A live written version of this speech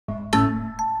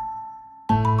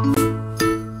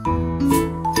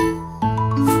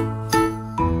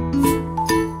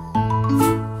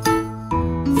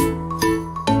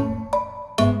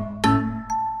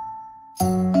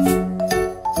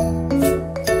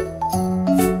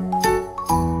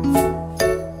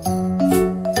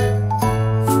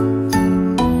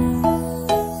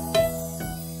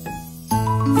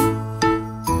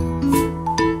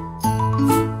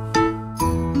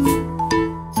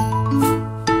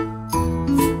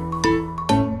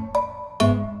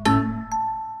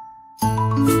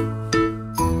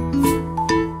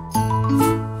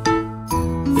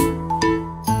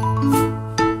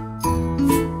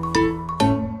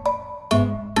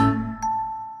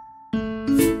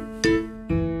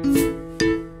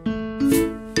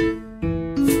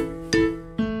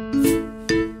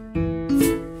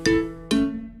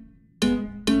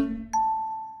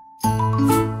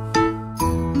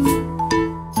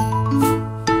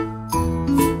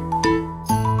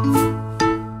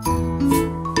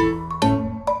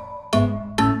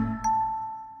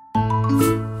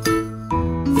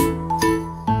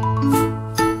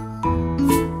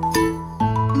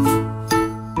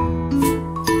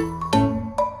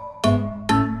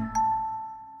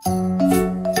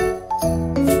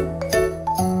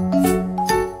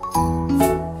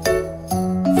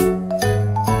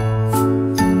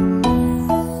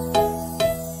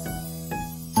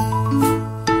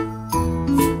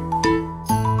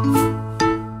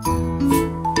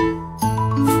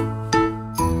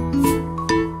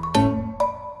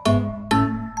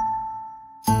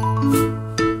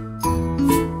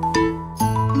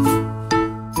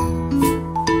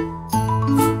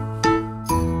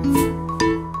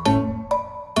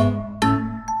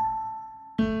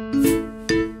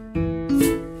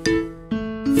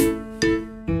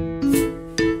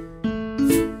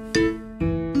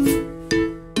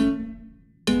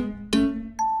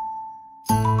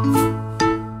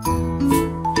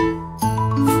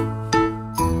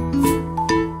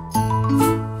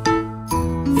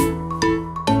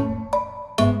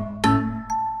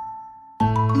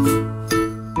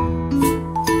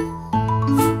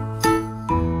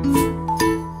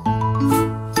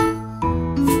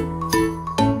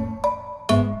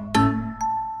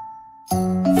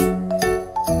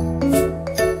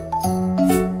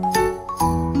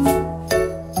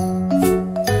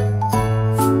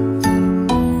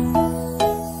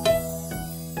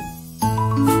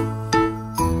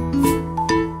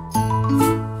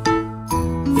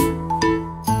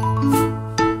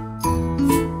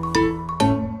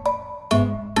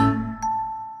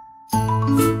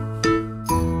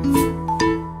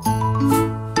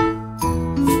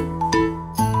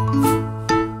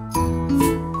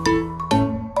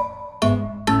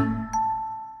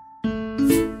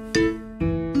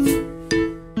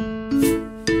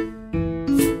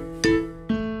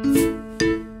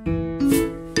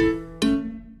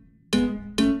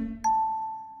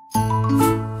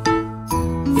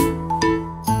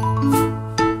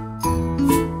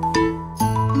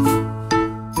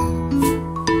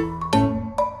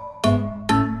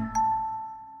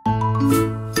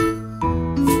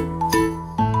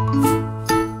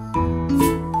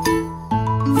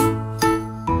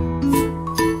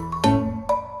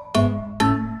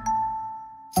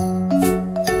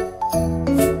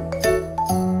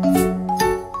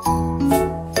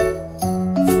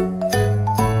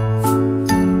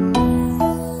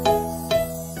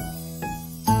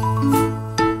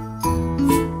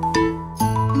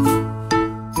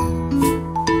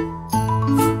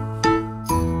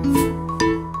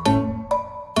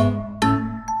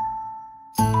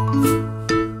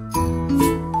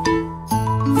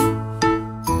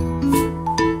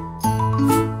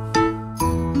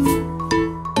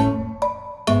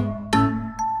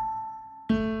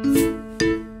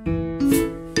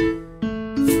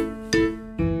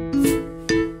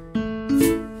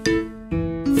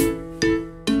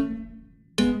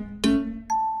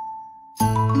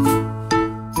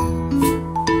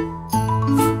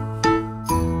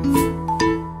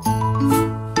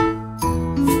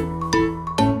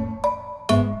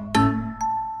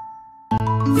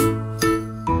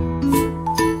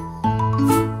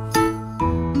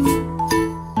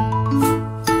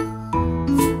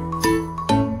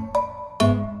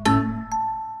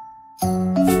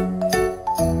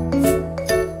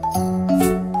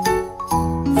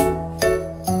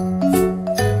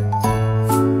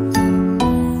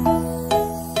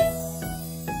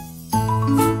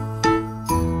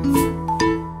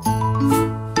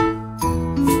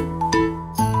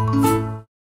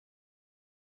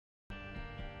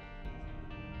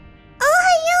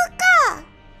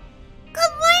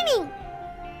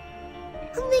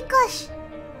my gosh!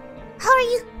 How are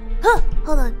you? Oh,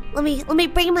 hold on. Let me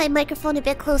bring my microphone a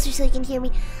bit closer so you can hear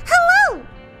me. Hello!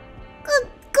 Good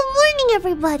morning,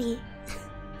 everybody.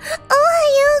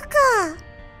 Oh, Yuuka!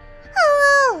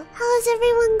 Hello! How's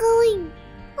everyone going?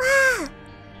 Wow!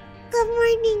 Good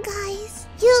morning, guys.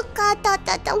 Yuuka, What,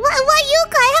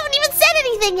 Yuuka? I haven't even said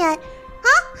anything yet.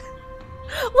 Huh?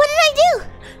 What did I do?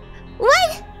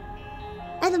 What?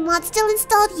 Are the mods still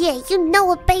installed? Yeah, you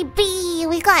know it, baby.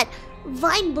 We got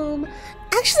Vine Boom.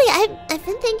 Actually, I've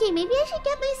been thinking maybe I should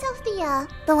get myself the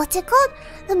what's it called?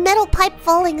 The metal pipe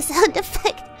falling sound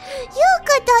effect.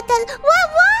 Yuuka,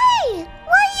 Why?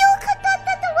 Why, Yuuka,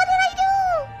 what did I do?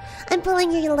 I'm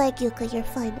pulling your leg, Yuuka. You're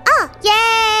fine. Ah,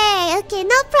 yay! Okay,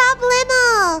 no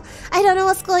problemo. I don't know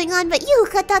what's going on, but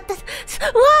Yuuka,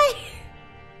 why?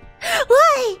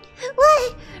 Why?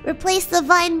 Replace the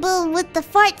Vine Boom with the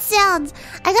fart sounds.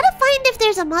 I gotta find if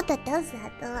there's a mod that does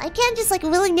that, though. I can't just like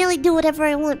willy-nilly do whatever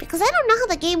I want because I don't know how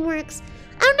the game works.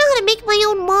 I don't know how to make my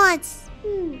own mods.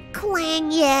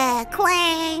 Clang, yeah,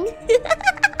 clang.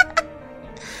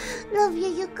 Love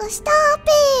you, Yuuka. Stop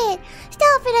it!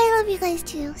 Stop it! I love you guys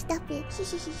too. Stop it.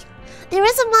 There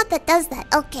is a mod that does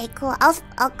that. Okay, cool.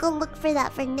 I'll go look for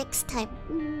that for next time.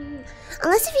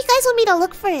 Unless if you guys want me to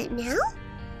look for it now.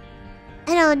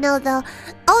 I don't know though.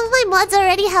 All of my mods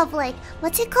already have like,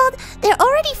 what's it called? They're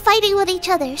already fighting with each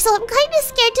other, so I'm kind of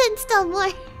scared to install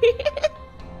more.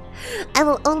 I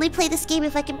will only play this game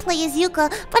if I can play as Yuuka,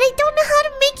 but I don't know how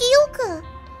to make Yuuka.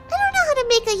 I don't know how to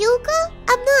make a Yuuka.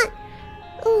 I'm not.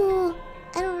 Ooh,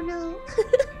 I don't know.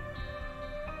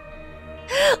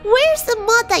 Where's the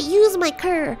mod that used my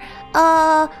cur?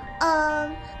 I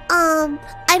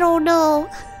don't know.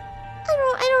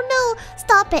 I don't know.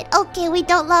 Stop it. Okay, we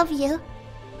don't love you.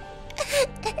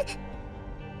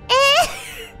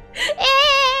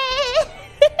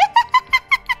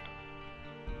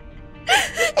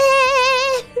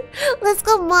 Let's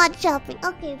go mod shopping.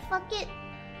 Okay, fuck it.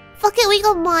 Fuck it, we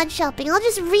go mod shopping. I'll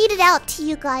just read it out to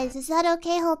you guys. Is that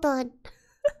okay? Hold on.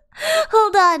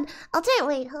 Hold on.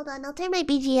 Hold on. I'll turn my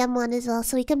BGM on as well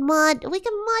so we can mod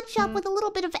shop with a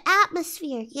little bit of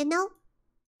atmosphere, you know?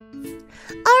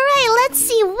 Alright, let's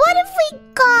see. What have we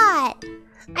got?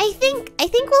 I think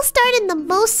we'll start in the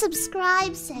most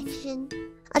subscribed section.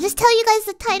 I'll just tell you guys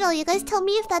the title. You guys tell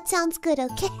me if that sounds good,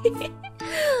 okay?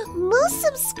 Most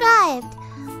subscribed.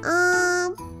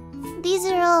 These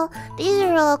are all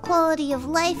quality of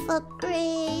life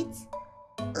upgrades.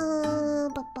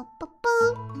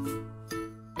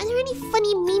 Are there any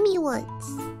funny Mimi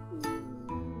ones?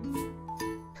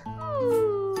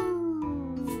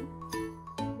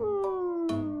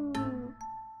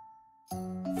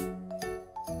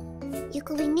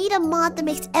 Yuuka, we need a mod that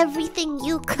makes everything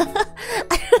Yuuka.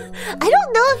 I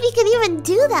don't know if we can even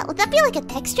do that. Would that be like a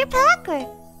texture pack or?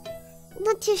 I'm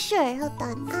not too sure. Hold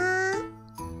on.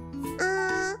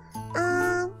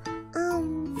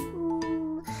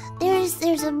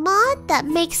 There's a mod that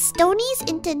makes Stonies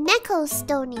into Neko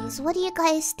Stonies. What do you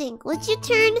guys think? Would you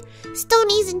turn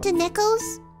Stonies into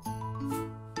Nekos?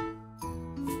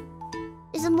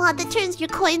 There's a mod that turns your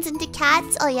coins into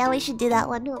cats. Oh yeah, we should do that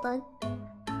one. Hold on.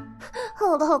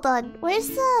 Hold on. What's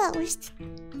it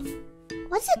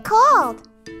called?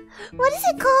 What is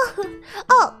it called?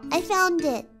 Oh, I found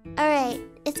it. Alright.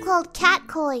 It's called Cat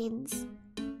Coins.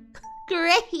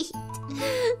 Great.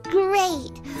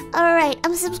 Great. Alright,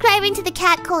 I'm subscribing to the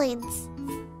cat coins.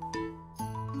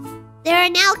 There are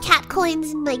now cat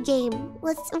coins in my game.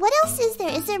 What else is there?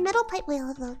 Is there metal pipe? Wait,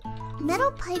 hold on.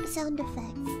 Metal pipe sound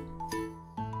effect.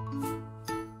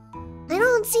 I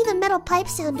don't see the metal pipe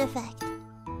sound effect.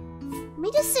 Let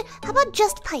me just see. How about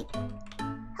just pipe?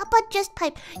 How about just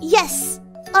pipe? Yes!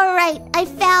 Alright, I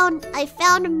found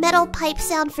a metal pipe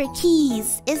sound for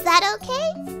keys. Is that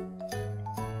okay?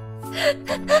 I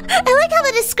like how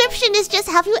the description is just,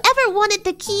 have you ever wanted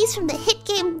the keys from the hit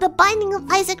game The Binding of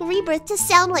Isaac Rebirth to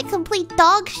sound like complete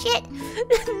dog shit?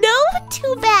 No?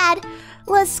 Too bad.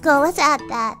 Let's go, let's add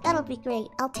that. That'll be great.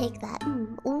 I'll take that.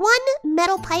 One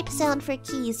metal pipe sound for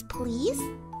keys, please.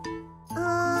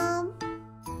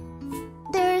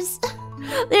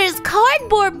 There's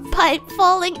cardboard pipe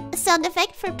falling sound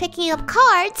effect for picking up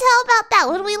cards. How about that?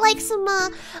 Would we like some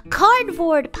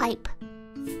cardboard pipe?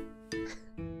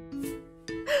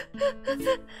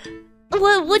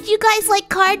 Would you guys like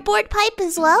cardboard pipe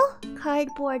as well?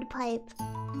 Cardboard pipe.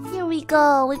 Here we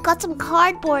go. We've got some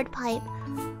cardboard pipe.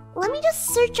 Let me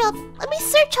just search up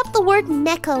the word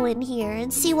Neko in here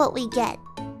and see what we get.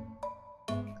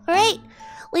 Alright.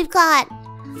 We've got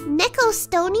Neko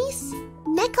Stonies,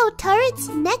 Neko Turrets,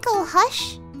 Neko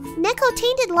Hush, Neko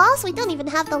Tainted Lost. We don't even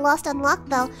have the Lost unlocked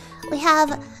though. We have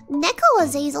Neko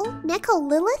Azazel, Neko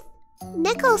Lilith,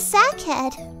 Neko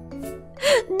Sackhead,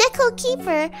 Neko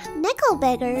Keeper, Neko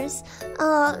Beggars,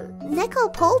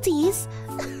 Neko Polties.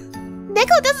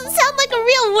 Neko doesn't sound like a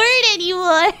real word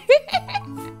anymore.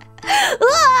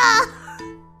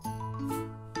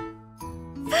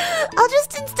 I'll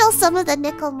just install some of the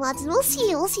Neko mods and we'll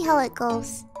see how it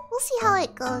goes.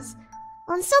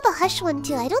 I'll install the Hush one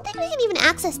too. I don't think we can even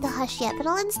access the Hush yet, but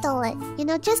I'll install it. You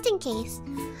know, just in case.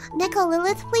 Neko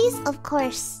Lilith, please? Of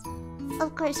course.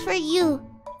 Of course, for you.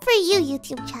 For you,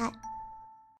 YouTube chat.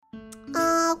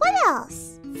 What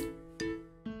else?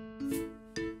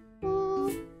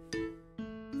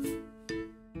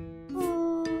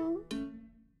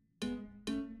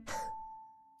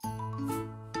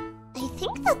 I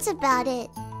think that's about it.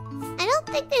 I don't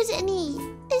think there's any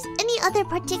other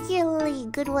particularly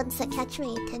good ones that catch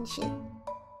my attention.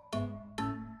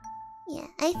 Yeah,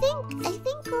 I think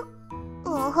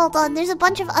oh, hold on, there's a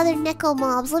bunch of other Neko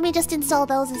mobs. Let me just install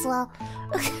those as well.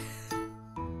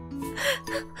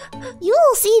 You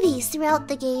will see these throughout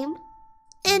the game.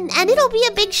 And it'll be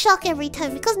a big shock every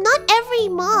time because not every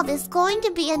mob is going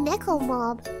to be a Neko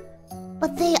mob.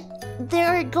 But there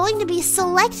are going to be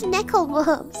select Neko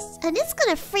mobs. And it's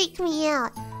gonna freak me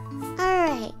out.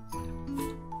 Alright.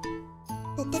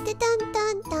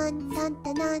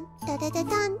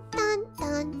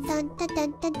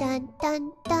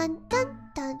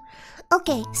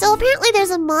 Okay, so apparently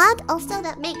there's a mod also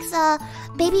that makes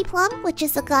Baby Plum, which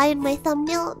is the guy in my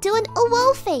thumbnail, doing a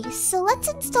woe face. So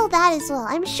let's install that as well.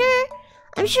 I'm sure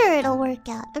it'll work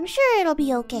out. I'm sure it'll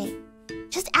be okay.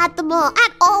 Just add them all.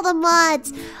 Add all the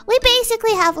mods. We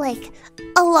basically have like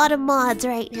a lot of mods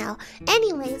right now.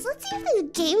 Anyways, let's see if the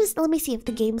game's... Let me see if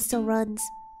the game still runs.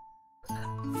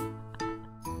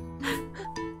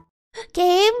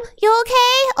 Game, you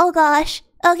okay? Oh gosh.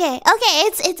 Okay,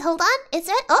 it's hold on. It's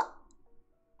it. Oh,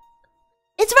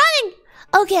 it's running.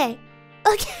 Okay.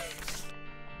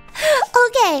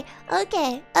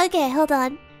 Okay, hold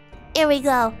on. Here we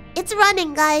go. It's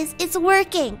running, guys. It's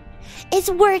working.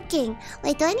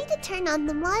 Wait, do I need to turn on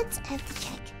the mods? I have to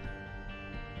check.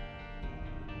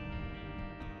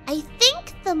 I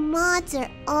think the mods are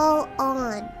all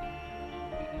on.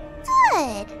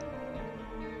 Good.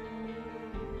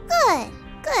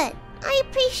 I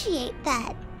appreciate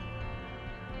that.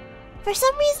 For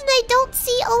some reason, I don't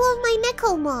see all of my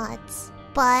Neko mods.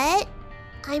 But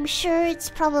I'm sure it's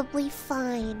probably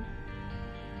fine.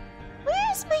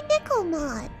 Where's my Neko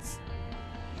mods?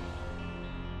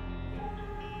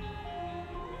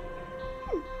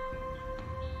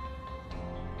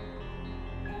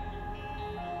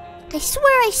 I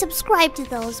swear I subscribed to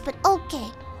those, but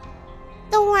okay.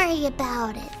 Don't worry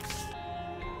about it.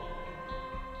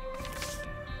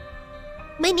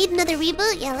 Might need another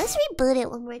reboot? Yeah, let's reboot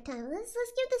it one more time. Let's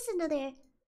give this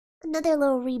another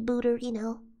little rebooter, you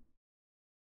know.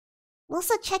 I'm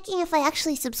also checking if I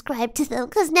actually subscribed to them,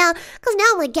 cause now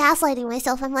I'm like gaslighting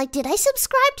myself. I'm like, did I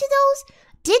subscribe to those?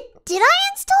 Did I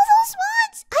install those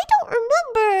mods? I don't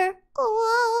remember.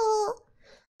 Oh.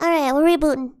 Alright, we're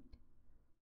rebooting.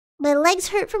 My legs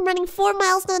hurt from running 4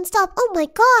 miles non-stop. Oh my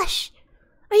gosh.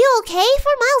 Are you okay?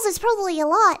 4 miles is probably a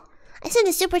lot. I sent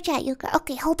a super chat, Yuuka.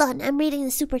 Okay, hold on. I'm reading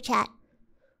the super chat.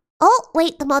 Oh,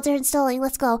 wait. The mods are installing.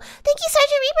 Let's go. Thank you,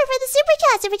 Sergeant Reaper, for the super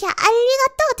chat.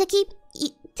 Arigato to keep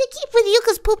with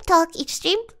Yuuka's poop talk each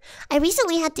stream. I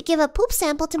recently had to give a poop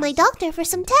sample to my doctor for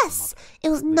some tests. It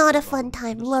was not a fun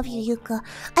time. Love you, Yuuka.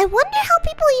 I wonder how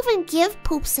people even give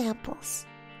poop samples.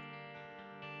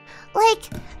 Like,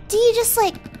 do you just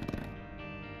like...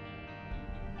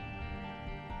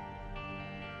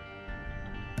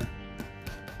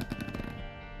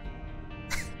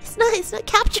 It's not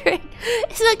capturing.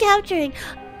 It's not capturing.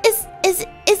 It's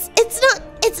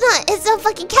not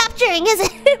fucking capturing, is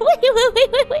it? Wait.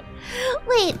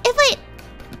 Wait, if I...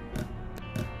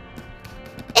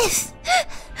 Is it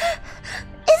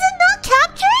not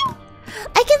capturing?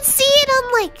 I can see it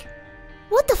on like...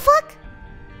 What the fuck?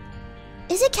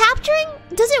 Is it capturing?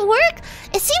 Does it work?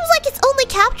 It seems like it's only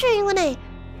capturing when I...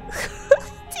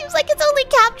 It seems like it's only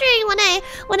capturing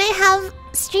when I have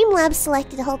Streamlabs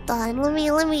selected. Hold on. Let me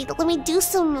do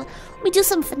some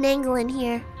finagling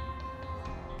here.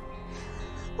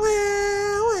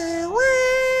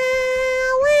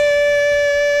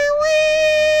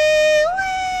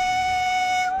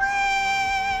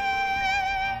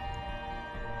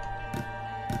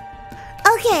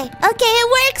 Okay, it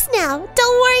works now.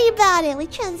 Don't worry about it. We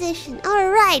transition. All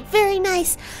right, very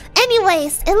nice.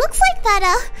 Anyways, it looks like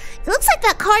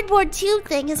that cardboard tube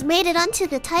thing has made it onto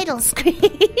the title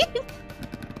screen.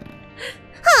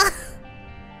 Huh.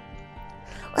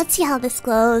 Let's see how this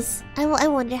goes. I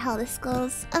wonder how this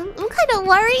goes. I'm kind of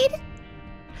worried.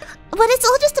 But it's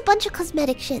all just a bunch of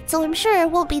cosmetic shit, so I'm sure it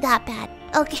won't be that bad.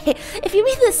 Okay, if you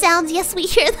mean the sounds, yes, we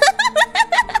hear them.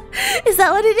 Is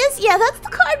that what it is? Yeah, that's the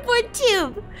cardboard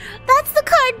tube. That's the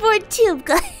cardboard tube,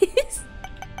 guys.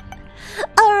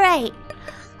 Alright.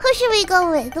 Who should we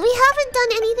go with? We haven't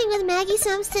done anything with Maggie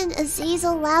Simpson,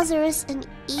 Azazel, Lazarus, and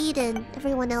Eden.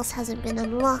 Everyone else hasn't been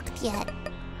unlocked yet.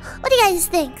 What do you guys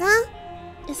think, huh?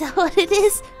 Is that what it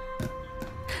is?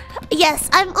 Yes,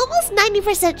 I'm almost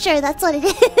 90% sure that's what it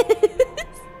is.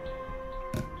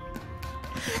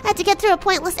 I had to get through a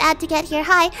pointless ad to get here.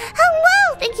 Hi.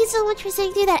 Hello! Thank you so much for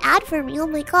sitting through that ad for me. Oh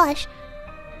my gosh.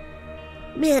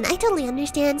 Man, I totally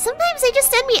understand. Sometimes they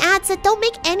just send me ads that don't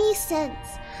make any sense.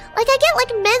 Like, I get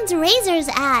like men's razors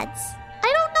ads.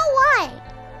 I don't know why.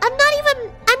 I'm not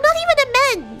even a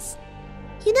men's.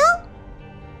 You know?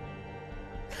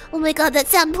 Oh my god, that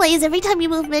sound plays every time you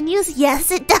move menus?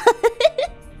 Yes, it does.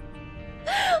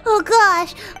 Oh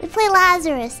gosh, we play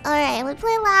Lazarus. Alright, we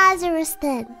play Lazarus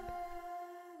then.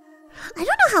 I don't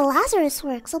know how Lazarus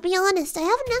works, I'll be honest. I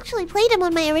haven't actually played him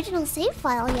on my original save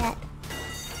file yet.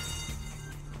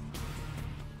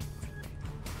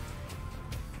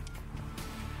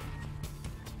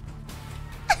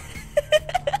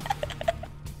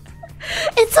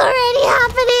 It's already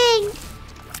happening!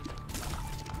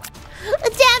 A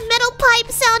damn metal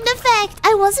pipe sound effect!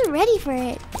 I wasn't ready for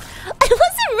it. I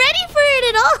wasn't ready for it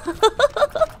at all!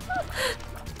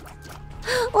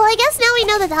 Well, I guess now we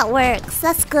know that that works.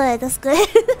 That's good, that's good.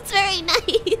 That's very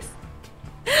nice.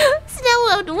 So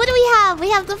now what do we have? We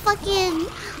have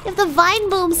the vine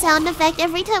boom sound effect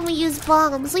every time we use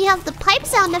bombs. We have the pipe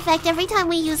sound effect every time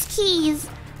we use keys.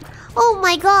 Oh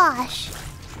my gosh.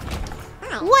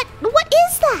 What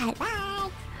is that?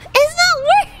 It's not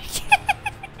working.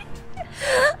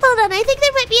 Hold on, I think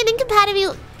there might be an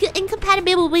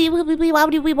incompatibility.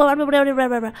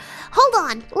 Hold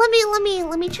on. Let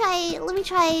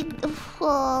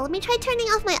me try turning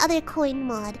off my other coin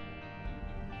mod.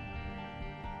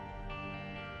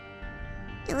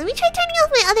 Yeah, let me try turning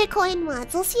off my other coin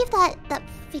mods. We'll see if that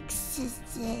fixes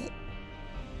it.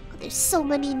 Oh, there's so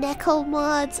many Neko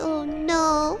mods. Oh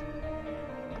no.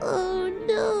 Oh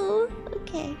no.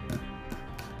 Okay.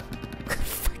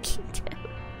 Fucking damn.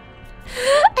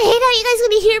 I hate how you guys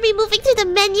gonna hear me moving through the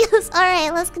menus.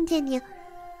 Alright, let's continue.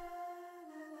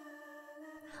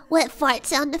 Wet fart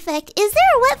sound effect. Is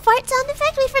there a wet fart sound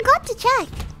effect? We forgot to check.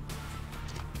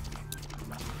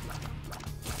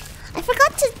 I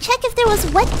forgot to check if there was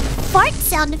wet fart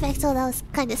sound effects. Oh, that was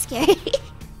kind of scary.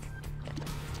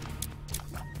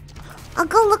 I'll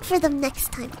go look for them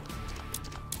next time.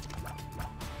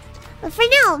 But for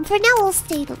now we'll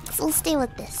stay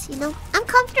with this, you know? I'm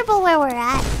comfortable where we're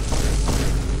at.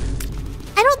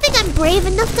 I don't think I'm brave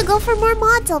enough to go for more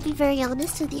mods, I'll be very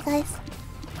honest with you guys.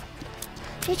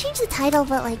 Should I change the title,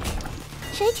 but like...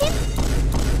 Should I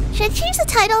change the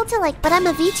title to like, but I'm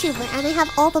a VTuber and I have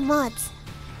all the mods?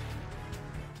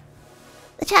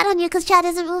 The chat on Yuuka's chat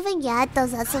isn't moving? Yeah, it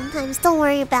does that sometimes. Don't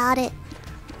worry about it.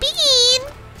 Bean!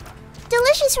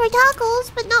 Delicious for tacos,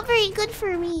 but not very good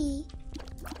for me.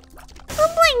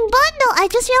 Humbling bundle! I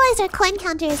just realized our coin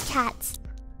counter is cats.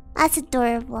 That's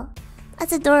adorable.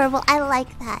 That's adorable. I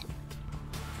like that.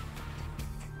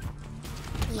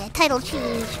 Yeah, title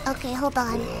change. Okay, hold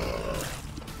on.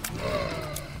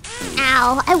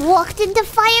 Ow! I walked into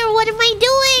fire! What am I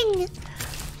doing?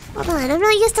 Hold on, I'm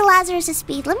not used to Lazarus'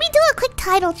 speed. Let me do a quick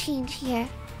title change here.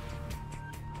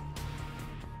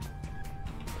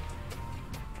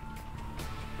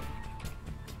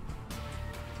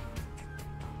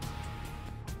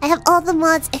 I have all the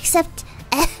mods except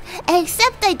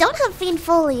I don't have Fiend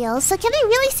Folio. So can I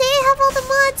really say I have all the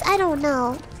mods? I don't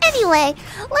know. Anyway,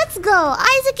 let's go.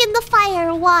 Isaac in the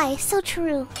fire. Why? So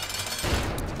true.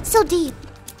 So deep.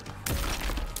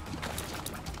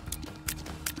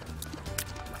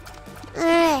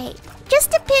 Alright.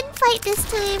 Just a pin fight this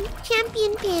time.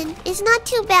 Champion pin. It's not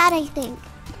too bad, I think.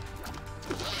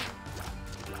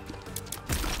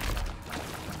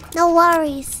 No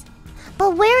worries.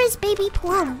 But where is Baby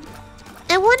Plum?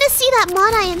 I want to see that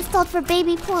mod I installed for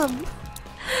Baby Plum.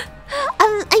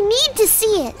 I need to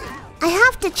see it. I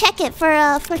have to check it for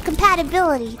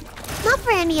compatibility. Not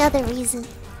for any other reason.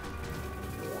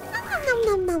 Nom,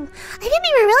 nom, nom. I didn't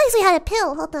even realize we had a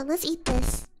pill. Hold on, let's eat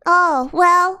this. Oh,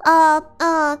 well,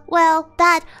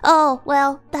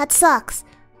 that sucks.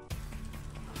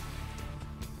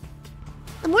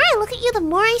 The more I look at you, the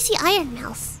more I see Iron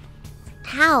Mouse.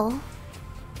 How?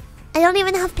 I don't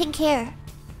even have pink hair.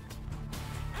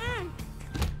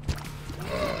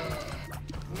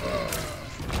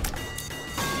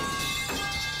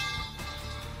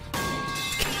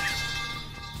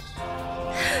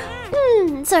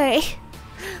 Sorry.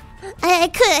 I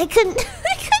couldn't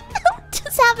help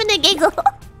just having a giggle.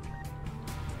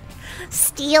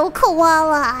 Steel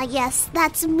koala. Yes,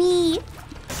 that's me.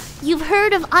 You've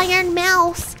heard of Iron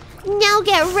Mouse. Now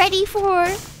get ready for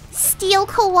Steel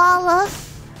Koala.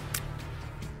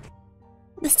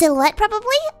 The silhouette,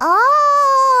 probably?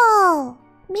 Oh,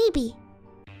 maybe.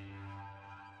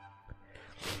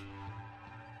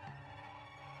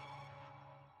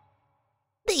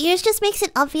 The ears just makes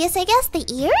it obvious, I guess. The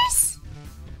ears?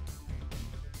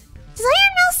 Does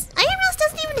Iron Mouse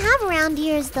doesn't even have round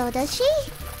ears, though, does she?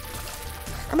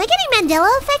 Am I getting Mandela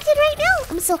affected right now?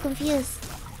 I'm so confused.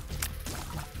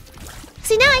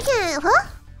 See, now I can't... Huh?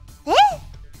 Eh?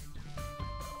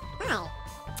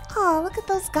 Oh, look at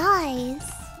those guys.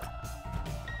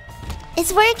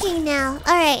 It's working now.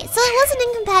 Alright, so it wasn't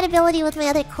incompatibility with my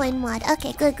other coin mod.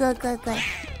 Okay, good.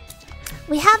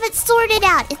 We have it sorted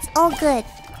out. It's all good.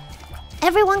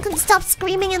 Everyone can stop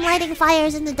screaming and lighting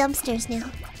fires in the dumpsters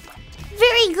now.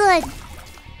 Very good.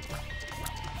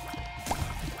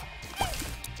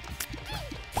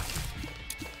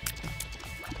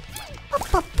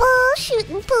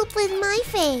 Shooting poop with my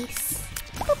face.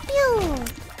 Pew.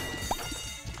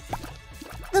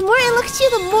 The more I look at you,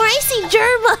 the more I see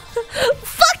Germa.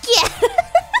 Fuck yeah!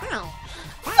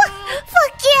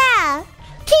 Fuck yeah!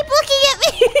 Keep looking at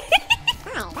me.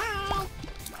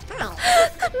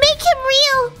 Make him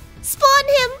real. Spawn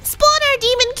him. Spawn our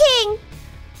demon king.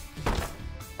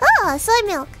 Oh, soy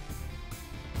milk.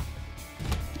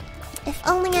 If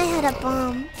only I had a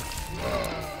bomb.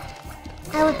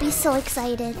 I would be so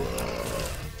excited.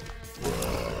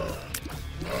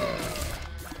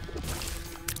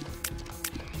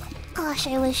 Gosh,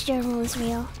 I wish Germa was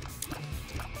real.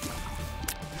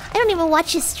 I don't even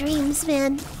watch his streams,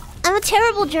 man. I'm a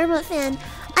terrible Germa fan.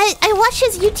 I watch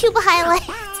his YouTube highlights.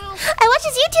 I watch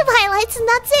his YouTube highlights and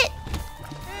that's it.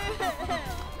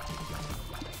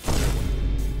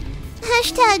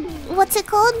 Hashtag, what's it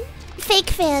called? Fake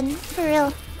fan, for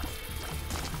real.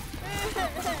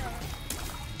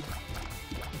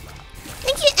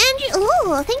 Thank you, Andrew.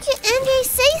 Ooh, thank you, Andrew.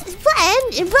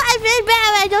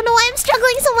 I don't know why I'm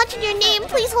struggling so much in your name.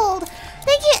 Please hold.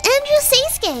 Thank you, Andrew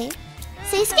Seiske.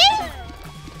 Seiske?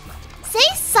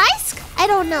 Seisk? I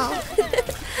don't know.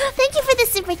 Thank you for the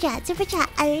super chat.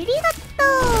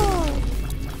 Arigato.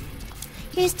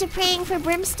 Here's to praying for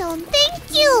brimstone.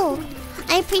 Thank you.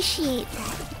 I appreciate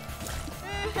that.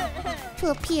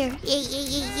 To appear.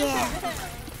 Yeah.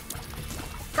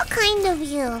 How kind of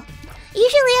you.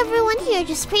 Usually everyone here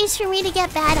just prays for me to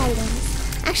get bad items.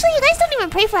 Actually, you guys don't even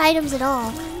pray for items at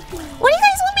all. What do you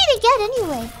guys want me to get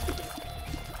anyway?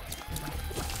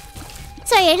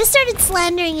 Sorry, I just started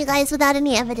slandering you guys without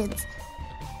any evidence.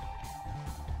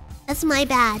 That's my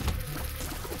bad.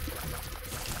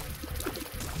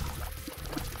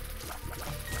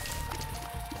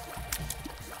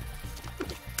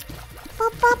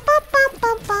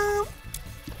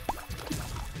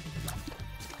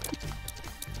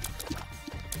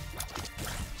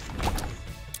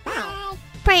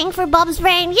 Praying for Bob's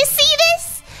brain. You see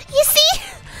this? You see?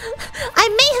 I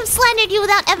may have slandered you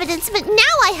without evidence, but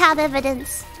now I have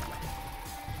evidence.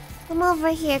 Come over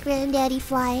here, Granddaddy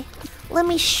Fly. Let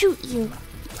me shoot you.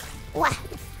 What?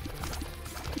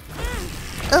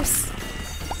 Oops.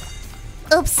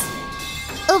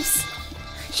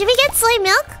 Should we get soy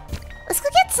milk? Let's go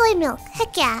get soy milk.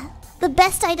 Heck yeah. The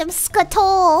best item,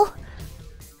 Skuttle.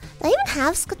 Do I even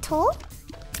have Skuttle?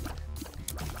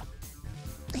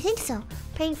 I think so.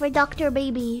 Praying for Dr.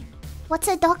 Baby. What's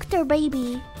a Dr.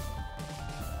 Baby?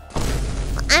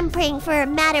 I'm praying for a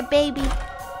matter baby.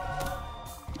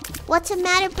 What's a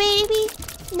matter, baby?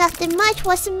 Nothing much.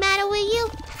 What's the matter with you?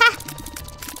 Ha!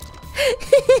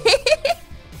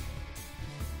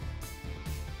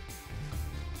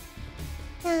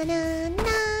 Na na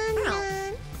na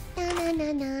na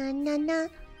na na na na.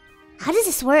 How does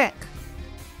this work?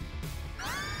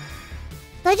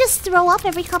 Do I just throw up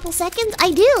every couple seconds?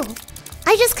 I do.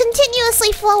 I just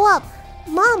continuously flow up.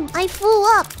 Mom, I flew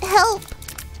up. Help.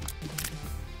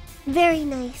 Very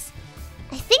nice.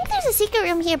 I think there's a secret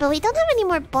room here, but we don't have any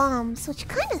more bombs, which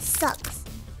kind of sucks.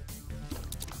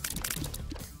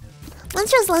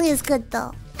 Monstro's Lung is good,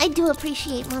 though. I do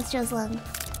appreciate Monstro's Lung.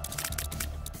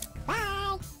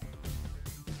 Bye.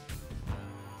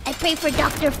 I pray for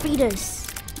Dr. Fetus.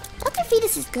 Dr.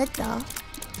 Fetus is good, though.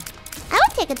 I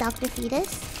would take a Dr.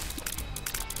 Fetus.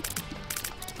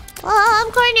 Oh, I'm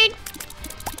cornered.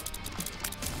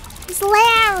 It's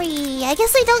Larry. I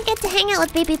guess I don't get to hang out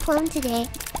with Baby Plum today.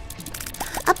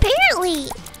 Apparently,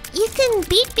 you can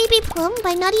beat Baby Plum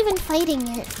by not even fighting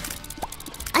it.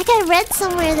 Like I read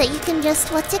somewhere that you can just...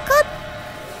 What's it called?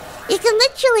 You can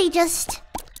literally just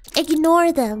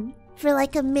ignore them for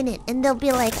like a minute and they'll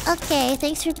be like, okay,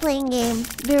 thanks for playing game.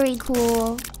 Very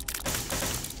cool.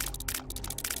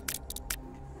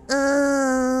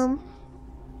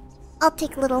 I'll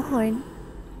take Little Horn.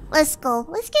 Let's go.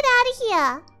 Let's get out of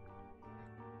here.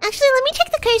 Actually, let me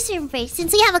check the cursor first,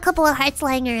 since we have a couple of hearts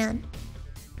lying around.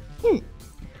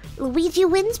 Luigi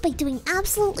wins by doing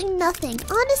absolutely nothing.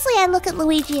 Honestly, I look at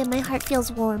Luigi and my heart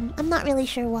feels warm. I'm not really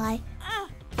sure why.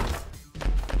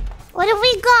 What have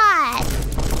we got?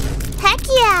 Heck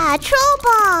yeah! Troll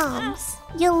bombs!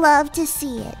 You'll love to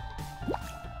see it.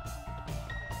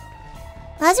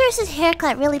 Lazarus's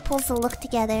haircut really pulls the look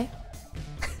together.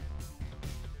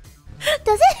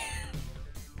 Does it?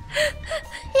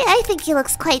 Yeah, I think he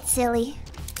looks quite silly.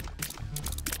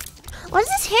 What is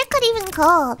this haircut even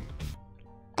called?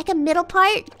 Like a middle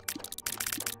part?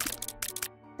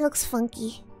 It looks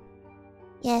funky.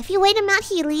 Yeah, if you wait him out,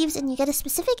 he leaves and you get a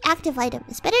specific active item.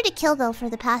 It's better to kill though for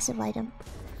the passive item.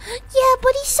 Yeah,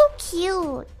 but he's so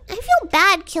cute. I feel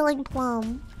bad killing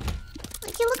Plum.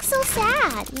 Like, he looks so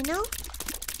sad, you know?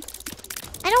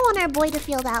 I don't want our boy to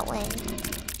feel that way.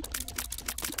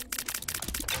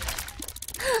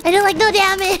 I do like no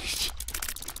damage.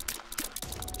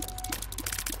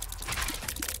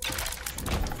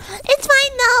 It's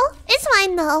fine though. It's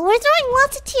fine though. We're throwing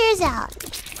lots of tears out.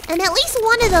 And at least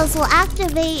one of those will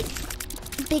activate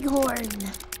Big Horn.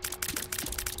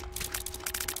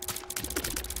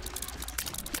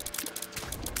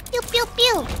 Pew pew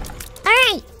pew.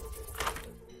 Alright.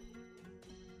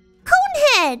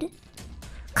 Conehead.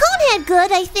 Conehead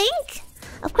good, I think.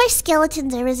 Of course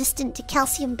skeletons are resistant to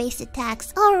calcium-based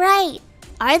attacks. Alright.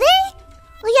 Are they?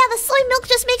 Well yeah, the soy milk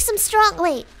just makes them strong.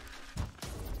 Wait.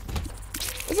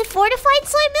 Is it fortified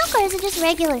soy milk or is it just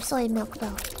regular soy milk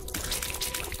though?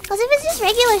 Because if it's just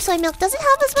regular soy milk, does it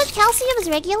have as much calcium as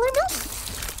regular milk?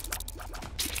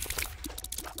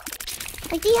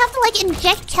 Like, do you have to like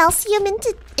inject calcium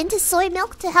into soy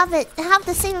milk to have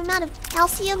the same amount of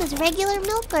calcium as regular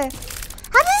milk, or how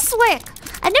does this work?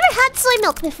 I've never had soy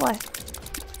milk before.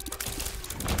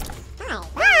 Oh,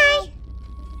 hi.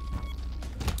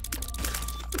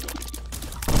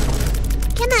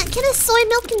 Can a soy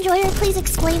milk enjoyer please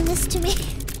explain this to me?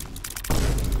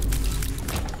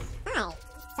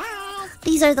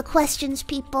 These are the questions,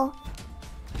 people.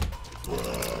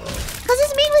 Because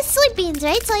it's made with soybeans,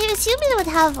 right? So I assume it would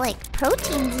have, like,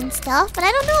 proteins and stuff. But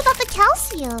I don't know about the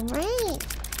calcium, right?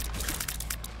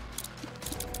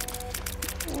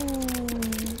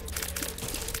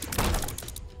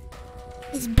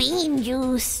 It's bean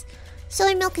juice.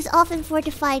 Soy milk is often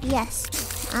fortified, yes.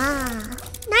 Ah.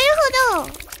 Naruhodo!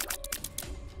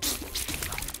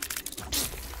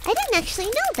 I didn't actually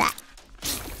know that.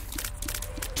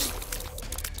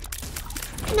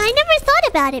 No, I never thought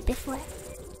about it before.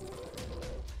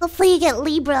 Hopefully you get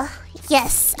Libra.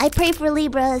 Yes, I pray for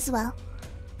Libra as well.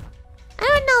 I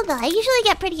don't know though. I usually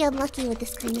get pretty unlucky with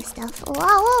this kind of stuff. Whoa,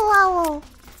 whoa, whoa, whoa.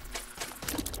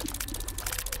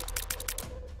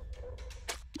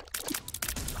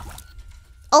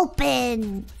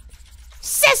 Open!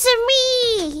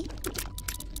 Sesame!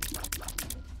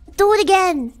 Do it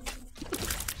again.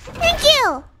 Thank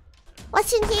you!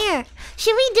 What's in here?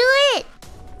 Should we do it?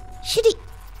 Should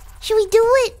we do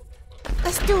it?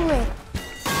 Let's do it.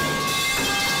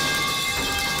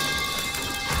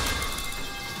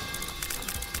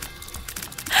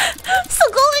 So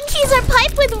golden keys are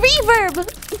piped with reverb.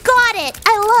 Got it.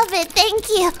 I love it. Thank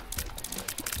you.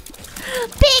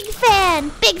 Big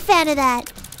fan. Big fan of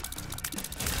that.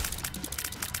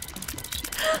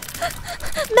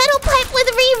 Metal pipe with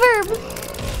reverb.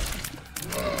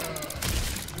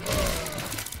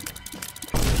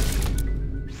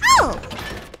 Oh.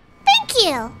 Thank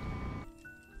you.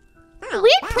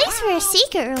 Weird place for a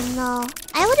secret room, though.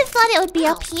 I would have thought it would be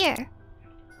up here.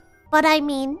 But I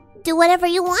mean, do whatever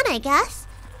you want, I guess.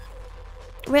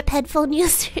 RIP headphone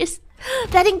users.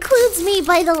 That includes me,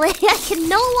 by the way. I can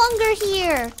no longer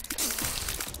hear.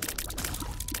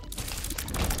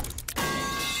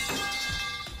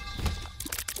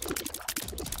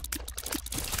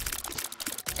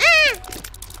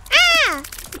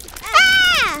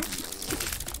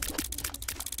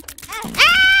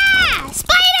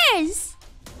 Spiders!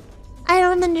 I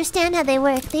don't understand how they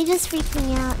work. They just freak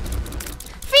me out.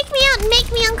 Freak me out and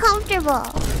make me uncomfortable.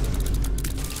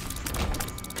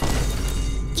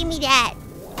 Give me that.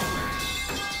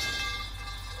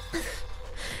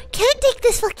 Can't take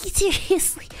this fucking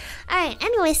seriously. Alright,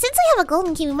 anyway, since we have a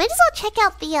golden key, we might as well check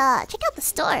out the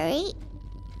store, right?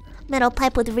 Metal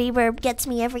pipe with reverb gets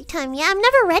me every time. Yeah, I'm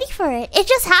never ready for it. It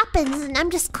just happens and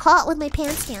I'm just caught with my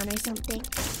pants down or something.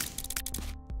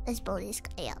 Let's blow this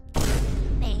guy up.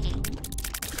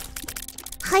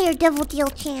 higher devil deal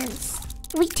chance.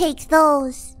 We take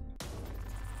those.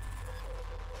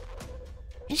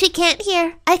 She can't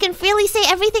hear. I can freely say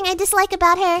everything I dislike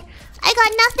about her. I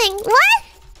got nothing. What?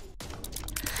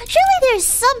 Surely there's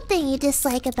something you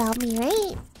dislike about me,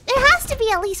 right? There has to be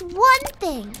at least one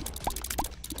thing.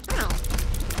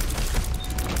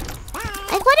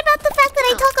 Like, what about the fact that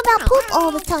I talk about poop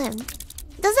all the time?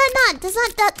 Does not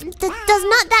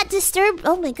that disturb?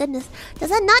 Oh my goodness, does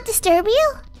that not disturb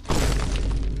you?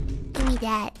 Give me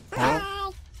that.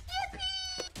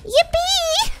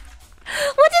 Yippee!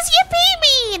 What does yippee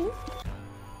mean?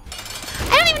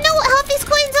 I don't even know what half these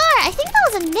coins are. I think that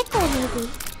was a nickel, maybe.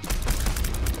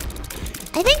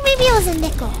 I think maybe it was a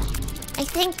nickel. I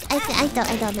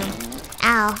don't know.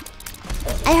 Ow!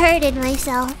 I hurted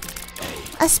myself.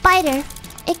 A spider.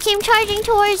 It came charging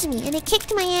towards me and it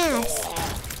kicked my ass.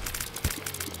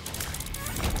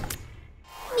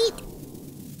 Meat.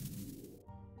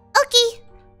 Okay.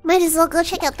 Might as well go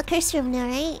check out the curse room now,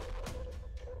 right?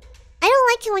 I don't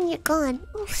like it when you're gone.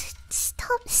 Oh,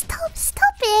 stop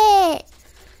it!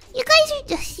 You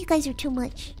guys are too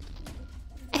much.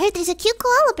 I heard there's a cute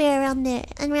koala bear around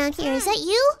here. Is that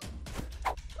you?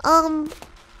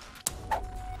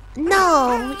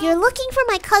 No, you're looking for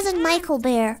my cousin Michael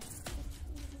Bear.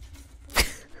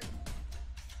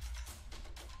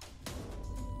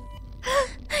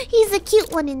 He's the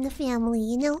cute one in the family,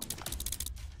 you know?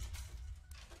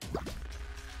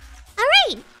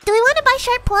 Alright, do we want to buy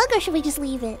Sharp Plug or should we just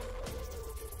leave it?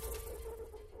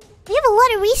 We have a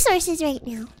lot of resources right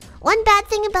now. One bad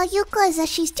thing about Yuuka is that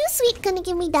she's too sweet, gonna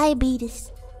give me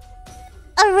diabetes.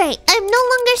 Alright, I'm no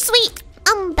longer sweet.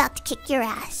 I'm about to kick your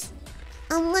ass.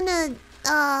 I'm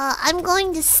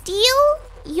going to steal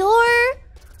your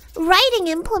writing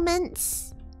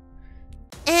implements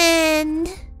and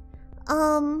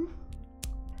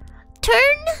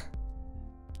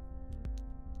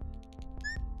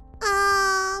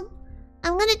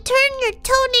I'm gonna turn your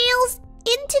toenails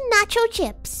into nacho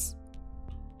chips.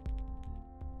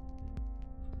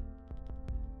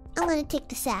 I'm gonna take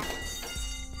the sack.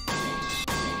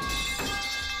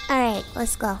 Alright,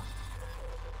 let's go.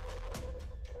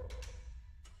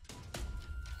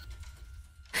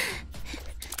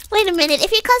 Wait a minute,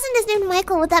 if your cousin is named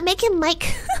Michael, would that make him Mike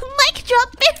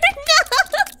Drop Bear? No!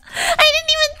 I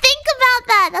didn't even think about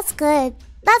that! That's good.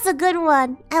 That's a good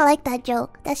one. I like that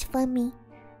joke. That's funny.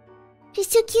 She's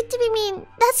too cute to be mean.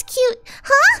 That's cute.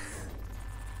 Huh?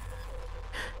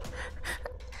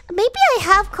 Maybe I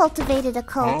have cultivated a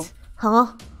cult.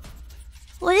 Huh?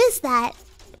 What is that?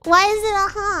 Why is it a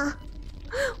huh?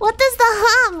 What does the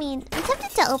huh mean? I'm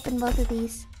tempted to open both of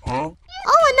these. Huh?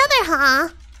 Oh, another huh.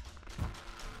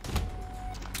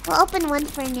 We'll open one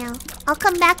for now. I'll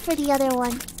come back for the other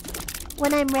one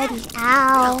when I'm ready.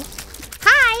 Ow.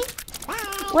 Hi.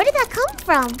 Where did that come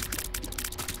from?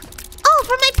 Oh,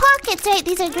 from my pockets, right?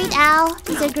 These are greed. Ow.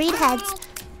 These are greed heads.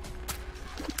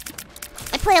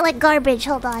 I play it like garbage.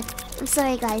 Hold on. I'm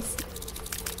sorry, guys.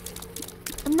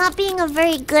 I'm not being a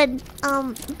very good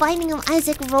Binding of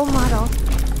Isaac role model.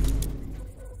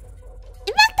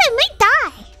 In fact, I might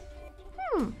die.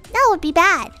 That would be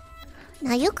bad.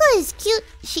 Now, Yuuka is cute.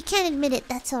 She can't admit it.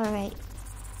 That's alright.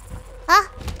 Huh?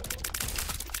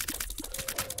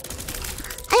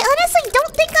 I honestly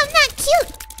don't think I'm that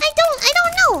cute. I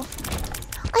don't know.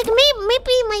 Like,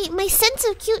 maybe my sense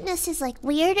of cuteness is, like,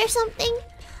 weird or something.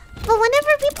 But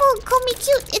whenever people call me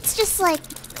cute, it's just like,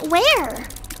 where?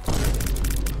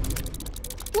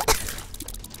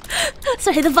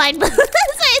 Sorry, the vine bloom.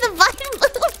 Sorry, the vine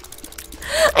bloom.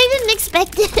 I didn't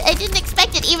expect it. I didn't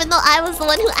expect it, even though I was the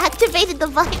one who activated the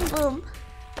vine bloom.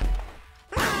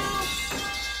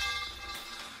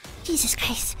 Jesus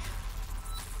Christ.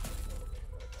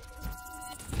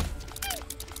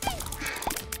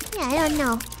 Yeah, I don't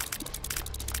know.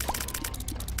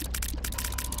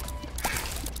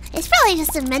 It's probably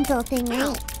just a mental thing,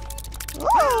 right?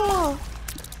 Ooh.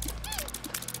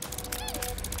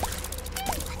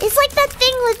 It's like that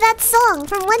thing with that song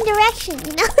from One Direction,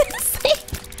 you know? It's like,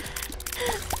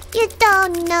 you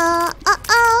don't know,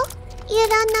 you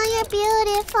don't know you're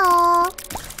beautiful.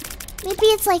 Maybe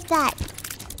it's like that.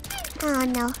 I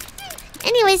don't know.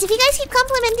 Anyways, if you guys keep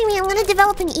complimenting me, I'm gonna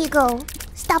develop an ego.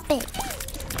 Stop it.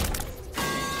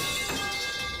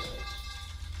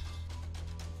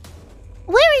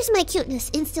 Where is my cuteness?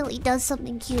 Instantly does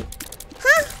something cute.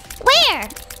 Huh? Where?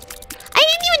 I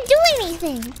didn't even do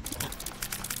anything.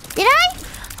 Did I?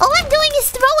 All I'm doing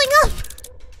is throwing up.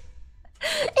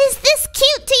 Is this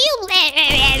cute to you?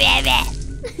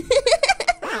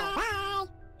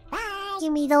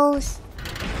 Give me those.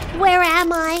 Where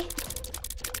am I?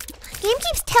 Game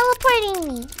keeps teleporting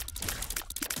me.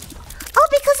 Oh,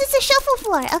 because it's a shuffle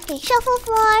floor. Okay, shuffle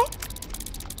floor.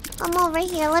 Come over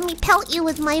here. Let me pelt you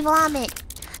with my vomit.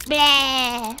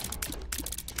 Blah.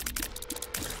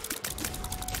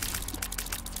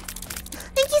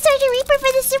 Thank you, Sergeant Reaper,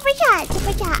 for the super chat.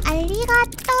 Super chat.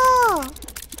 Arigato.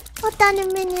 Hold on a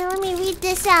minute. Let me read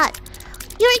this out.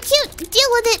 You're cute. Deal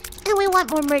with it. And we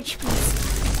want more merch, please.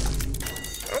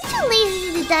 I'm too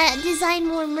lazy to design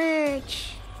more merch.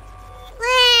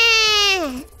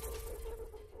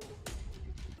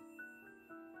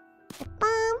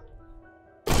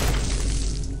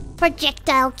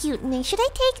 Projectile cutening. Should I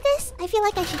take this? I feel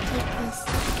like I should take this.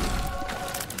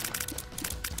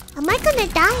 Am I gonna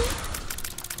die?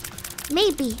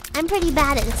 Maybe. I'm pretty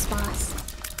bad at this boss.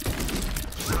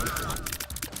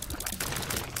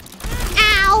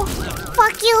 Ow!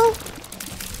 Fuck you!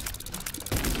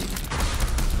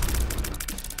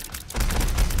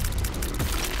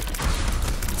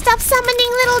 Stop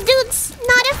summoning little dudes!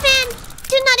 Not a fan!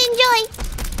 Do not enjoy!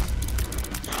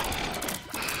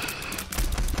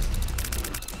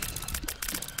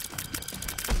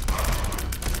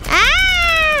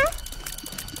 Ah!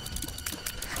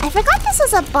 I forgot this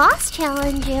was a boss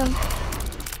challenge room.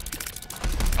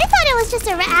 I thought it was just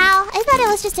a ow! I thought it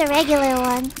was just a regular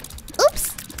one.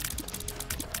 Oops!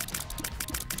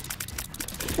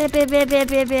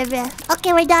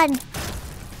 Okay, we're done.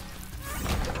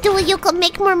 Do it, Yuuka.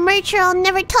 Make more merch or I'll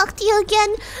never talk to you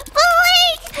again. But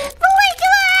wait!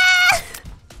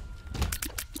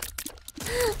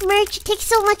 Merch takes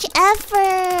so much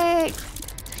effort.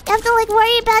 You have to like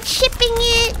worry about shipping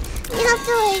it. You have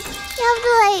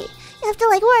to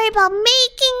worry about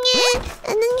making it.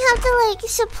 And then you have to like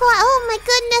supply. Oh my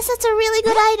goodness, that's a really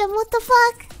good item. What the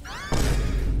fuck?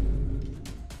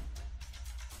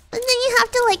 And then you have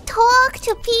to like talk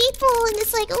to people and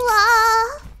it's like,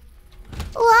 wow.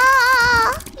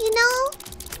 Wow, you know?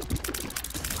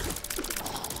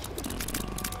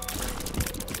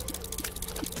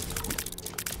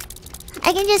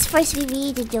 I can just force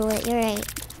VV to do it, you're right.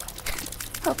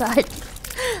 Hold on.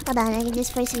 Hold on, I can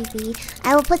just force VV.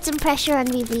 I will put some pressure on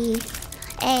VV.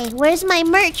 Hey, where's my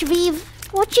merch, Viv?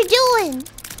 What you doing?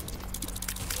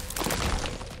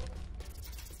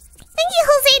 Thank you,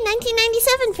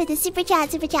 Jose1997 for the super chat,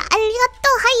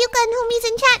 Arigato, hi Yuuka and homies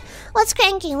in chat. What's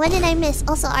cranking? What did I miss?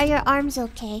 Also, are your arms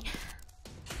okay?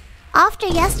 After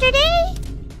yesterday?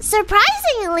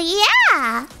 Surprisingly,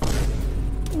 yeah!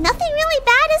 Nothing really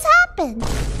bad has happened.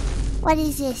 What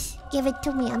is this? Give it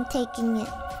to me, I'm taking it.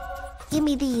 Give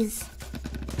me these.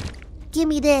 Give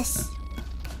me this.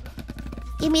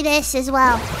 Give me this as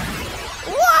well.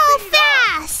 Whoa,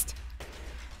 fast!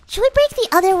 Should we break the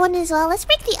other one as well? Let's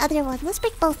break the other one. Let's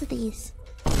break both of these.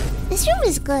 This room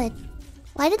is good.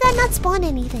 Why did that not spawn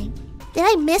anything? Did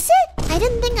I miss it? I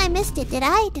didn't think I missed it. Did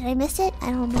I? Did I miss it? I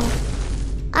don't know.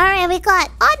 Alright, we got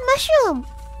odd mushroom.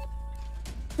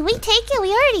 Did we take it?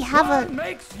 We already have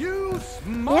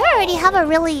a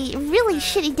really, really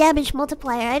shitty damage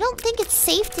multiplier. I don't think it's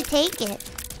safe to take it.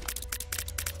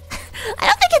 I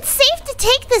don't think it's safe to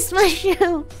take this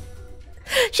mushroom.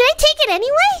 Should I take it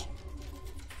anyway?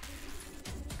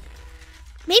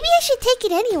 Maybe I should take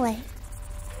it anyway.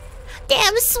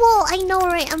 Damn, swole. I know,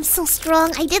 right? I'm so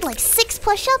strong. I did like 6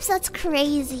 push-ups. That's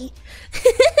crazy.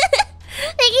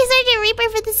 Thank you, Sergeant Reaper,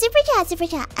 for the super chat. Super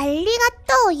chat.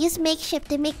 Arigato. Use makeshift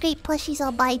to make great plushies.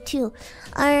 I'll buy 2.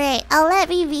 Alright, I'll let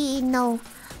Vivi know.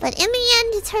 But in the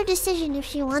end, it's her decision if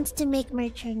she wants to make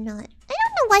merch or not. I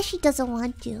don't know why she doesn't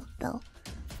want to, though.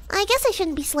 I guess I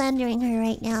shouldn't be slandering her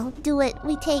right now. Do it.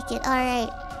 We take it. Alright.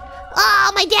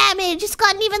 Oh, my damage has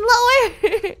gotten even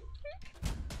lower.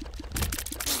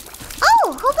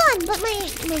 Oh, hold on. But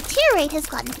my tear rate has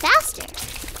gotten faster.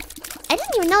 I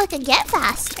didn't even know it could get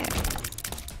faster.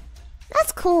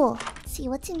 That's cool. Let's see,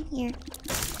 what's in here?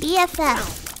 BFF.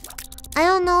 I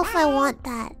don't know if I want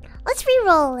that. Let's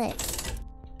re-roll it.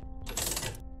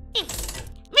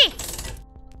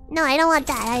 No, I don't want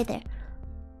that either.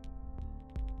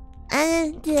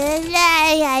 I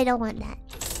don't want that.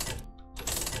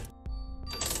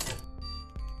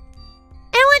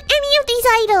 I don't want any of these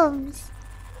items.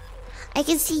 I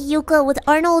can see Yuuka with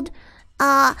Arnold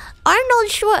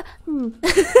Schwar.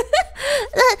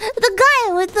 the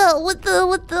guy with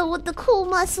the cool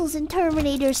muscles and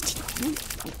Terminator's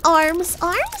arms.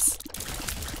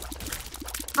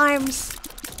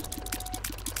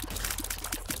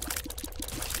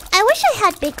 I wish I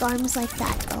had big arms like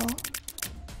that though.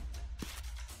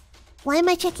 Why am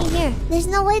I checking here? There's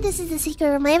no way this is the secret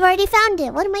room. I've already found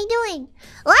it. What am I doing?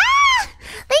 Ah!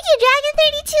 Thank you,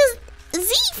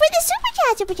 Dragon32Z, for the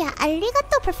super chat.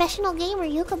 Arigato, professional gamer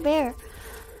Yuuka Bear.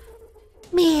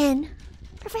 Man,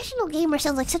 Professional gamer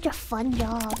sounds like such a fun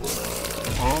job.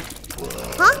 Huh?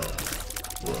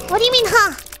 What do you mean,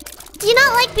 huh? Do you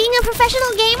not like being a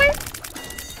professional gamer?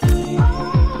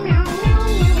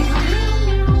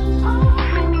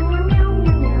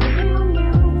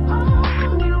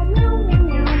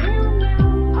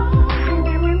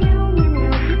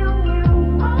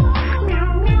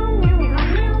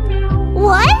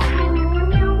 What?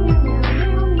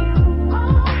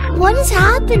 What is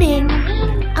happening?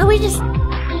 Are we just...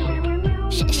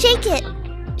 shake it.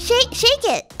 Shake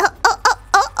it.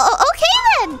 Okay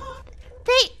then.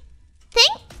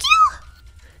 Thank you.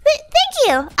 Thank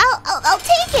you. I'll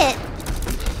take it.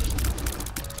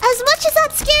 As much as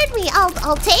that scared me,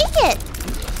 I'll take it.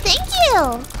 Thank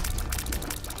you.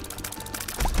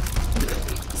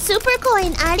 Super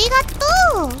coin,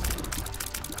 arigato.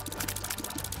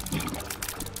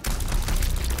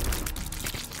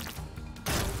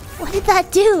 What did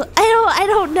that do? I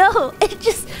don't know.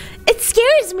 It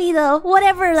scares me though.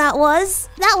 Whatever that was.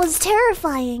 That was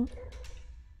terrifying.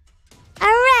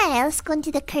 Alright, let's go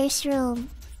into the curse room.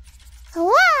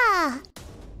 Wah!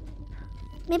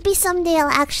 Maybe someday I'll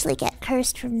actually get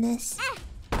cursed from this.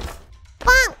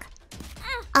 Bonk!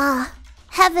 Ah,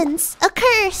 heavens, a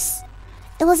curse!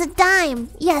 It was a dime.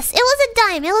 Yes, it was a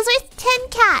dime. It was worth 10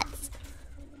 cats.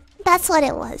 That's what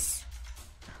it was.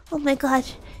 Oh my god.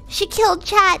 She killed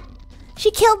Chat.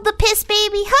 She killed the piss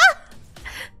baby, huh?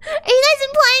 Are you guys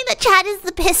implying that Chat is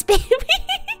the piss baby?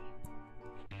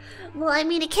 Well, I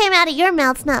mean, it came out of your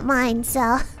mouth, not mine,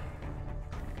 so...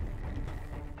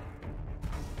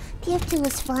 TF2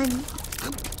 was fun.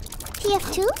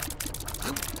 TF2?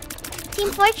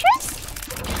 Team Fortress?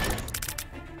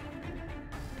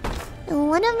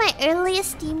 One of my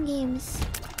earliest Steam games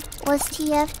was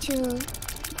TF2.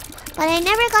 But I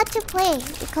never got to play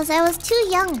because I was too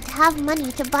young to have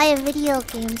money to buy a video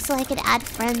game so I could add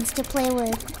friends to play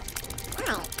with.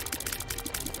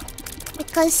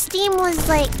 Because Steam was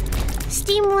like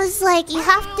you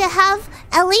have to have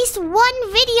at least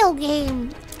one video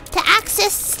game to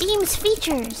access Steam's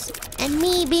features. And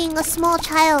me being a small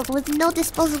child with no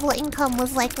disposable income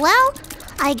was like, well,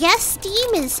 I guess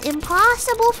Steam is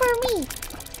impossible for me.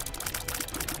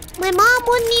 My mom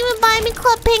wouldn't even buy me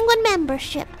Club Penguin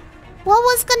membership. What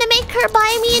was gonna make her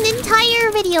buy me an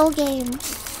entire video game?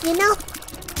 You know?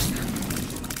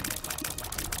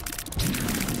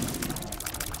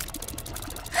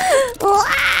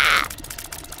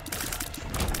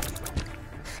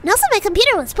 And also my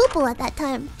computer was poo-poo at that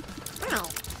time.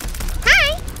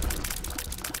 Hi!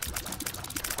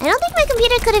 I don't think my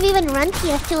computer could have even run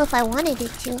TF2 if I wanted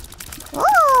it to.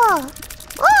 Oh!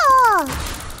 Oh!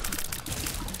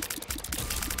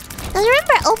 I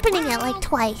remember opening it like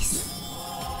twice.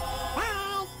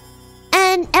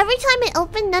 And every time it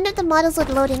opened, none of the models would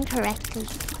load incorrectly.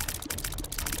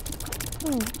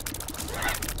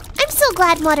 I'm so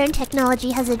glad modern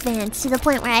technology has advanced to the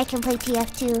point where I can play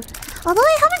TF2. Although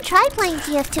I haven't tried playing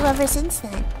TF2 ever since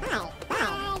then.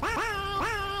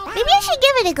 Maybe I should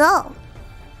give it a go.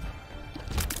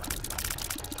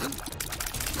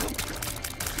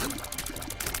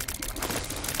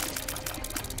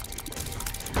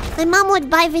 My mom would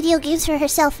buy video games for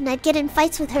herself and I'd get in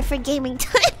fights with her for gaming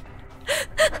time.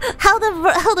 How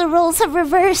the roles have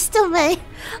reversed. Oh my.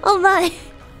 Oh my.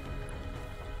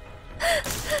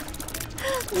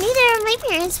 Neither of my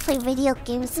parents play video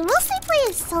games. They mostly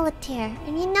play solitaire.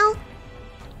 And you know...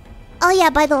 Oh yeah,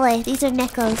 by the way, these are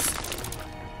Nekos.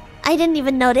 I didn't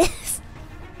even notice.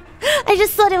 I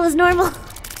just thought it was normal.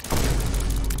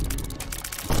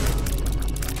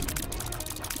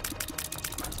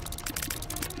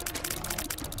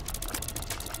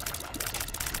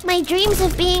 My dreams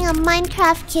of being a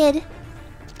Minecraft kid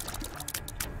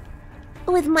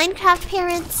with Minecraft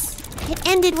parents, it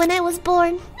ended when I was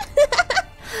born.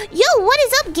 Yo, what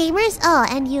is up, gamers? Oh,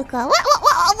 and Yuuka.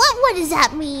 What does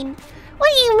that mean?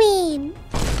 What do you mean?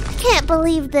 I can't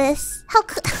believe this. How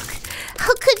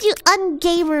could you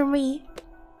ungamer me?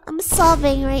 I'm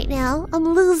sobbing right now.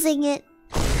 I'm losing it.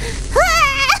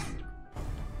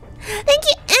 Thank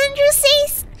you, Andrew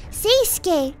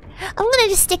Seisuke. I'm gonna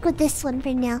just stick with this one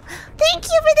for now. Thank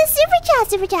you for the super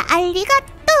chat. Arigato.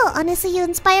 Honestly, you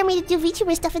inspire me to do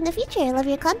VTuber stuff in the future. I love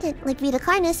your content, like Vita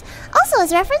Carnus. Also,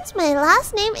 as reference, my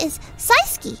last name is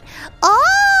Seisuke.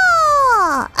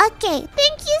 Oh, okay.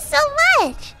 Thank you so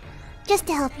much. Just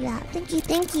to help you out.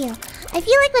 Thank you. I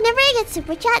feel like whenever I get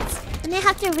super chats and I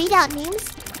have to read out names,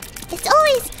 it's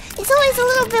always a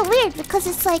little bit weird because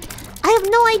it's like I have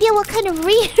no idea what kind of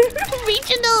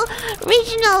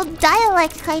regional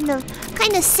dialect kind of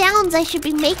sounds I should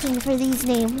be making for these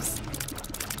names.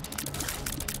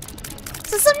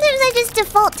 So sometimes I just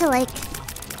default to like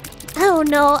don't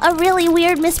know, a really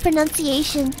weird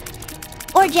mispronunciation.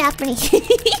 Or Japanese.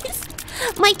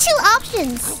 My two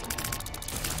options.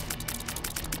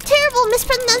 Terrible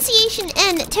mispronunciation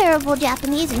and terrible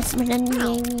Japanese.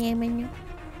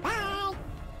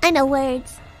 I know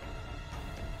words.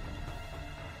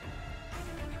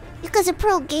 Yuuka's a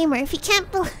pro gamer. If you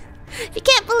can't believe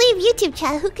YouTube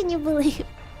chat, who can you believe?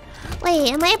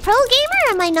 Wait, am I a pro gamer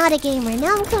or am I not a gamer?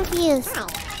 Now I'm confused.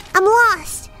 I'm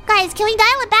lost. Guys, can we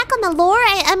dial it back on the lore?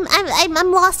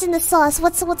 I'm lost in the sauce.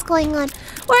 What's going on?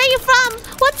 Where are you from?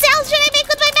 What sounds should I make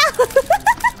with my mouth?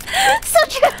 So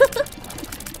true.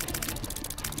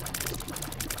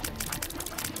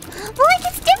 But like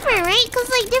it's different, right? Because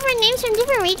like different names from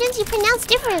different regions you pronounce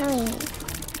differently.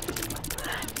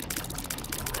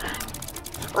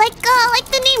 Like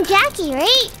the name Jackie,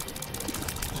 right?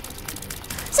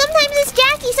 Sometimes it's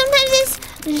Jackie, sometimes it's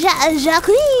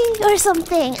Jackie or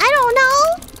something. I don't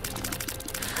know.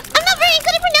 I'm not very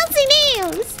good at pronouncing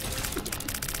names.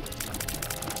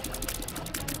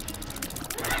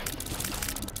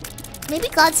 Maybe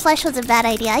God's flesh was a bad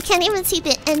idea. I can't even see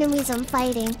the enemies I'm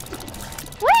fighting.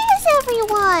 Where is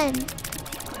everyone?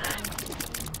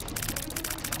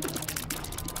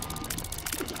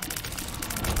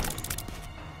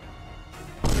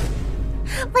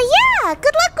 But yeah,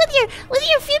 good luck with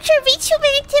your future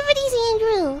VTubing activities,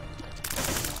 Andrew.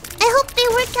 I hope they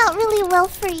work out really well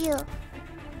for you.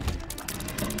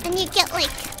 And you get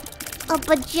like a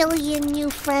bajillion new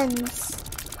friends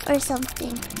or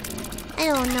something. I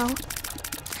don't know.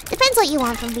 Depends what you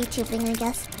want from VTubing, I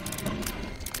guess.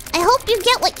 I hope you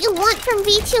get what you want from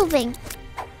VTubing.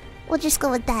 We'll just go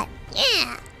with that.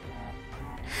 Yeah.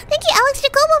 Thank you, Alex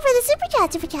Jacobo, for the super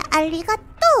chat. Arigato.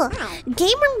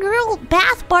 Gamer Girl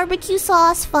Bath Barbecue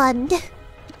Sauce Fund.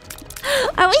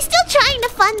 Are we still trying to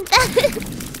fund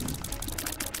that?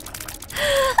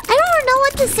 I don't know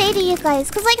what to say to you guys,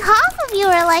 because like half of you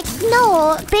are like,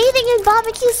 no, bathing in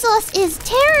barbecue sauce is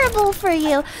terrible for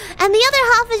you. And the other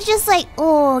half is just like,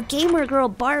 oh, Gamer Girl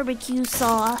Barbecue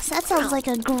Sauce. That sounds like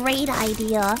a great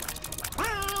idea.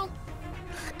 I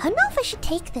don't know if I should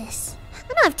take this. I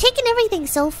don't know, I've taken everything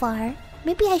so far.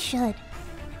 Maybe I should.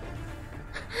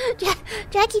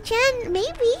 Jackie Chan,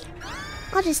 maybe.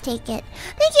 I'll just take it.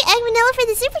 Thank you, Egg Vanilla, for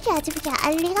the super chat.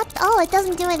 Oh, it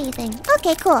doesn't do anything.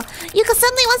 Okay, cool. Yuuka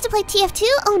suddenly wants to play TF2?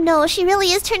 Oh no, she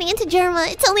really is turning into Germa.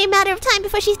 It's only a matter of time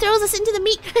before she throws us into the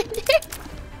meat grinder.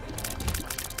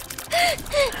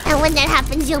 And when that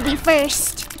happens, you'll be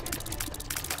first.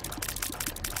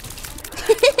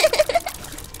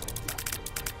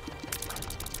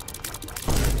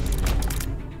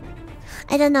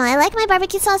 I don't know. I like my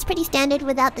barbecue sauce pretty standard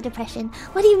without the depression.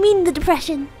 What do you mean the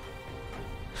depression?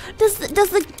 Does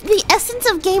the essence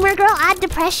of Gamer Girl add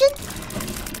depression?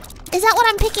 Is that what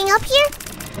I'm picking up here?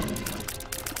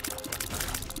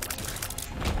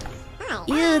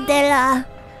 You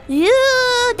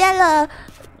Della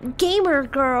Gamer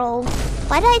Girl.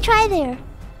 Why did I try there?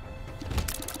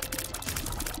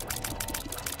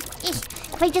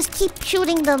 If I just keep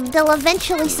shooting them, they'll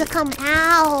eventually succumb.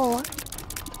 Ow.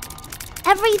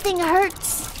 Everything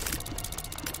hurts.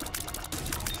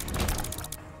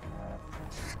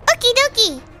 Okie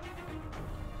dokie.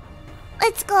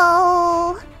 Let's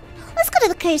go. Let's go to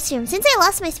the curse room. Since I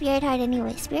lost my spirit heart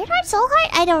anyway. Spirit heart? Soul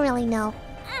heart? I don't really know.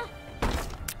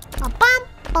 Ba-bum,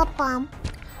 ba-bum.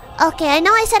 Okay, I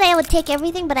know I said I would take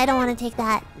everything, but I don't want to take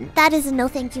that. That is a no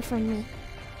thank you from me.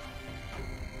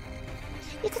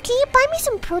 Yuuka, can you buy me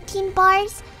some protein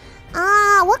bars?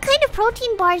 What kind of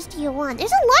protein bars do you want?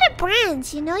 There's a lot of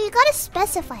brands, you know? You gotta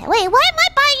specify. Wait, why am I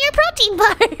buying your protein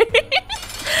bar?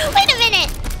 Wait a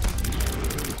minute.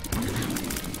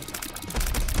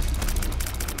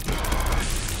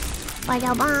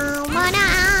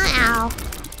 Ow.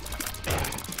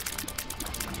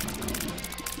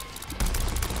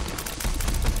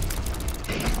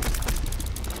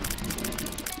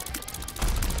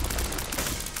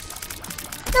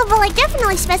 No, but like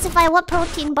definitely specify what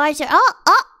protein bars are.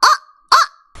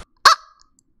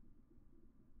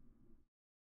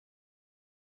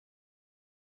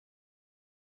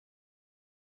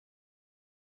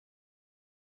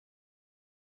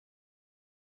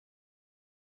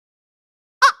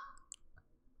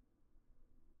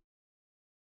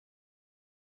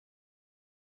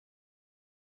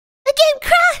 The game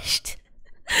crashed.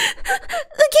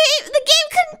 The game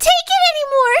couldn't take it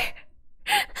anymore.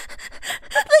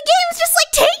 The game's just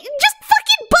like, just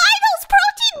fucking buy those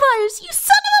protein bars, you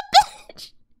son of a bitch!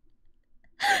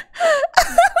 Oh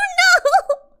no!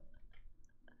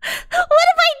 What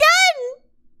have I done?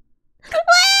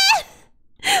 What?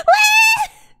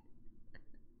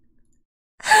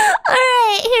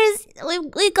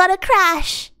 Alright, we gotta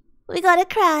crash. We gotta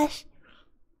crash.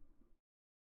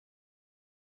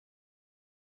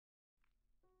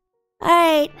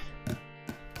 Alright.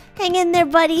 Hang in there,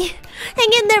 buddy.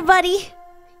 Hang in there, buddy.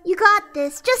 You got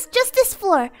this. Just this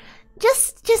floor.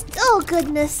 Just, oh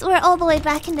goodness. We're all the way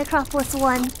back in Necropolis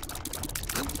 1. Is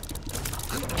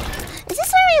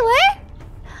this where we were?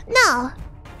 No.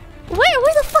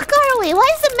 Where the fuck are we? Why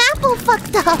is the map all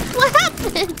fucked up? What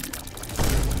happened?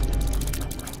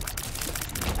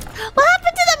 What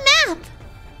happened to the map?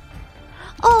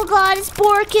 Oh god, it's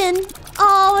Borkin.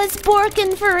 Oh, it's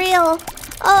Borkin for real.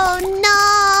 Oh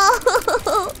no.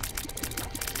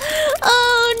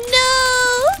 Oh no.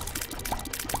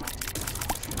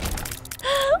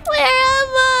 Where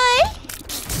am I?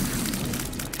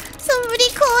 Somebody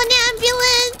call an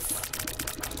ambulance.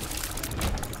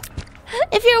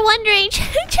 If you're wondering, check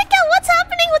out what's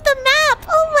happening with the map.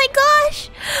 Oh my gosh.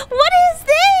 What is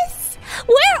this?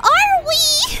 Where are we?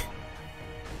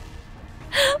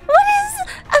 What is...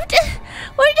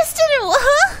 we're just in a...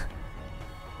 Huh?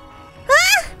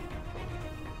 Huh?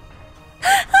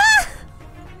 Huh?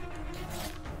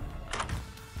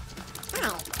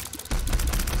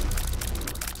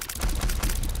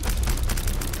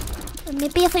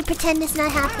 Maybe if we pretend it's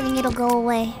not happening, it'll go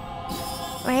away.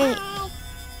 Right?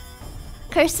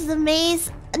 Curse of the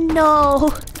Maze?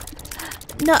 No.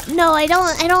 No, I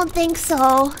don't think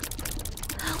so.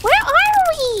 Where are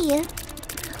we?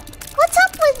 What's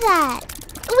up with that?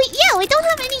 We don't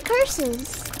have any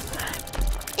curses.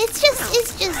 It's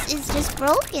just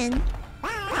broken.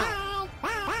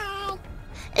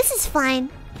 This is fine.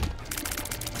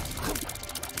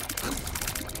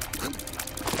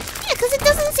 Yeah, because it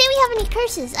doesn't say we have any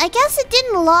curses. I guess it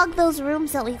didn't log those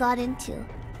rooms that we got into.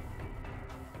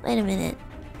 Wait a minute.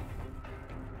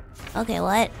 Okay,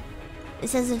 what? It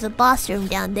says there's a boss room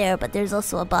down there, but there's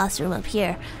also a boss room up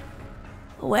here.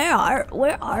 Where are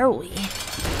we?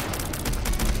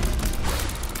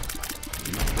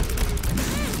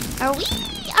 Are we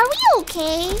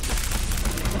okay?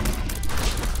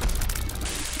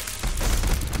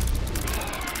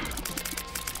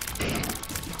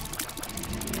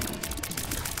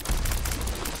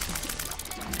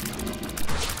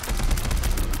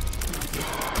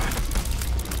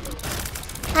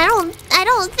 I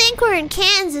don't think we're in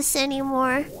Kansas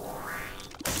anymore.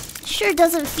 Sure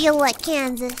doesn't feel like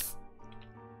Kansas.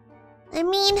 I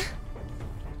mean,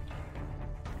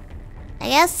 I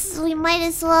guess we might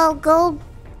as well go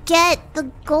get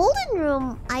the golden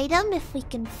room item if we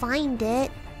can find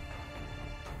it.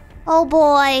 Oh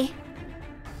boy.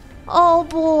 Oh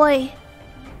boy.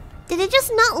 Did it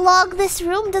just not log this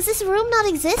room? Does this room not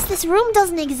exist? This room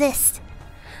doesn't exist.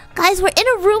 Guys, we're in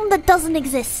a room that doesn't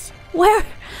exist. Where?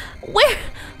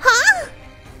 Huh?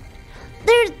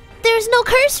 There's no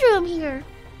curse room here.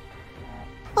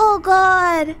 Oh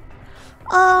god.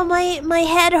 Oh, my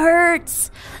head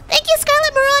hurts. Thank you,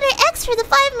 Scarlet Marauder X, for the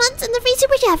 5 months and the free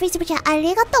super chat.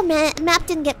 Arigato, map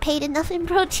didn't get paid enough in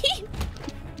protein.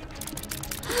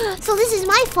 So this is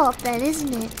my fault then,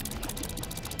 isn't it?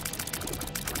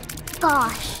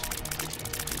 Gosh.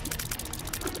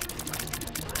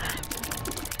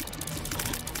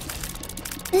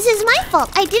 This is my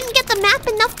fault. I didn't get the map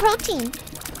enough protein.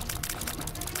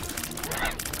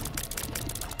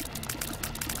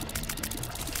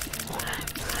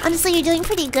 Honestly, you're doing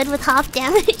pretty good with half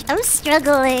damage. I'm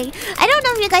struggling. I don't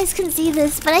know if you guys can see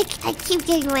this, but I keep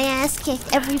getting my ass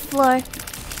kicked every floor. I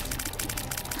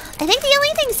think the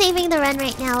only thing saving the run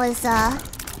right now is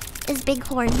Big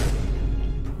Horn.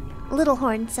 Little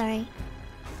Horn, sorry.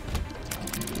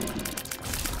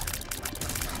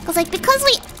 Because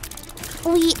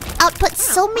we output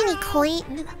so many coins?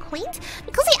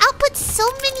 Because we output so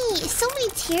many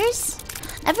tiers,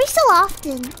 every so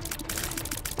often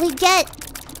we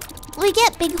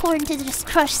get Big Horn to just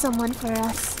crush someone for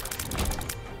us.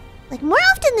 Like, more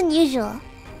often than usual.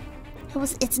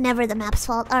 It's never the map's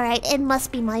fault. Alright, it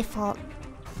must be my fault.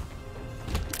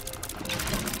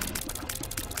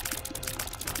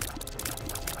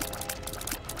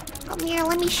 Come here,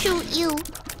 let me shoot you.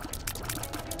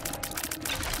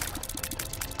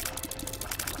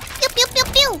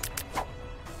 Pew!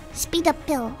 Speed up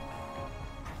pill.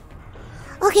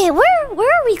 Okay, where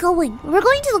are we going? We're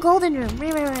going to the golden room.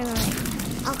 Right.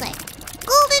 Okay.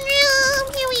 Golden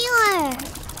room! Here we are!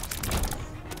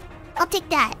 I'll take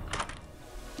that.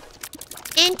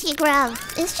 Anti-grav.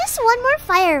 It's just one more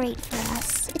fire rate for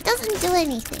us. It doesn't do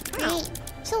anything, right?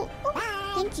 So, oh,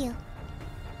 thank you.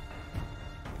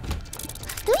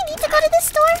 Do we need to go to this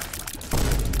store?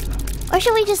 Or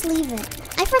should we just leave it?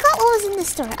 I forgot what was in the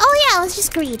store. Oh yeah, it was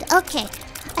just greed. Okay.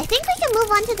 I think we can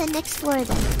move on to the next floor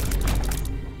then.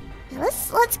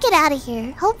 let's get out of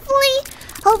here.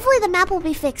 Hopefully the map will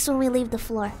be fixed when we leave the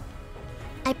floor.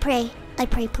 I pray,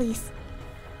 please.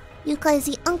 Yuuka is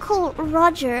the Uncle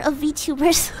Roger of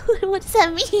Vtubers. What does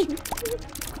that mean?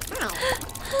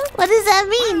 What does that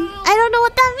mean? I don't know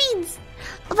what that means.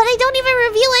 But I don't even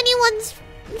review anyone's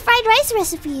fried rice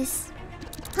recipes.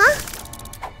 Huh?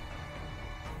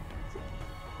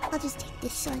 I'll just take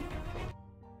this one.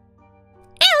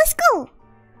 Hey, let's go!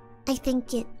 I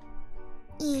think it...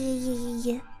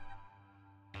 Yeah.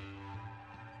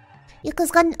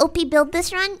 Yuuka's got an OP build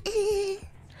this run.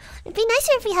 It'd be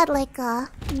nicer if we had like a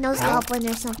nose goblin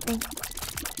or something.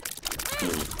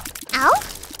 Ow?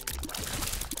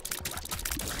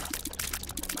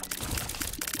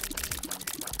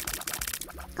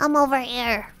 Come over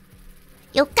here.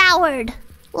 You coward!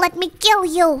 Let me kill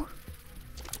you!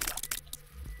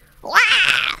 Wah!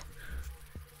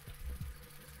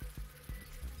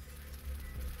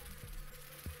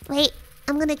 Wait,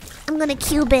 I'm gonna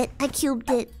cube it. I cubed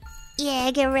it.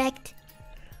 Yeah, get wrecked.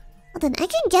 Well then I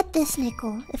can get this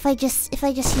nickel if I just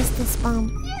use this bomb.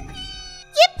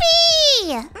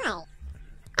 Yippee!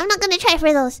 I'm not gonna try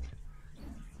for those.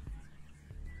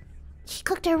 She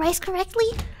cooked her rice correctly?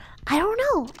 I don't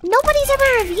know. Nobody's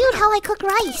ever reviewed how I cook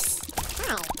rice.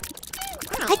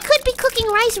 I could be cooking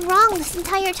rice wrong this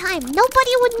entire time.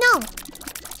 Nobody would know.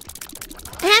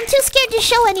 And I'm too scared to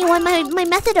show anyone my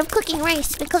method of cooking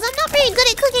rice because I'm not very good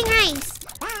at cooking rice.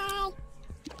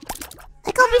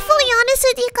 Like, I'll be fully honest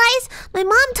with you guys. My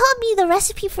mom taught me the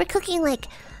recipe for cooking like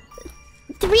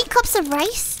 3 cups of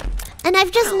rice. And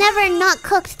I've just never not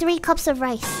cooked 3 cups of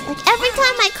rice. Like, every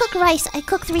time I cook rice, I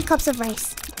cook 3 cups of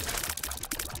rice.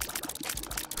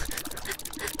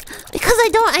 Because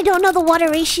I don't know the water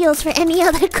ratios for any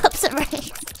other cups of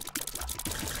rice.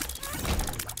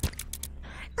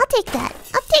 I'll take that.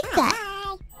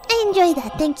 I enjoy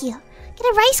that, thank you. Get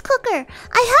a rice cooker.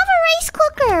 I have a rice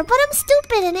cooker, but I'm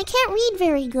stupid and I can't read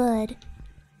very good.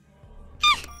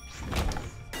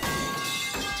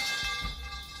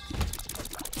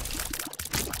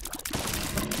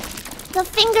 The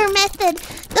finger method,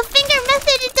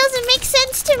 it doesn't make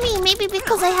sense to me. Maybe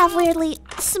because I have weirdly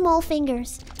small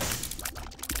fingers.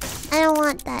 I don't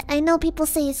want that. I know people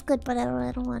say it's good, but I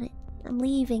don't want it. I'm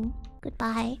leaving.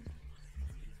 Goodbye.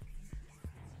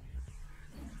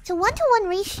 So 1-to-1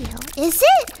 ratio. Is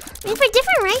it? I mean, for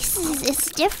different rices,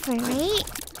 it's different, right?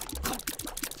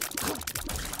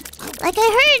 Like, I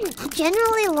heard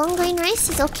generally long grain rice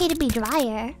is okay to be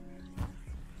drier.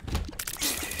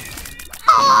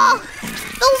 Oh!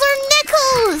 Those are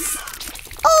nickels!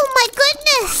 Oh my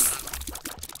goodness!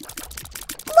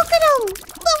 Look at them!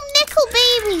 Little nickel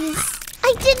babies!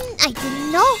 I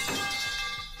didn't know.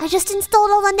 I just installed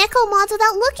all the nickel mods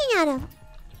without looking at them.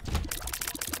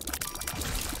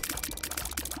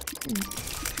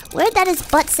 Weird that his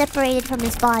butt separated from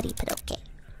his body, but okay.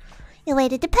 Yeah,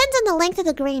 wait, it depends on the length of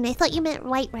the grain. I thought you meant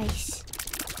white rice.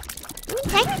 I mean,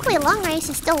 technically long rice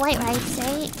is still white rice,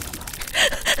 right?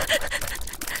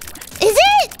 Is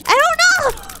it? I don't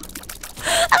know!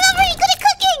 I'm not very good at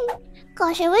cooking!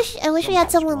 Gosh, I wish we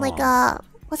had someone like,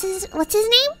 what's his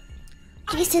name?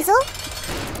 G-Sizzle?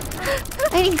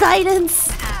 I need guidance.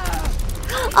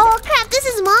 Oh crap, this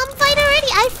is mom fight already?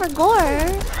 I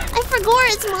forgot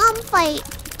it's mom fight.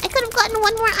 I could have gotten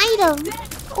one more item.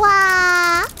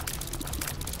 Wah!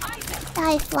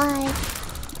 Die fly.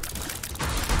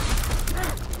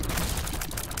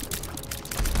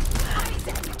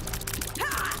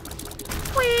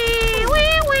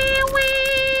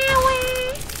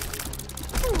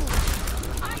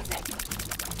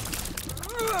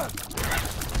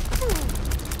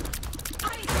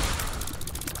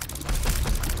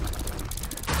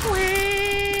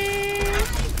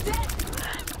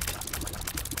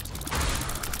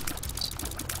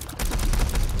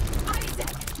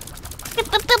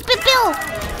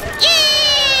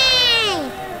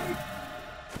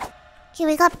 Okay,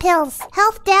 we got pills.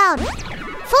 Health down.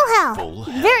 Full health.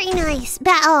 Very nice.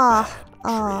 I'll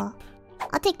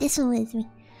take this one with me.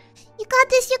 You got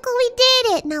this, Yuuka. We did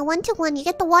it. Now 1-to-1. You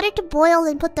get the water to boil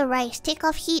and put the rice. Take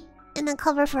off heat and then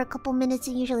cover for a couple minutes.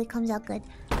 It usually comes out good.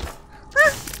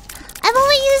 Huh? I've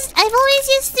always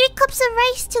used 3 cups of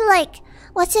rice to like,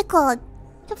 what's it called?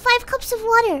 To 5 cups of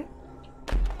water.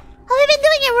 Have I been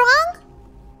doing it wrong?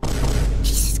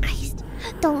 Jesus Christ.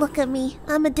 Don't look at me.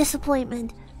 I'm a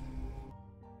disappointment.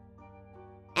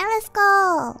 And let's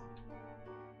go.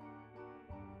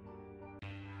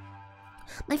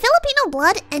 My Filipino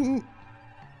blood and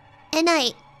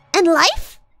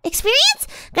life experience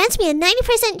grants me a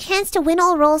 90% chance to win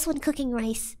all rolls when cooking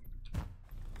rice.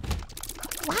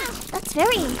 Wow, that's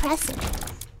very impressive.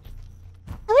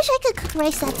 I wish I could cook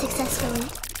rice that successfully.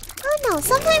 I don't know.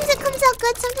 Sometimes it comes out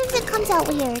good, sometimes it comes out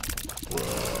weird.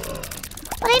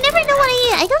 But I never know what I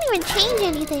eat. I don't even change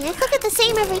anything. I cook it the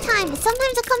same every time, but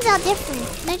sometimes it comes out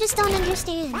different. And I just don't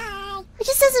understand. It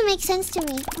just doesn't make sense to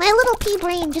me. My little pea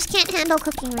brain just can't handle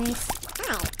cooking rice.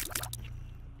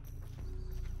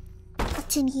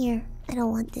 What's in here? I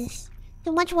don't want this.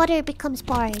 Too much water, it becomes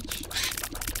porridge.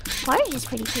 Porridge is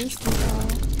pretty tasty, though.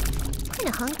 I'm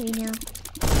kinda hungry now.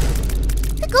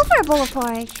 Let's go for a bowl of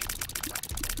porridge.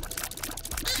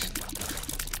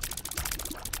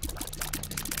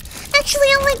 Actually,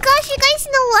 oh my gosh, you guys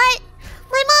know what?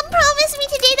 My mom promised me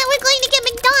today that we're going to get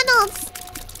McDonald's.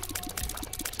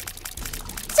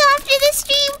 So after this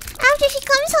stream, after she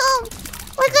comes home,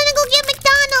 we're gonna go get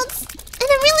McDonald's. And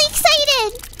I'm really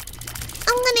excited.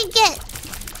 I'm gonna get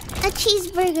a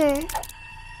cheeseburger.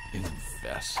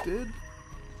 Invested?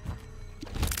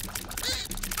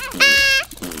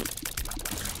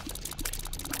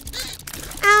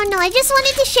 I don't know, I just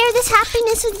wanted to share this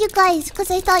happiness with you guys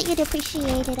because I thought you'd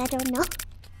appreciate it. I don't know.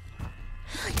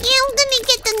 Yeah, I'm gonna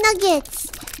get the nuggets.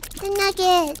 The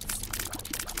nuggets.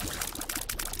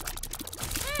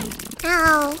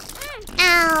 Ow.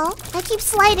 Ow. I keep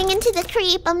sliding into the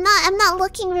creep. I'm not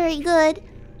looking very good.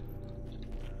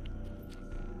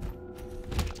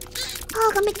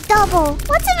 Oh, a McDouble.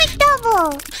 What's a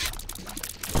McDouble?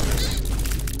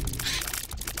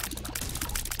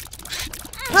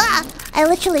 Ah! I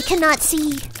literally cannot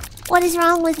see. What is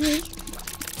wrong with me?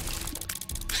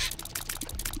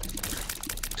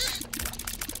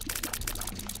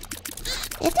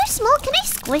 If they're small, can I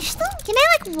squish them? Can I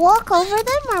like walk over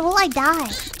them or will I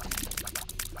die?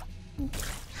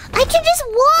 I can just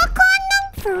walk on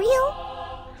them? For real?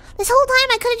 This whole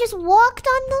time I could have just walked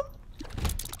on them?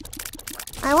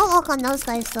 I won't walk on those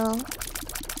guys though.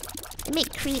 They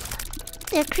make creep.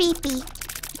 They're creepy.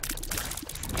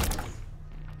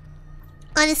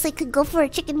 Honestly, could go for a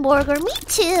chicken burger. Me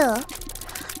too. Now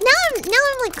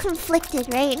I'm like conflicted,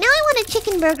 right? Now I want a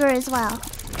chicken burger as well.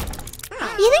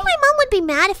 You think my mom would be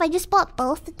mad if I just bought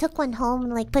both and took one home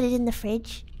and like put it in the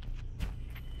fridge?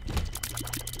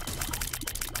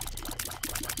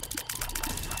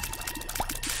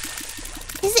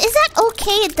 Is that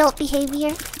okay adult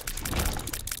behavior?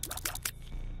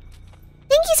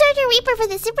 Thank you, Sergeant Reaper, for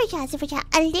the super chat. Super chat.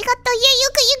 Arigato. Yeah, you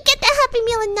get the Happy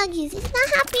Meal and nuggies. It's not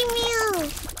Happy Meal.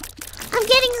 I'm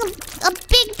getting a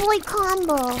big boy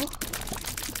combo.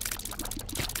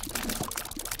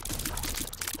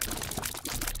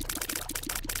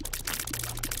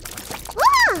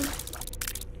 Ah!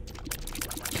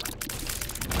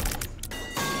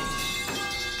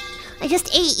 I just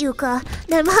ate, Yuuka.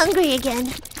 Now I'm hungry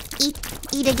again.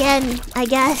 Eat again, I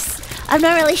guess. I'm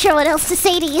not really sure what else to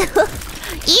say to you.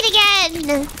 Eat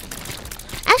again!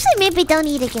 Actually, maybe don't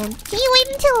eat again. Can you wait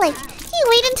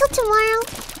until tomorrow?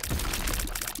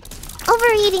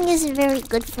 Overeating isn't very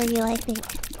good for you, I think.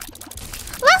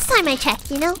 Last time I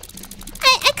checked, you know?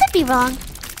 I could be wrong.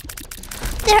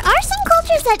 There are some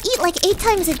cultures that eat like 8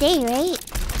 times a day, right?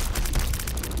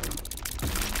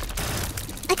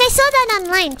 Like I saw that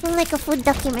online from like a food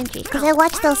documentary. Because I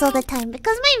watch those all the time.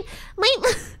 Because my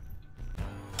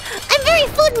I'm very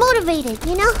food motivated,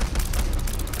 you know?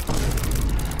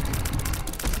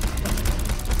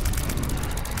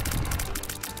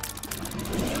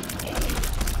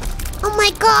 Oh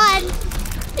my god!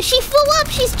 She flew up,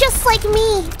 she's just like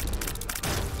me!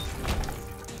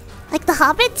 Like the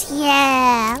hobbits?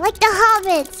 Yeah, like the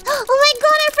hobbits! Oh my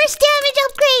god, our first damage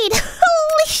upgrade!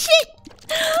 Holy shit!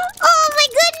 Oh my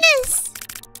goodness!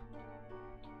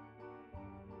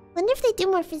 Wonder if they do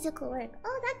more physical work.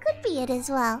 Oh, that could be it as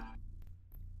well.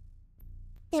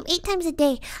 Damn, 8 times a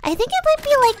day. I think it might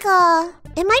be like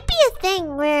it might be a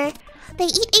thing where they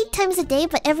eat 8 times a day,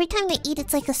 but every time they eat,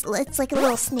 it's like a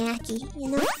little snacky, you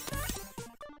know?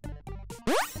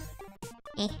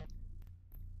 Eh.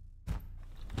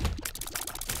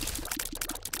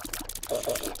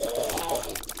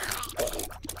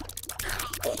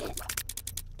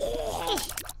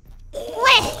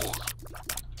 Where?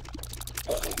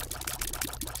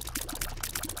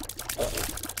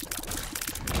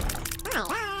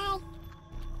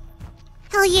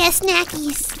 Hell yeah,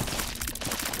 snackies!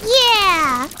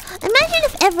 Yeah! Imagine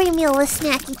if every meal was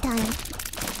snacky time.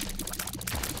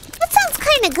 That sounds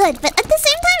kinda good, but at the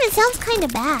same time it sounds kinda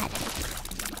bad.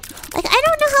 Like, I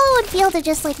don't know how it would feel to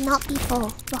just, like, not be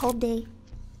full the whole day.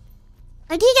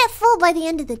 Or do you get full by the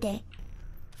end of the day?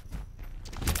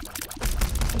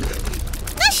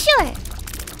 Not sure.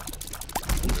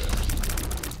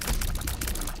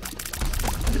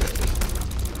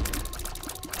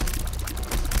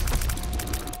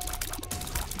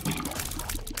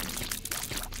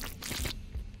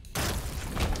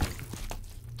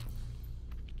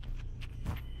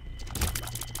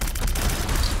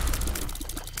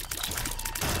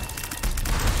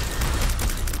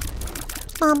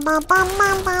 Bum bum bum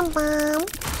bum bum bum.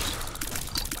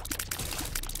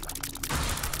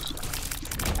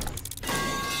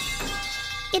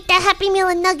 Get that Happy Meal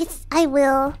and nuggets. I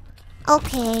will.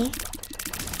 Okay.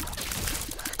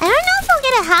 I don't know if I'll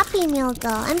get a Happy Meal though.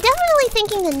 I'm definitely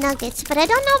thinking the nuggets, but I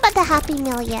don't know about the Happy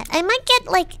Meal yet. I might get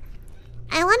like...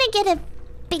 I want to get a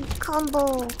big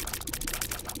combo.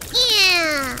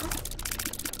 Yeah!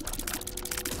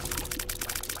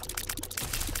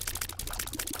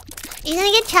 Are you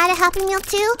gonna get Chad a Happy Meal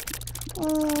too?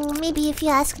 Maybe if you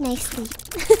ask nicely.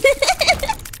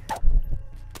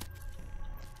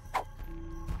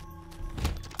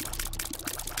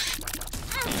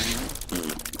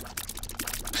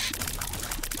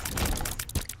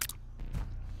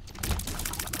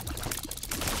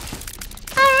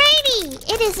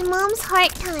 Alrighty! It is Mom's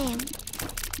heart time.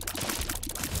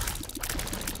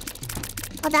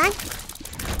 Hold on.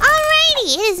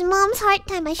 Alrighty! It is Mom's heart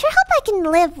time. I sure hope I can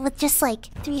live with just like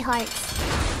 3 hearts.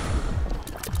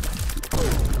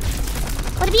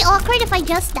 Would it be awkward if I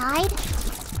just died?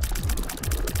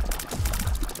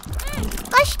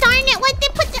 Gosh darn it, why'd they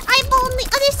put the eyeball on the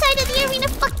other side of the arena?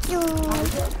 Fuck you.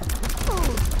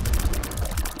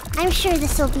 I'm sure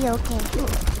this will be okay.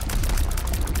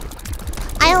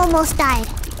 I almost died.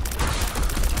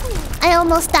 I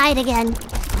almost died again.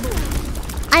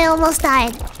 I almost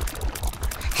died.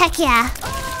 Heck yeah.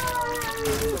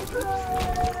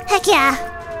 Heck yeah.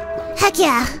 Heck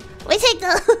yeah. We take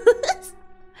those.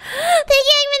 Thank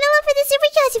you, Manila, for the super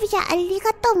chat.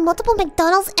 Arigato. Multiple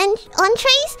McDonald's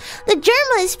entrees. The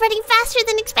Germa is spreading faster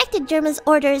than expected. Germa's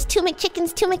orders 2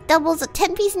 McChickens, 2 McDoubles, a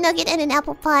 10-piece nugget, and an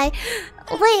apple pie.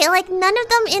 Wait, like none of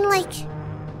them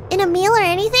in a meal or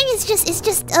anything? It's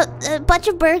just a bunch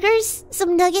of burgers,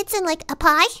 some nuggets, and like a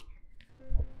pie?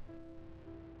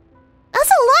 That's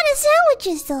a lot of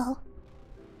sandwiches, though.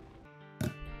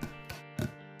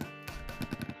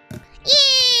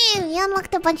 Yeah, we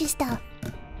unlocked a bunch of stuff.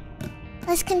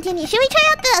 Let's continue. Should we try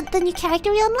out the new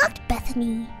character we unlocked?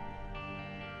 Bethany.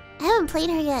 I haven't played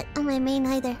her yet on my main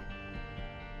either.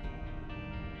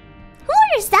 Who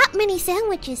orders that many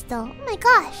sandwiches, though? Oh my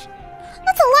gosh.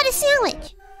 That's a lot of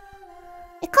sandwich.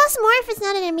 It costs more if it's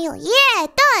not in a meal. Yeah,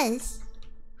 it does.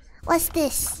 What's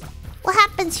this? What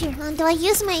happens here? Do I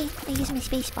use my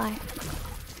space bar?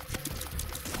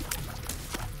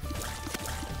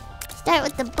 Start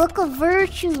with the Book of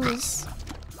Virtues.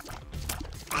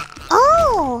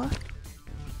 Oh!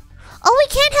 Oh, we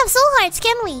can't have soul hearts,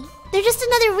 can we? They're just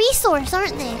another resource,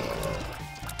 aren't they?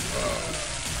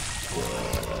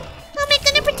 How am I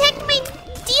gonna protect my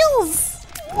deals?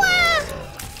 Wah!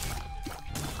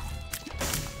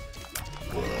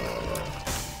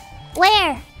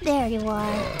 Where? There you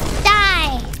are.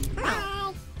 Die!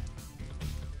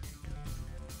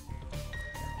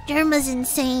 Germa's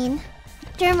insane.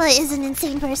 Germa is an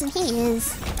insane person. He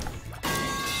is.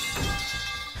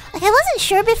 Like, I wasn't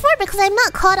sure before because I'm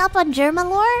not caught up on Germa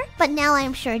lore, but now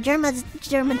I'm sure. Germa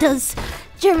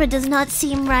does not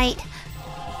seem right.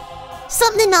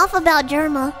 Something off about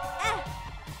Germa.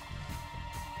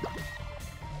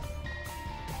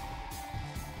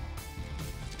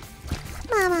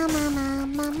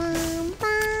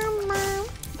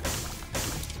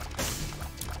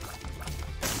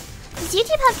 Does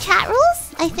YouTube have chat rules?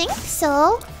 I think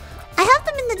so. I have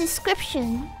them in the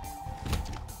description.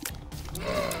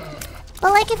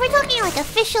 But like if we're talking like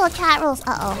official chat rules,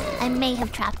 uh-oh, I may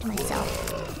have trapped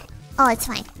myself. Oh, it's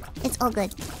fine. It's all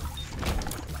good.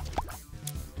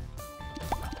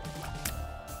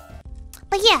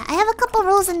 But yeah, I have a couple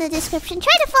rules in the description.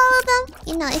 Try to follow them.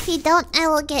 You know, if you don't, I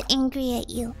will get angry at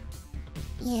you.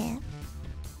 Yeah.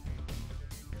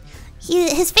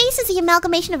 His face is the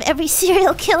amalgamation of every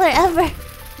serial killer ever.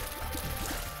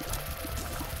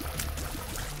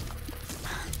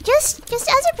 Just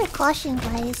as a precaution,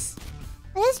 guys.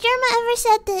 Has Germa ever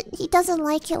said that he doesn't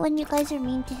like it when you guys are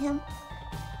mean to him?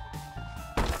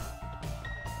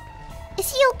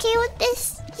 Is he okay with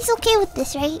this? He's okay with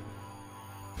this, right?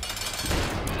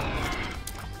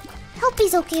 Hope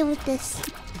he's okay with this.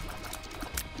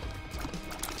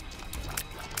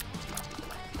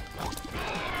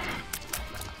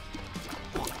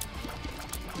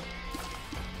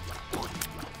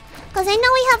 Cause I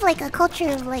know we have like a culture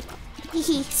of like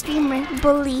hehe streamer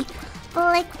bully, but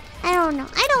like I don't know.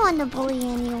 I don't want to bully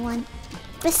anyone.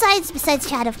 Besides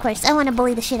chat, of course. I want to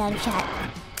bully the shit out of chat.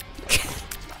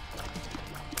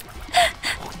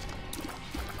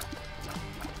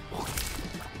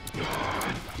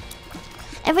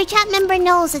 Every chat member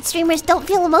knows that streamers don't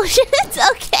feel emotions.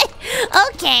 Okay.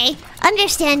 Okay.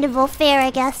 Understandable. Fair,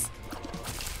 I guess.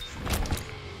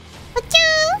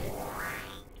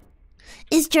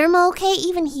 Is Germa okay?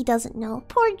 Even he doesn't know.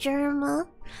 Poor Germa.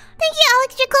 Thank you,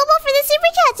 Alex Jacobo, for the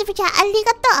super chat. Super chat.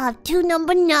 Arigato. I have 2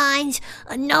 number 9s,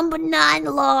 a number 9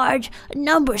 large, a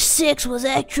number 6 with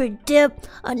extra dip,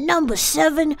 a number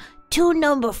 7, 2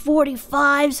 number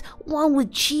 45s, 1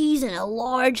 with cheese, and a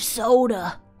large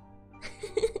soda.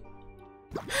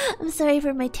 I'm sorry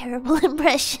for my terrible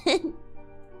impression.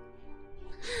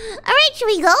 Alright, should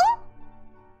we go?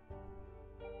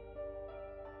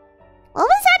 What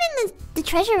was that in the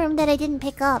treasure room that I didn't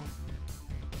pick up?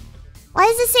 Why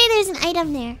does it say there's an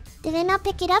item there? Did I not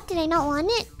pick it up? Did I not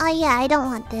want it? Oh yeah, I don't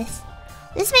want this.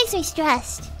 This makes me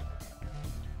stressed.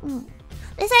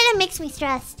 This item makes me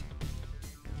stressed.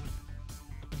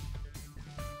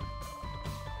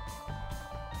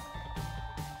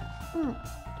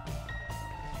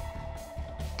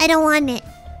 I don't want it.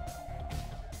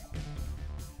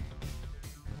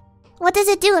 What does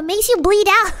it do? It makes you bleed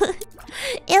out.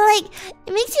 It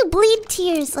makes you bleed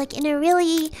tears like in a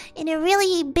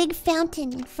really big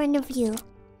fountain in front of you.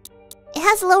 It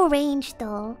has low range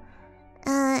though.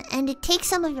 And it takes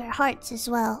some of your hearts as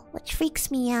well, which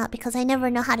freaks me out because I never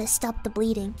know how to stop the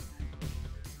bleeding.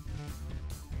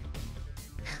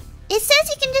 It says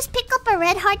you can just pick up a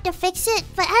red heart to fix it,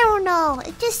 but I don't know.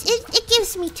 It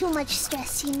gives me too much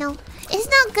stress, you know. It's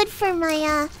not good for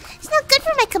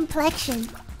my complexion.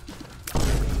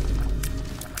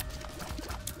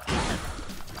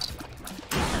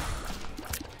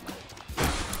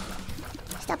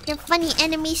 Stop your funny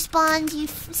enemy spawns, you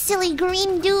silly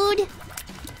green dude.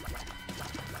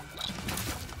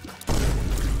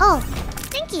 Oh,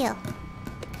 thank you.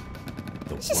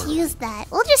 Let's just use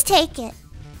that. We'll just take it.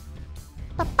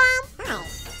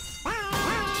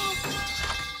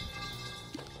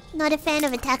 Not a fan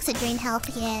of attacks that drain health.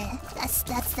 Yeah, that's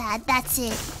that. That's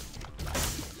it.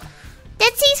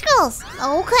 Dead Sea Scrolls.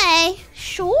 Okay,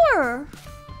 sure.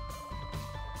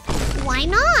 Why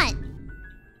not?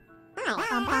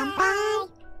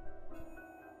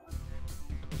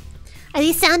 Are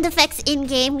these sound effects in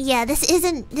game? Yeah, this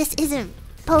isn't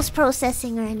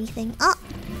post-processing or anything. Oh.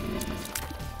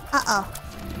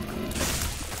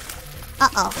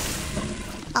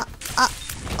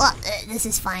 This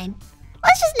is fine.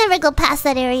 Let's just never go past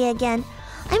that area again.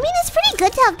 I mean, it's pretty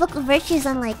good to have Book of Virtues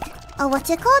on like, what's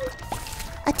it called?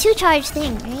 A 2-charge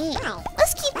thing, right?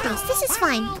 Let's keep this. This is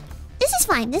fine. This is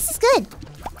fine. This is good.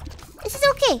 This is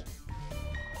okay.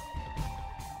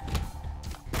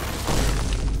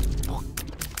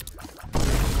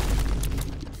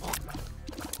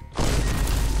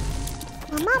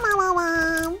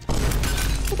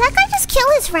 Did that guy just kill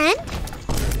his friend?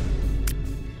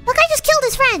 That guy just killed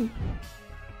his friend.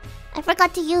 I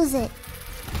forgot to use it.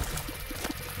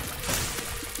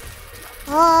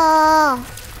 Oh.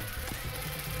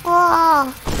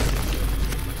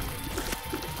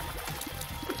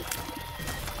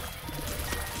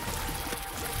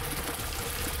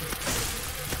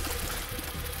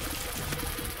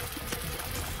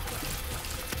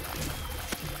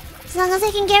 As long as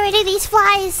I can get rid of these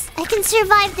flies, I can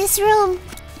survive this room.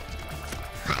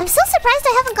 I'm so surprised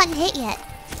I haven't gotten hit yet.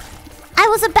 I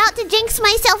was about to jinx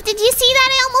myself. Did you see that?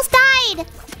 I almost died.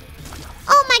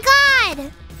 Oh my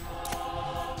god.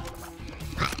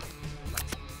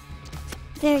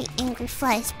 Very angry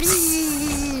flies.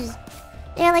 Bzzz.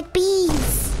 They're like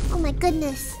bees. Oh my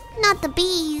goodness. Not the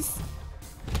bees.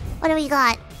 What do we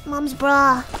got? Mom's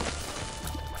bra.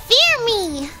 Fear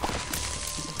me.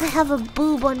 I have a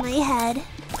boob on my head.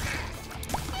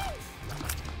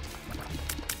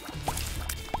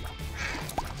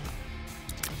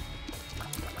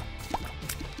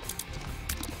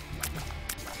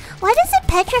 Why does it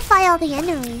petrify all the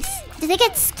enemies? Do they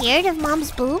get scared of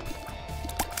Mom's boob?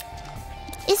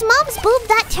 Is Mom's boob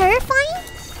that terrifying?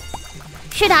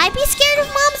 Should I be scared of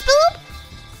Mom's boob?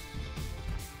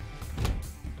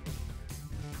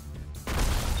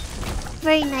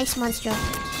 Very nice monster.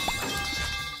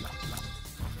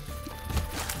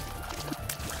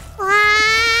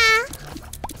 Ah!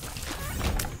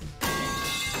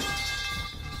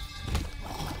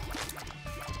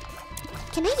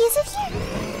 Can I use it here?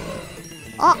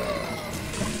 Oh!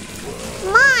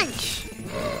 Munch!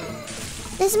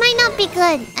 This might not be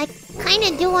good. I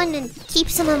kinda do want to keep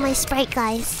some of my sprite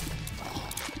guys.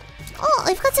 Oh,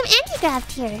 we've got some anti-grav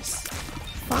tears.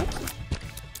 Funky.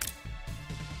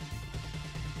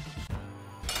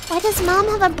 Why does Mom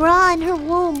have a bra in her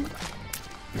womb?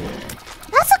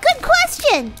 That's a good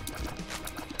question!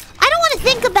 I don't want to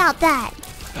think about that.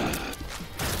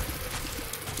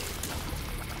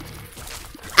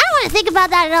 I don't want to think about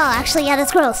that at all. Actually, yeah,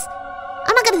 that's gross.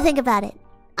 I'm not gonna think about it.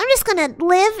 I'm just gonna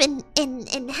live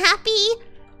in happy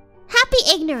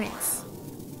ignorance.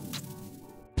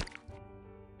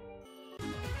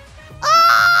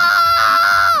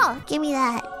 Give me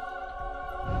that.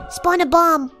 Spawn a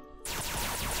bomb.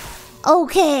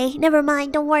 Okay, never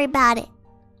mind. Don't worry about it.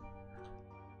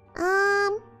 I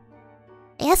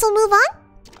guess we'll move on.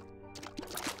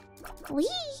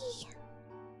 Whee!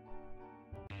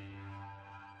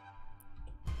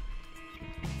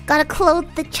 Gotta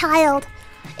clothe the child.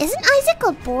 Isn't Isaac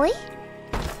a boy?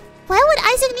 Why would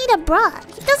Isaac need a bra?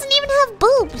 He doesn't even have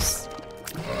boobs.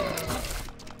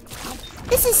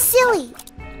 This is silly.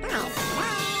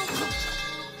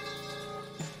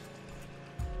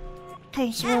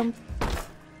 Nice room.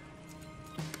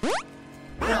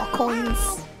 Oh,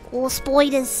 coins. Oh,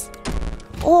 spiders.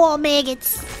 Oh,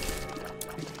 maggots.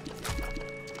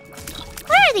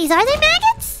 What are these? Are they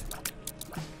maggots?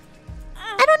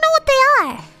 I don't know what they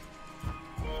are.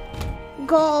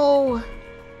 Go.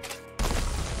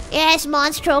 Yes,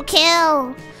 Monstro,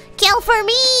 kill. Kill for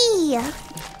me.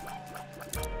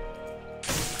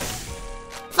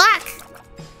 Fuck.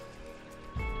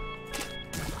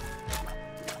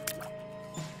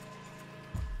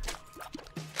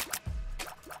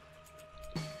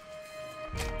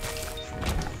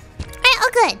 Alright,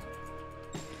 all good.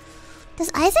 Does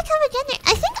Isaac have a gender?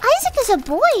 I think Isaac is a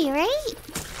boy, right?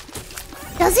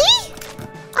 Does he?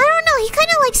 I don't know. He kind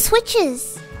of like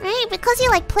switches, right? Because he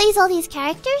like plays all these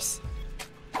characters.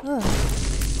 Ugh.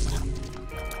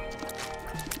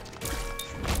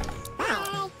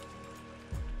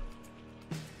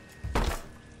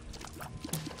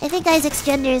 I think Isaac's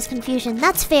gender is confusion.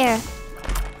 That's fair.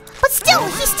 But still,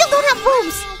 he still don't have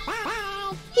boobs.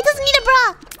 He doesn't need a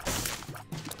bra.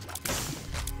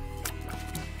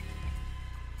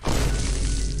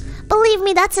 Believe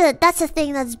me, that's a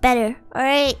thing that's better. All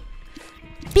right.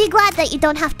 Be glad that you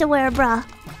don't have to wear a bra,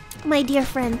 my dear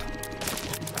friend.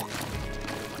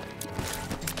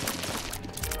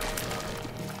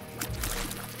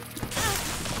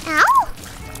 Ow!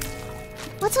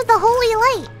 What's with the holy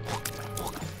light?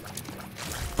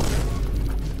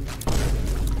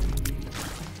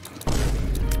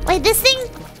 Wait, this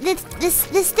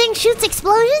thing shoots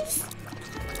explosions?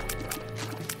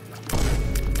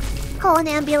 Call an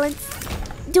ambulance.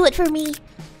 Do it for me.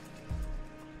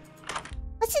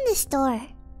 What's in this door?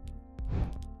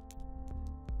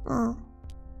 Oh,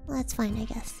 well, that's fine, I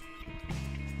guess.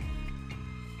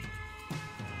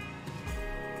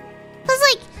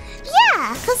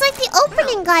 Cause like the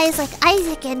opening guy is like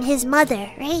Isaac and his mother,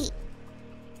 right?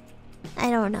 I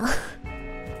don't know.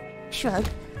 Shrug.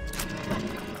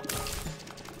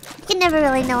 You can never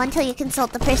really know until you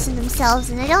consult the person themselves,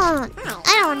 and I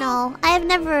don't know. I have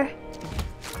never...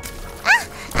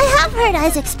 I have heard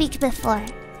Isaac speak before.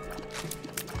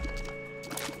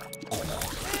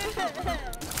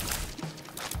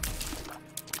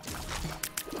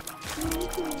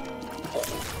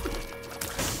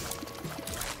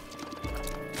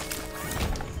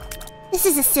 This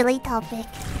is a silly topic.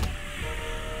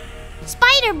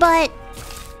 Spider butt!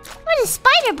 What does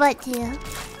spider butt do?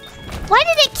 Why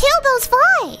did it kill those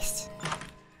flies?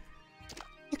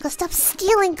 Yuuka, stop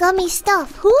stealing gummy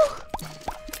stuff. Who?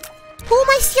 Who am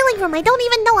I stealing from? I don't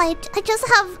even know. I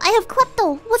have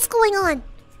klepto. What's going on?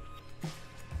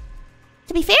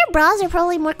 To be fair, bras are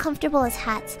probably more comfortable as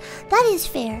hats. That is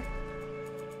fair.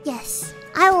 Yes,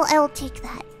 I will take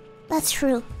that. That's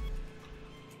true.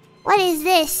 What is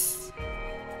this?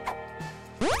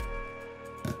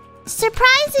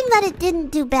 Surprising that it didn't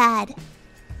do bad.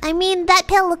 I mean, that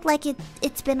pill looked like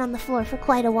it's been on the floor for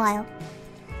quite a while.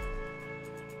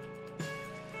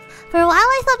 For a while,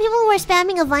 I thought people were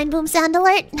spamming a Vine Boom sound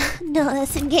alert. No,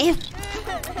 that's in-game.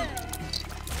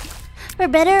 For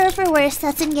better or for worse,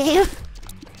 that's in-game.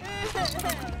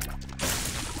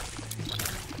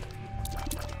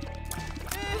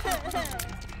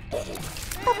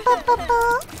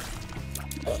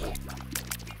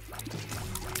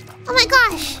 Oh my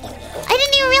gosh! I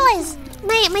didn't even realize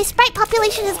my sprite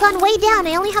population has gone way down.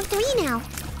 I only have 3 now.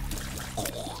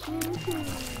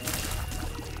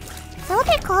 Is that what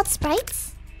they're called?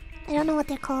 Sprites? I don't know what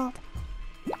they're called.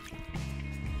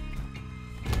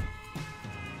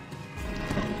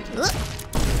 Ugh.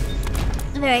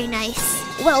 Very nice.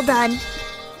 Well done.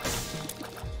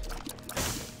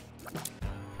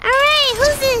 Alright,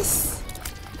 who's this?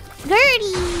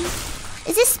 Gertie.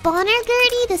 Is this Spawner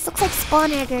Gertie? This looks like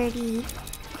Spawner Gertie.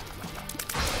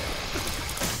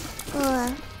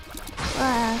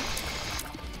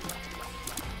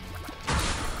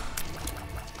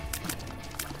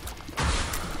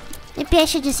 Maybe I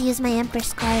should just use my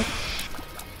Empress card.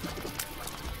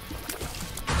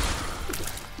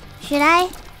 Should I?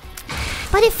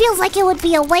 But it feels like it would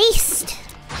be a waste.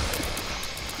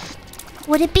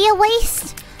 Would it be a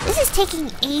waste? This is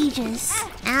taking ages.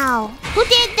 Ow. Who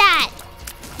did that?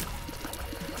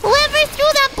 Whoever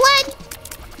threw that blood,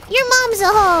 your mom's a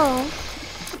hoe.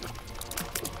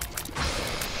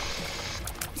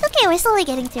 It's okay, we're slowly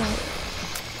getting through it.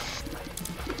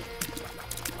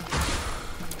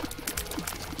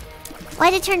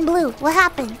 Why'd it turn blue? What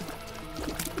happened?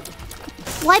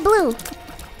 Why blue?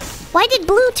 Why did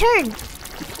blue turn?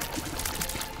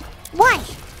 Why?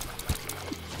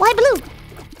 Why blue?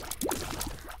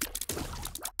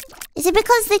 Is it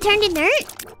because they turned inert?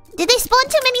 Did they spawn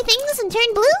too many things and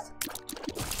turn blue?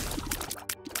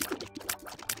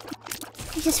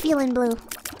 I'm just feeling blue.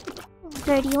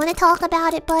 Gertie, you want to talk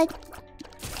about it, bud?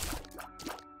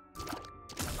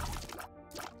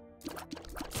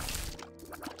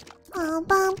 Bum,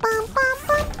 bum, bum, bum,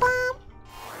 bum, bum.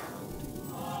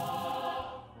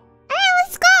 Alright,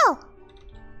 let's go!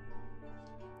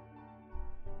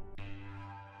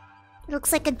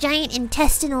 Looks like a giant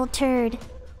intestinal turd.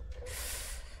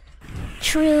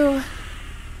 True.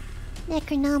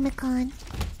 Necronomicon.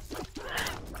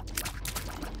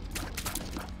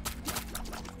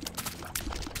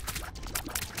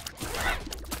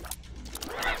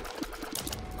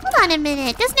 Hold on a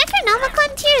minute. Does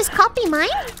Necronomicon tears copy mine?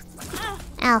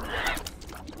 Ow.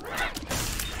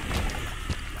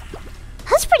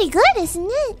 That's pretty good, isn't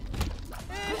it?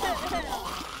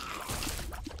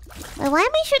 Wait, why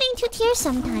am I shooting 2 tears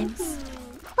sometimes?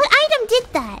 What item did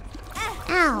that?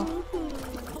 Ow.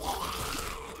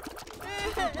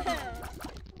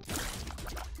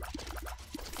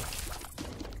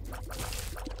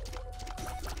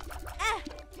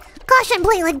 Gosh, I'm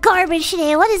playing like garbage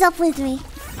today. What is up with me?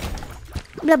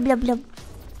 Blub blub blub.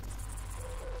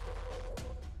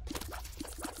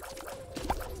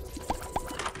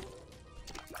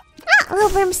 Ah, a little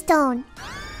brimstone.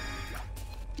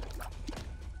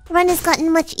 Run has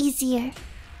gotten much easier.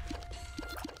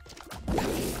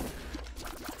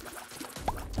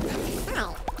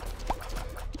 Ow.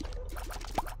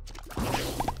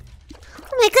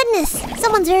 Oh my goodness!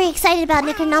 Someone's very excited about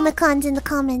Necronomicons in the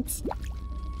comments.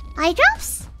 Eye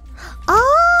drops?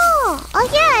 Oh! Oh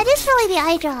yeah, it is really the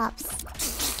eye drops.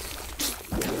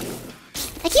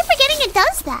 I keep forgetting it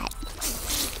does that.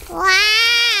 Wow!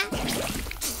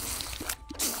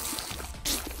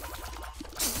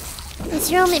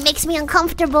 This room, it makes me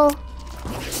uncomfortable.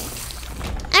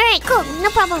 Alright, cool, no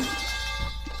problem.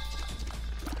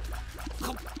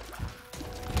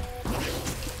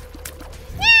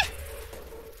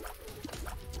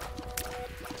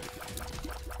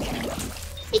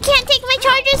 You can't take my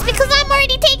charges because I'm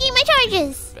already taking my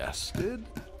charges. Vested?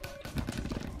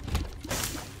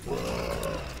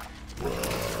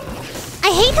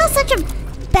 I hate how such a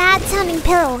bad sounding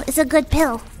pill is a good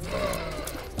pill.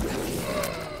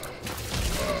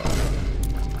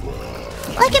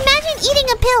 Like imagine eating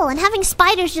a pill and having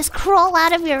spiders just crawl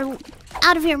out of your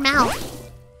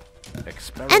mouth.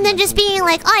 And then just being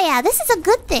like, oh yeah, this is a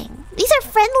good thing. These are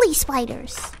friendly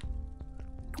spiders.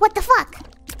 What the fuck?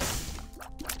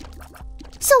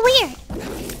 So weird.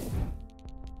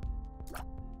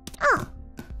 Oh.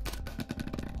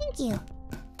 Thank you.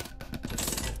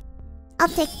 I'll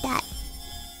take that.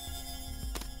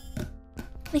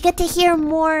 We get to hear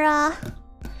more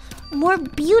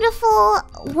beautiful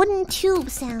wooden tube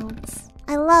sounds.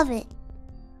 I love it.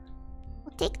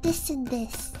 We'll take this and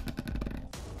this.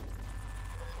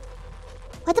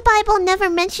 Why the Bible never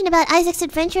mention about Isaac's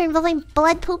adventure involving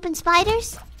blood, poop, and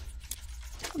spiders?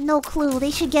 No clue.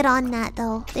 They should get on that,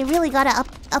 though. They really gotta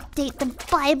update the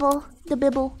Bible. The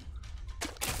Bible.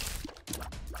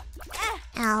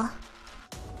 Ow.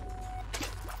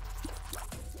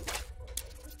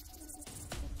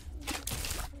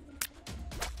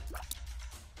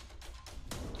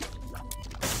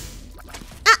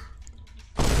 Ah!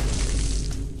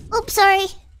 Oops, sorry.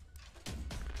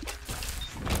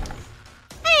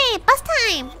 Hey, bus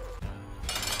time!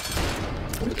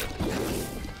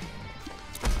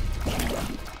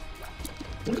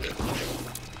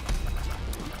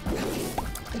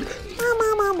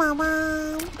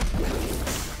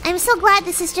 I'm so glad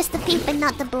this is just the peep and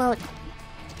not the bloat.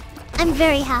 I'm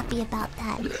very happy about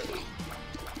that.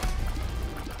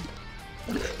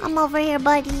 Come over here,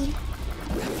 buddy.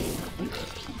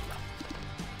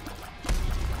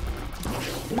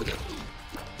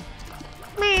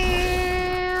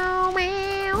 Meow,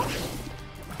 meow.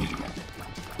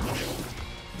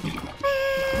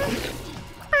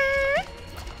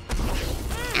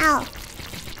 Ow.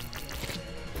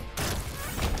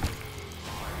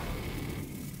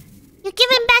 You're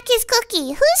giving back his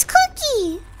cookie. Whose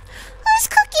cookie? Whose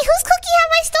cookie? Whose cookie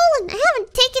have I stolen? I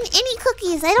haven't taken any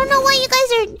cookies. I don't know why you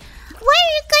guys are... Why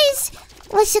are you guys...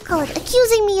 What's it called?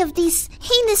 Accusing me of these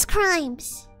heinous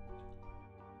crimes.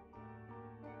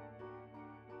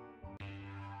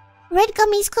 Red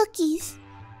Gummies cookies.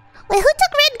 Wait, who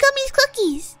took Red Gummies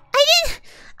cookies? I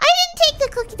didn't take the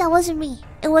cookie. That wasn't me.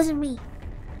 It wasn't me.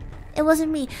 It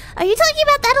wasn't me. Are you talking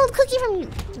about that old cookie from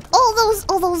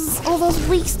all those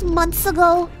weeks, months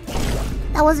ago?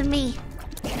 That wasn't me.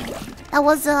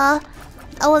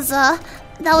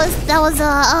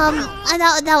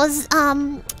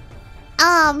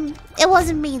 It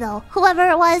wasn't me though. Whoever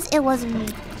it wasn't me.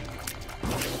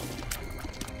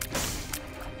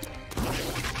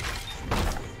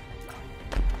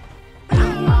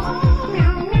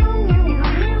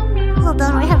 Hold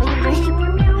on, we're having a break.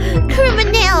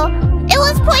 Criminal! It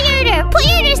was Poyerter!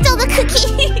 Poyerter stole the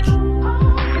cookie!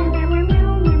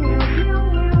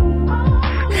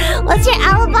 What's your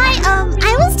alibi?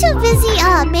 I was too busy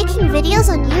making videos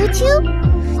on YouTube.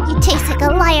 You taste like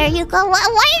a liar, Yuuka. Why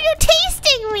are you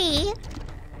tasting me?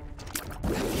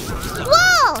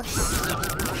 Whoa!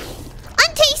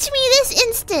 Untaste me this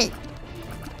instant.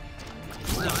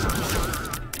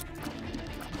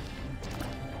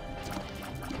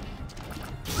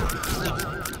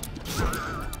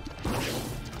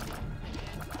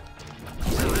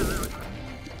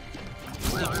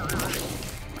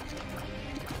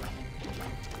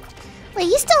 Wait,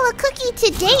 you stole a cookie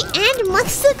today and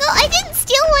months ago? I didn't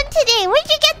steal one today. Where'd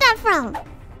you get that from?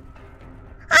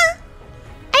 Huh?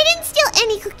 I didn't steal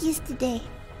any cookies today.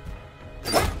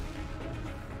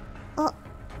 Oh.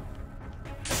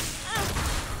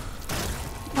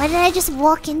 Why did I just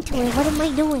walk into it? What am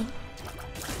I doing?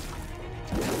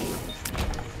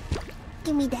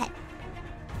 Give me that.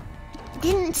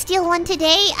 Didn't steal one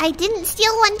today. I didn't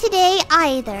steal one today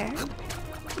either.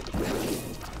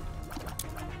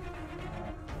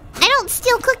 I don't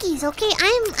steal cookies, okay?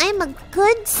 I'm a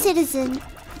good citizen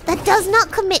that does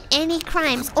not commit any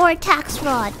crimes or tax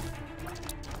fraud.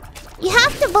 You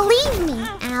have to believe me.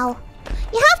 Ow.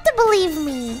 You have to believe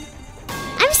me.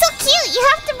 I'm so cute. You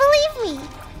have to believe me.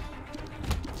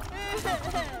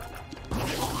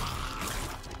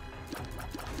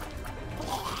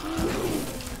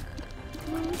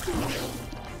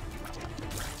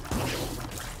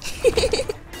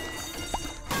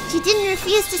 She didn't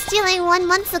refuse to stealing 1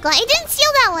 month ago. I didn't steal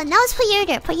that one. That was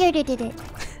Poyerter. Poyerter did it.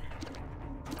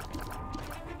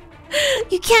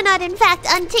 You cannot, in fact,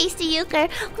 untaste a Yuuka.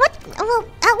 What? Well,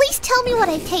 at least tell me what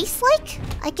I taste like,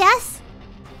 I guess.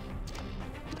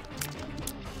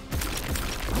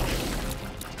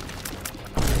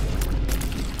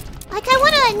 Like, I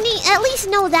want to at least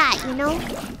know that, you know?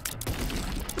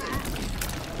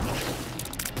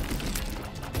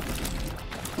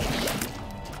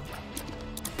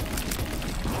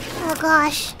 Oh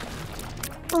gosh.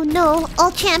 Oh no,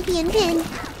 all champion pin.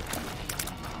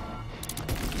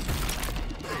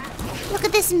 Look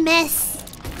at this mess.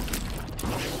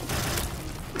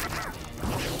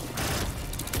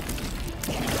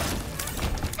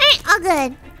 Alright, all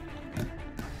good.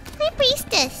 Hi,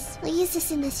 priestess. We'll use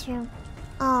this in this room.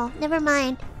 Oh, never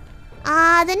mind.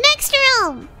 The next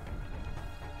room!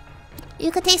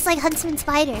 Yuuka tastes like huntsman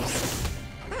spiders.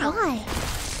 Why?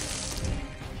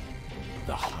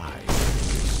 The high.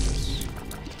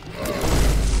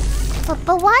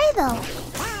 But why though?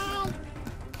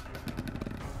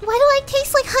 Why do I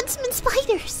taste like huntsman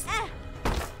spiders?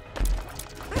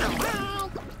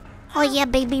 Oh yeah,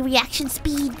 baby, reaction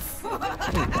speeds. Ow!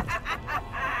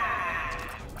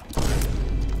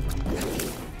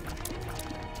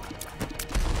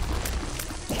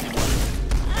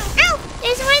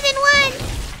 There's more than one!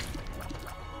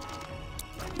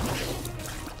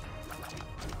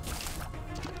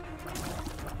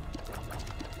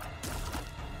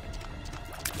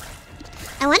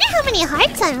 I wonder how many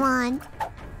hearts I'm on.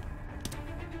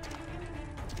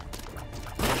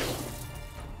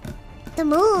 The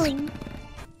moon.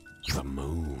 The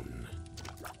moon.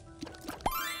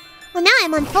 Well, now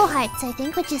I'm on full hearts, I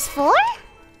think, which is 4?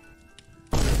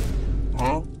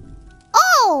 Huh?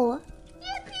 Oh!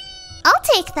 I'll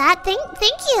take that.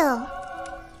 Thank you.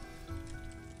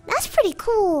 That's pretty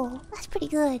cool. That's pretty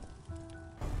good.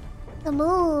 The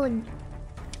moon.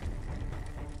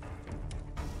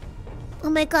 Oh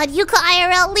my god, Yuuka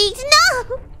IRL leaked.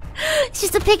 No! It's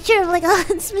just a picture of like a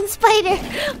huntsman spider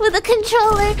with a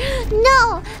controller.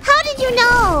 No! How did you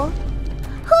know?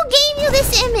 Who gave you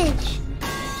this image?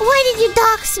 Why did you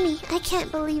dox me? I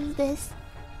can't believe this.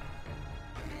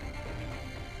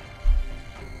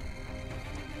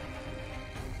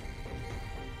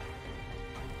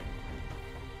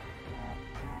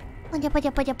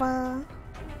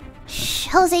 Shh,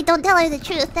 Jose, don't tell her the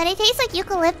truth. Did it taste like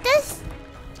eucalyptus?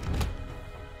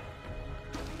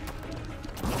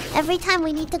 Every time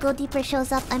we need to go deeper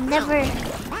shows up, I'm never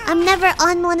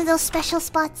on one of those special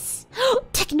spots.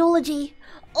 Technology.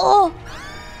 Oh!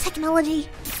 Technology.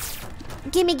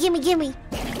 Gimme, gimme, gimme.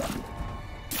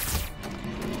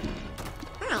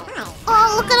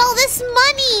 Oh, look at all this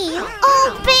money!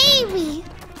 Oh, baby!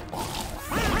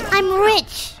 I'm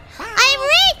rich! I'm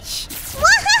rich!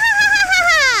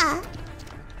 Wahahaha!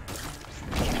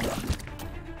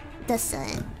 The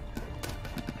sun.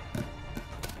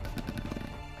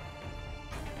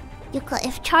 Yuuka,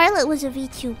 if Charlotte was a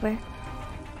VTuber.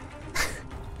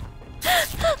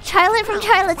 Charlotte from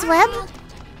Charlotte's Web?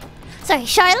 Sorry,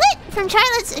 Charlotte? From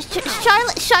Charlotte's...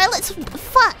 Charlotte's...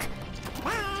 Fuck!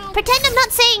 Pretend I'm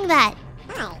not saying that!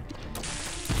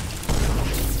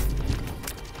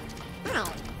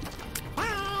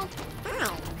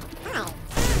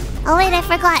 Oh wait, I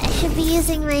forgot. I should be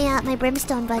using my my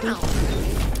brimstone buddy.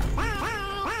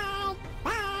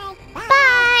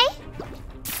 Bye!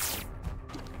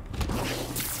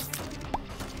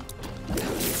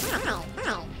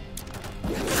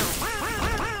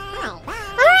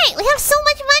 Alright, we have so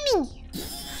much money!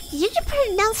 Did you just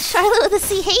pronounce Charlotte with a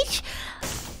CH?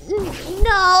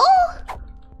 No!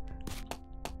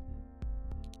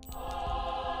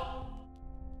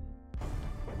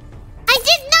 I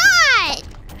did not!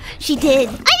 She did.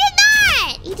 I did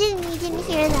not! You didn't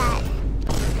hear that.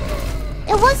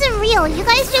 It wasn't real. You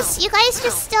guys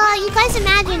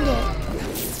imagined it.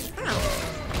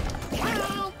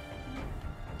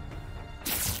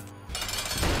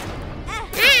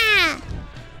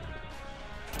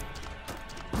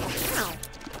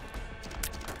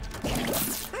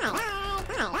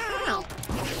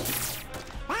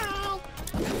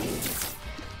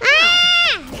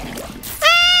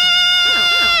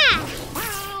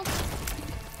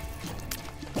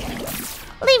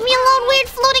 Leave me alone, weird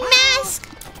floating mask!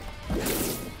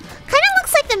 Kinda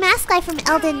looks like the mask guy from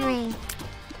Elden Ring.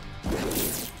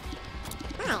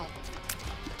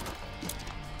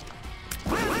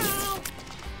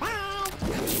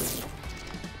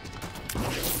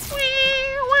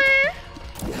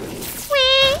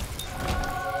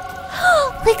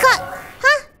 We got...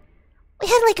 Huh?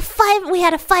 We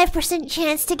had a 5%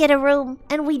 chance to get a room,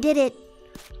 and we did it.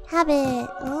 Have it.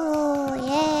 Oh,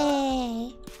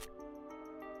 yay.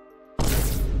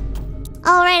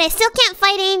 Alright, I still can't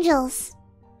fight angels.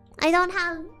 I don't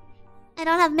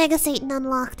have Mega Satan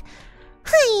unlocked.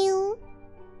 Hi.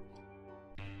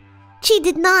 She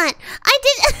did not. I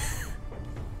did.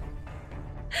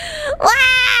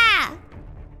 Wah!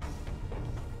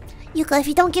 Yuuka, if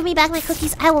you don't give me back my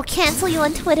cookies, I will cancel you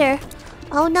on Twitter.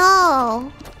 Oh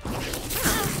no.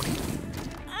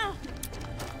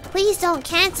 Please don't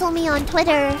cancel me on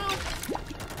Twitter.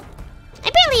 I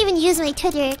barely even use my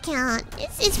Twitter account.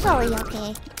 It's probably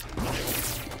okay.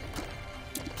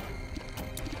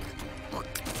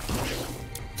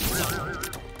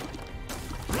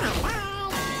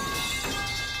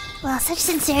 Wow, such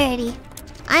sincerity.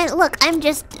 I'm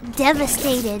just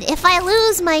devastated. If I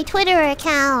lose my Twitter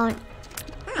account,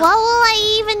 what will I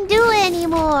even do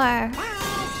anymore?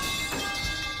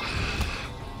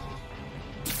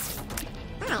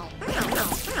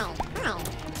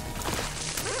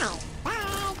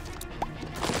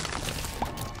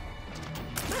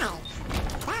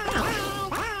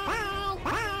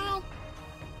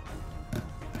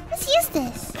 Let's use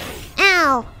this.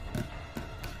 Ow.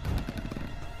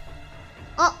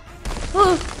 Oh.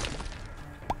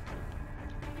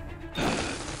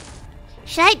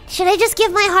 Should I just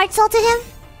give my heart soul to him?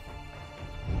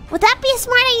 Would that be a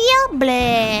smart idea?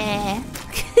 Bleh.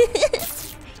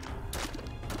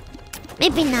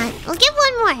 Maybe not. We'll give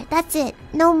one more. That's it.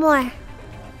 No more.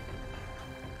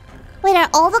 Wait, are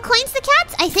all the coins the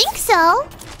cat's? I think so.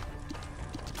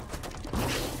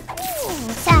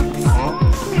 Ooh, sax.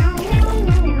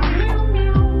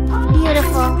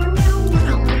 Beautiful.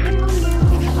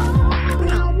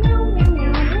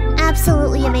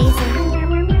 Absolutely amazing.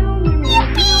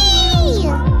 Yippee!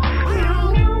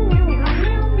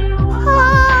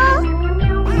 Huh?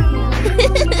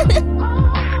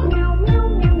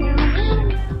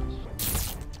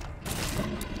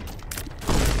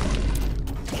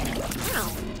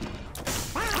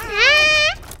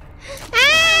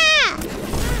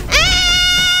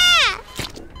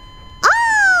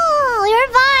 Oh, you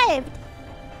revived!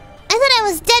 I thought I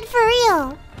was dead for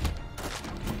real.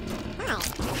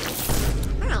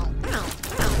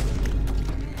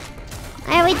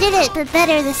 Alright, we did it, but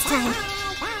better this time.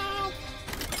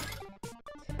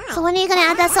 So when are you gonna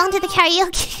add that song to the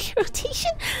karaoke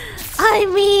rotation? I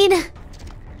mean,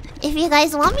 if you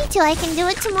guys want me to, I can do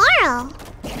it tomorrow.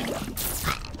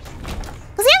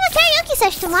 Cause we have a karaoke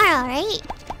session tomorrow, right?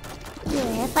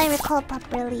 Yeah, if I recall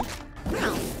properly.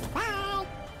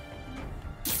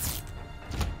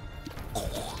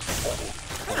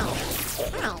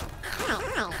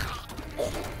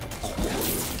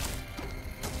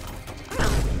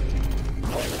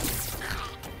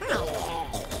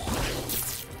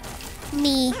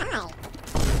 me.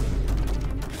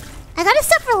 I gotta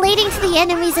stop relating to the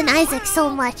enemies in Isaac so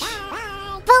much.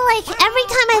 But like, every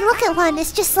time I look at one,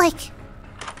 it's just like...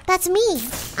 That's me.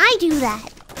 I do that.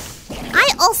 I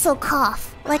also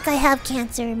cough like I have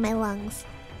cancer in my lungs.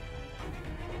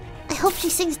 I hope she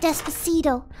sings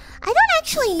Despacito. I don't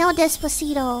actually know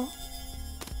Despacito.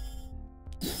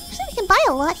 Actually, we can buy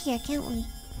a lot here, can't we?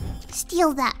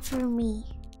 Steal that for me.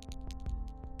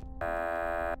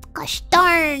 Gosh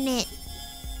darn it.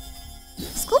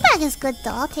 School bag is good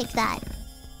though, I'll take that.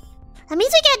 That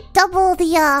means we get double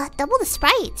the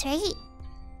sprites, right?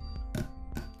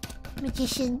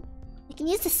 Magician. We can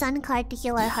use the sun card to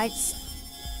heal our hearts.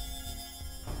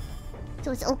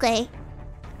 So it's okay.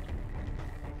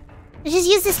 Let's just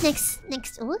use this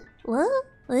next... What? Huh?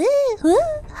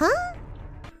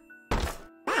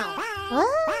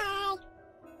 What?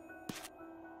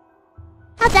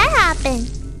 How'd that happen?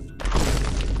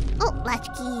 Oh,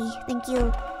 latchkey. Thank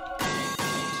you.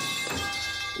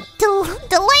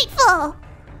 Delightful!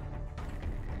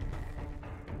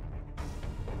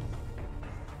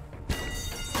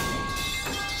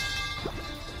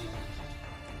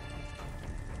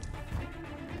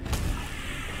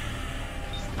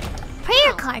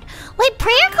 Prayer card. Wait,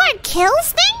 prayer card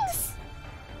kills things?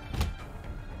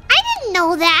 I didn't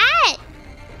know that.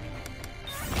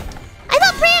 I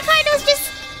thought prayer card was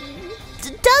just...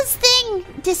 does thing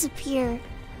disappear.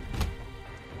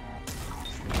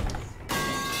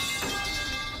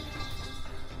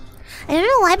 I don't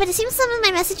know why, but it seems some of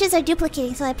my messages are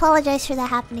duplicating, so I apologize for that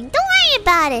happening. Don't worry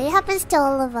about it. It happens to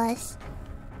all of us.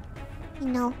 You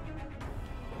know.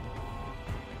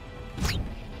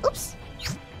 Oops.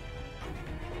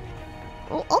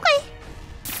 Oh, okay.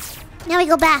 Now we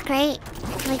go back, right?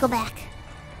 Now we go back.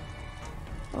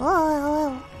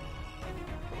 Whoa.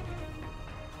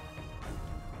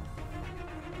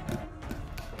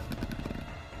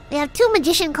 We have 2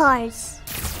 magician cards.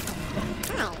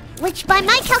 Which, by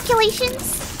my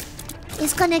calculations,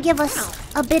 is gonna give us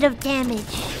a bit of damage.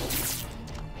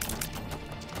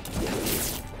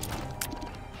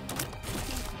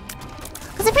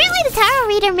 Because apparently the tarot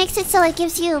reader makes it so it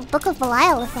gives you Book of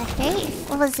Belial effect, right?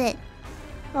 What was it?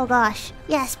 Oh gosh.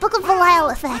 Yes, Book of Belial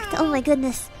effect. Oh my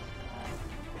goodness.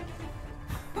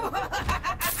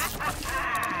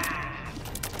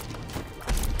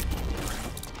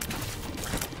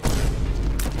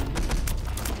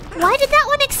 Why did that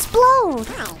one explode?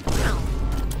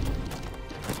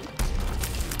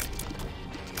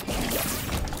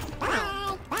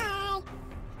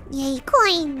 Yay,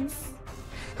 coins!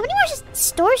 How many more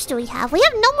stores do we have? We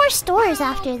have no more stores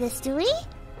after this, do we?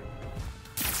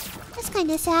 That's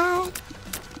kinda sad.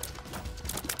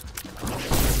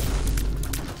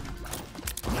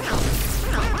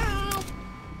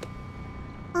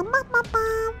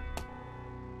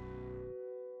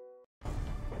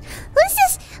 Who's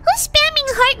this? Who's spamming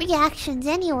heart reactions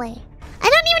anyway? I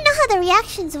don't even know how the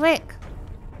reactions work.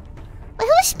 But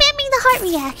who's spamming the heart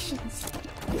reactions?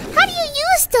 How do you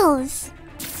use those?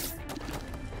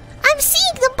 I'm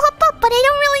seeing them pop up, but I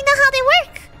don't really know how they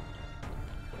work.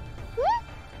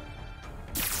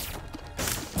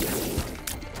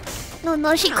 Hmm?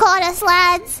 No, she caught us,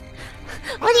 lads.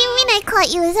 What do you mean I caught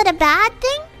you? Is that a bad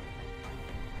thing?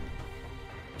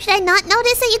 Should I not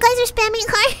notice that you guys are spamming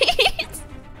hearts?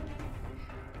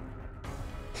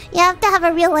 You have to have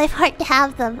a real life heart to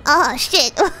have them. Oh,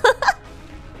 shit.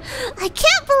 I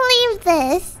can't believe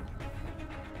this.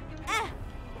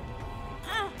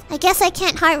 I guess I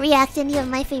can't heart react any of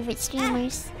my favorite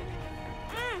streamers.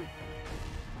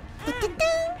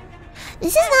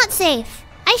 This is not safe.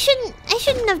 I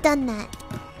shouldn't have done that.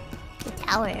 The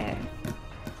tower.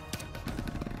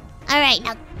 Alright,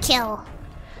 now kill.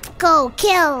 Go,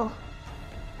 kill.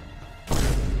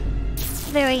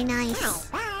 Very nice.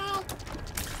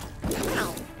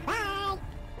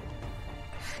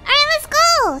 Alright, let's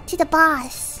go to the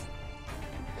boss.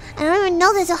 I don't even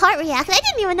know there's a heart react. I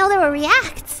didn't even know there were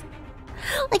reacts.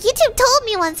 Like, YouTube told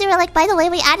me once, they were like, by the way,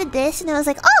 we added this. And I was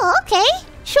like, oh, okay,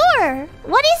 sure.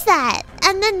 What is that?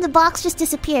 And then the box just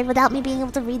disappeared without me being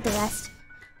able to read the rest.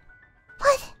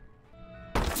 What?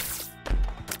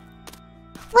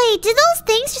 Wait, did those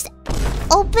things just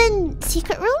open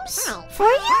secret rooms for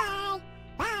you?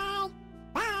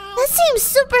 That seems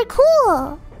super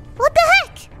cool. What the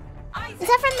heck? Is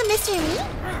that from the Mystery Me?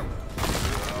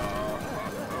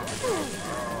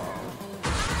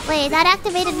 Wait, that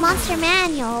activated Monster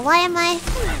Manual. Why am I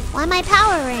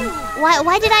powering?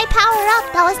 Why did I power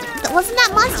up? Wasn't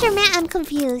that Monster Man? I'm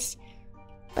confused.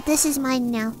 But this is mine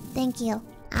now. Thank you.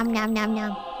 Nom nom.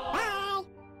 Alright,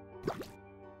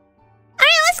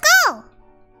 let's go!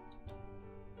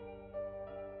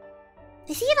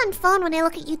 on phone when I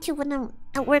look at YouTube when I'm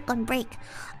at work on break.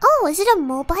 Oh, is it a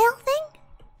mobile thing?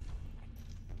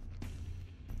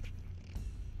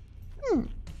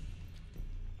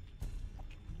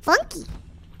 Funky.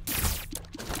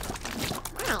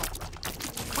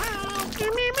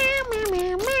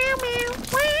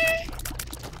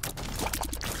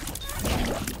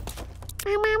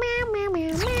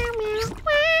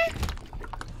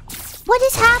 What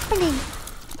is happening?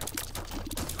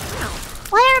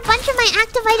 Why are a bunch of my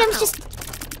active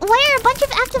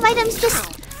items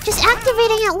just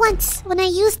activating at once when I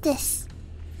use this?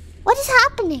 What is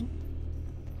happening?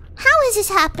 How is this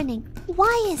happening?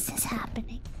 Why is this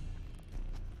happening?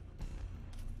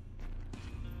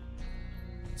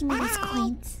 Give me these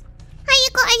coins. Hi,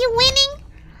 Yuuka, are you winning?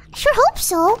 I sure hope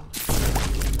so.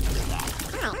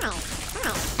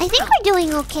 I think we're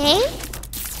doing okay.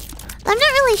 I'm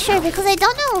not really sure because I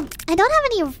don't know. I don't have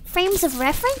any frames of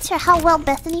reference or how well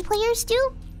Bethany players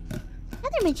do.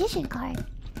 Another magician card.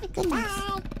 My goodness.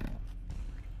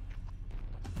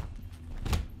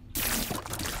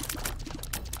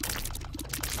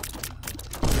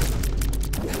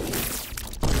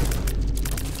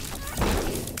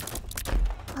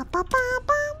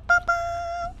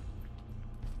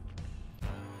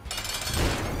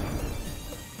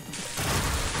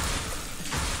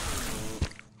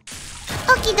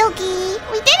 Okie dokie,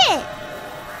 we did it!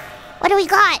 What do we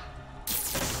got?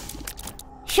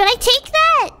 Should I take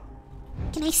that?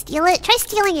 Can I steal it? Try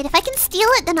stealing it. If I can steal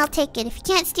it, then I'll take it. If you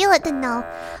can't steal it, then no.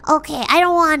 Okay, I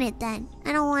don't want it then.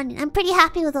 I don't want it. I'm pretty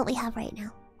happy with what we have right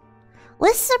now.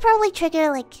 Wisps will probably trigger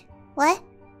like... What?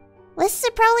 Wisps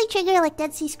will probably trigger like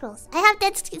Dead Sea Scrolls. I have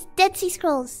Dead Sea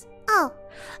Scrolls. Oh.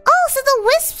 Oh, so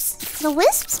the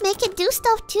wisps make it do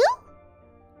stuff too?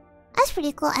 That's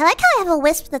pretty cool. I like how I have a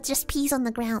wisp that just pees on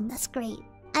the ground. That's great.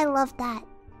 I love that.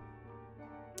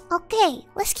 Okay,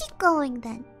 let's keep going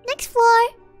then. Next floor.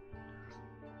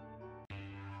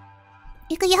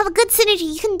 Yuuka, you have a good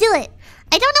synergy. You can do it.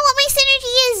 I don't know what my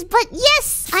synergy is, but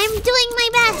yes, I'm doing my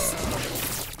best.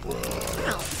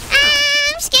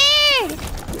 I'm scared.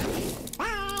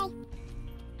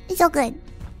 It's all good.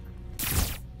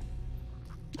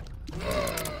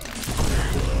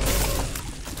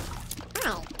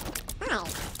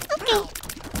 Okay.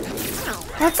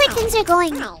 Looks like things are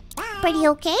going pretty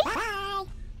okay.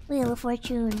 Wheel of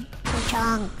Fortune.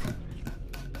 Chunk.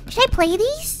 Should I play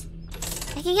these?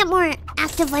 I can get more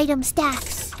active item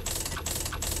stacks.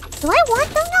 Do I want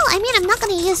them though? I mean, I'm not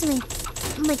gonna use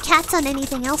my cats on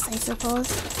anything else, I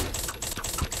suppose.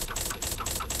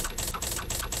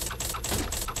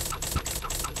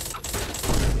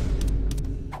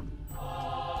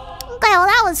 Okay, well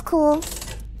that was cool.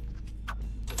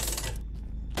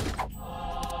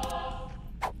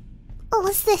 Oh,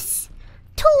 what's this?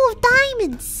 Tool of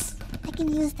diamonds. I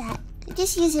can use that.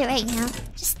 Just use it right now.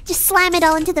 Just slam it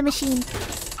all into the machine. Is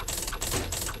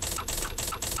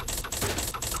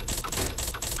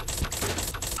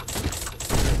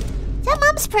that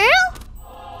Mom's Pearl?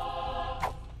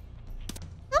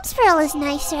 Mom's Pearl is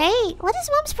nice, right? What does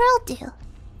Mom's Pearl do?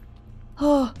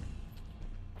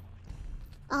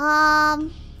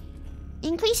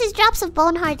 Increases drops of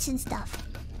bone hearts and stuff.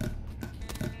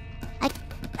 I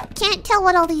can't tell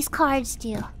what all these cards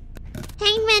do.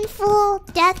 Hangman, Fool,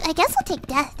 Death. I guess I'll take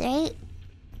Death, right?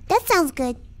 That sounds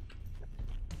good.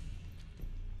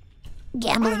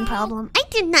 Gambling problem. I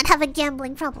do not have a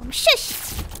gambling problem. Shush!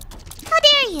 How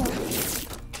dare you?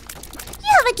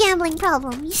 You have a gambling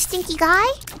problem, you stinky guy.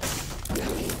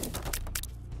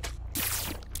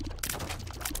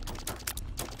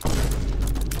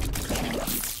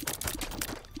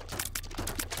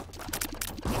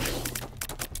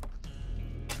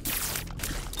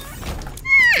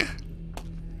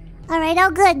 Alright,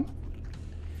 all good.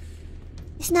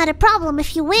 It's not a problem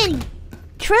if you win.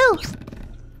 True.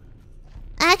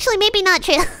 Actually, maybe not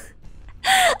true.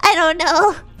 I don't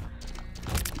know.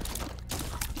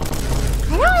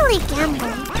 I don't really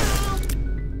gamble.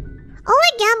 All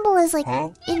I gamble is like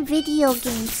in video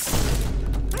games.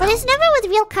 But it's never with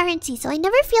real currency, so I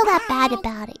never feel that bad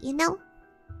about it, you know?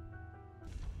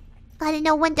 Gotta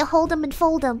know when to hold them and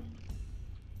fold them.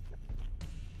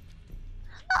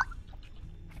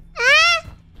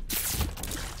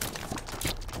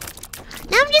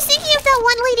 Now I'm just thinking of that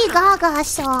one Lady Gaga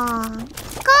song.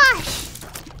 Gosh!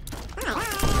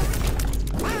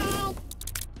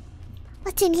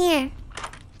 What's in here?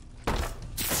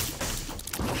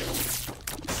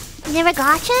 You never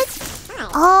gotcha'd?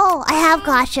 Oh, I have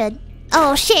gotcha'd.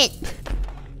 Oh shit!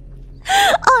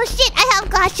 Oh shit, I have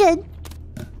gotcha'd!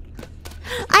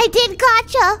 I did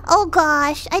gotcha! Oh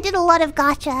gosh, I did a lot of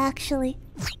gotcha actually.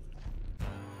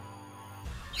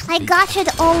 I gotcha'd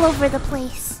all over the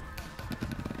place.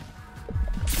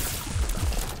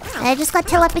 I just got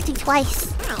telepathy twice.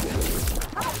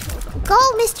 Go,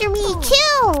 Mr. Me,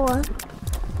 kill!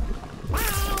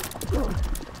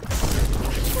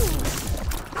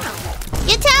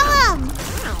 You tell him!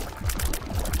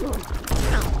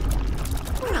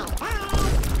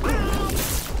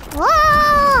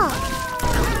 Whoa!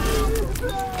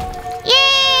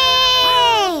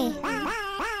 Yay!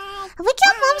 Have we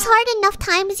killed Mom's heart enough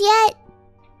times yet?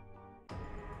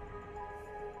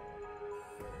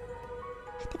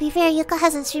 To be fair, Yuuka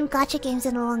hasn't streamed gacha games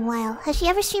in a long while. Has she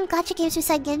ever streamed gacha games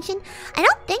beside Genshin? I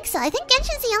don't think so. I think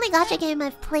Genshin's the only gacha game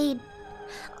I've played.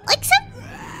 Except...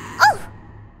 Oh!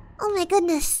 Oh my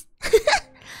goodness.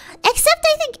 Except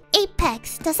I think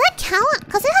Apex. Does that count?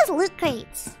 Because it has loot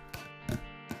crates.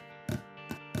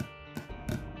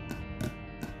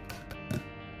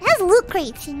 It has loot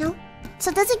crates, you know?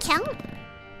 So does it count?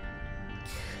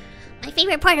 My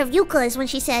favorite part of Yuuka is when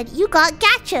she said, "You got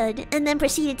gacha'd," and then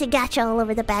proceeded to gacha all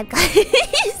over the bad guys.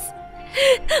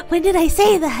 When did I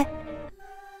say that?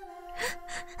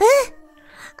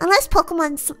 Unless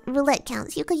Pokemon roulette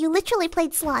counts. Yuuka, you literally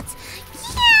played slots.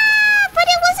 Yeah, but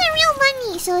it wasn't real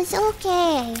money, so it's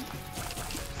okay.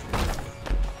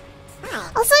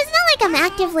 Also, it's not like I'm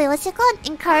actively, what's it called?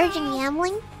 Encouraging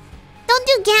gambling? Don't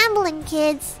do gambling,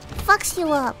 kids. It fucks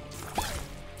you up.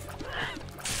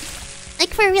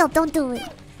 Like, for real, don't do it.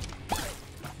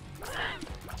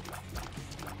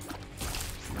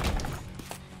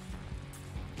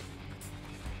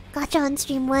 Gotcha on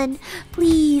stream 1.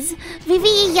 Please.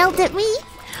 Vivi yelled at me.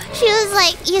 She was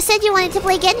like, you said you wanted to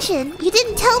play Genshin. You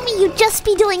didn't tell me you'd just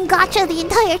be doing gacha the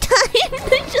entire time.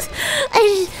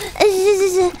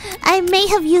 I may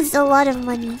have used a lot of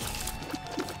money.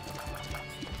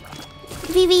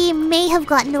 Vivi may have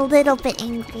gotten a little bit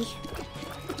angry.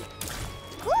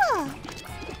 Cool.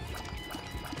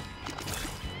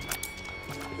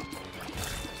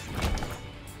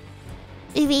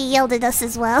 Vivi yelled at us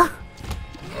as well.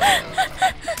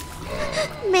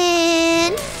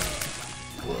 Man.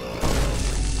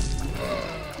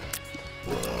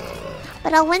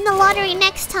 But I'll win the lottery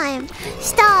next time.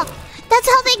 Stop. That's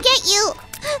how they get you.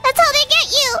 That's how they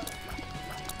get you.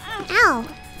 Ow.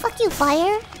 Fuck you,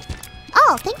 fire.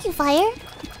 Oh, thank you, fire.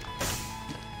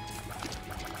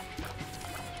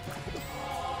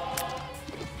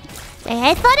 Wait,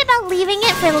 I thought about leaving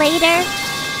it for later.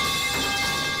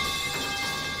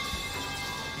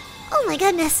 Oh my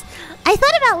goodness. I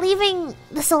thought about leaving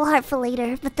the soul heart for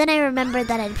later, but then I remembered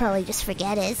that I'd probably just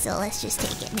forget it, so let's just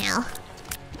take it now.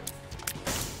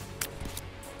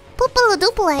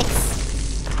 Poopaloo-duplex.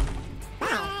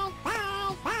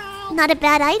 Not a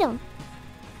bad item.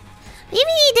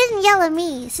 Maybe he didn't yell at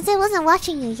me, since I wasn't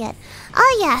watching you yet.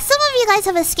 Oh yeah, some of you guys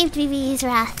have escaped VVE's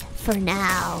wrath. For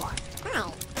now.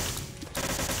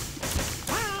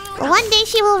 But one day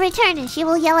she will return and she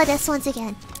will yell at us once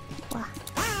again. Wow.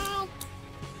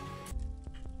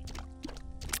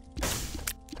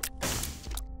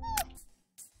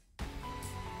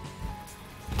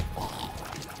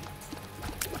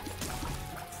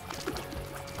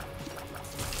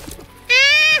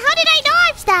 How did I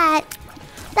dodge that?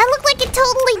 That looked like it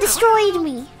totally destroyed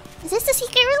me. Is this the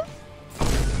secret room?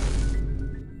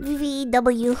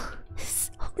 VVW.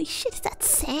 Holy shit, is that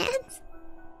Sans?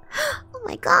 Oh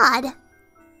my god.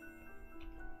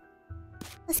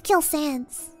 Let's kill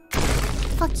Sans.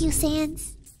 Fuck you,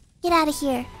 Sans. Get out of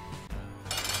here.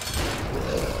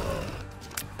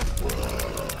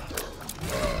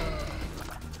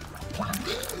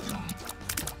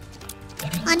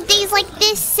 On days like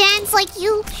this, Sans like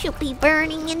you should be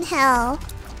burning in hell.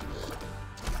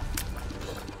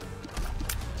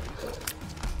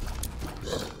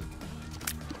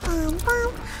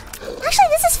 Actually,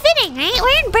 this is fitting, right?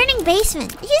 We're in Burning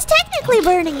Basement. He's technically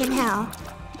burning in hell.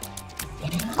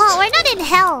 Well, we're not in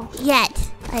hell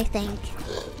yet, I think.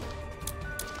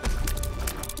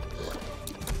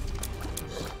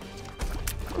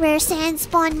 Rare sand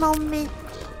spawn moment.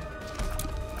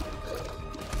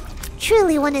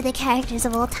 Truly one of the characters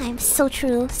of all time. So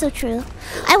true, so true.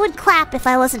 I would clap if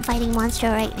I wasn't fighting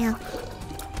Monstro right now.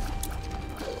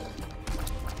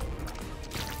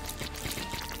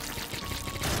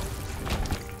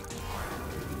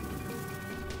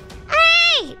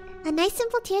 A nice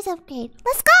simple tears upgrade.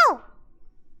 Let's go!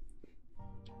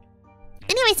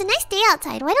 Anyway, it's a nice day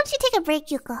outside. Why don't you take a break,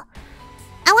 Yuuka?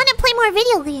 I want to play more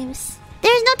video games.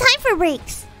 There's no time for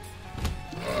breaks.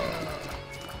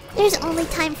 There's only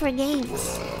time for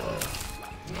games.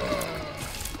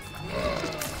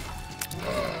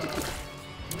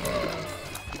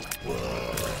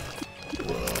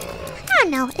 I don't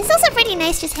don't know. It's also pretty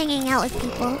nice just hanging out with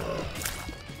people.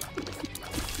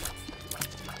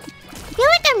 I feel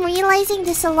like I'm realizing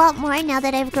this a lot more now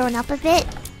that I've grown up a bit.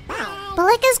 But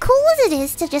like, as cool as it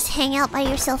is to just hang out by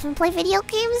yourself and play video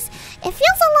games, it feels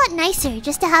a lot nicer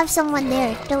just to have someone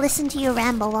there to listen to you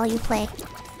ramble while you play.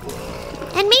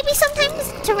 And maybe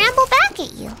sometimes to ramble back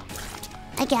at you.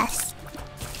 I guess.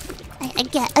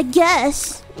 I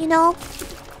guess, you know?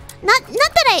 Not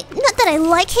that I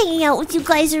like hanging out with you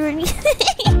guys or anything.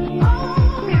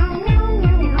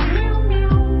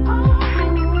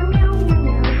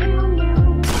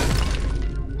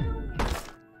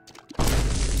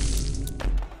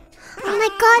 Oh my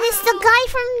god, it's the guy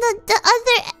from the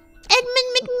other Edmund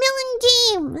McMillan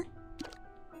game!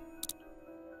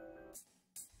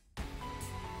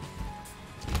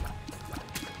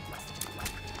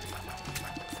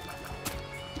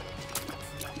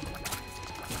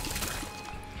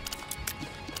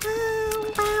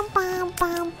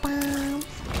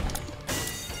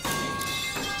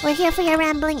 We're here for your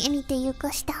rambling any day,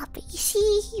 Yuuka. Stop it. You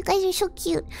see? You guys are so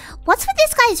cute. What's with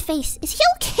this guy's face? Is he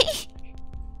okay?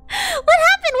 What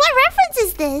happened? What reference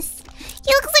is this?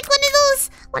 He looks like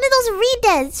one of those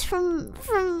Redeads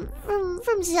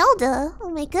from Zelda.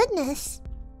 Oh my goodness.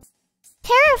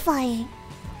 Terrifying.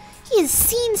 He has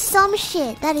seen some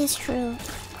shit. That is true.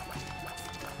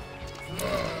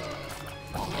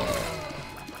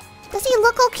 Does he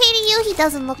look okay to you? He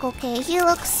doesn't look okay. He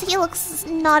looks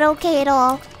not okay at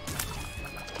all.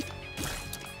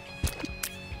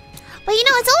 But you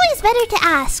know, it's always better to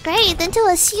ask, right? Than to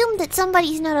assume that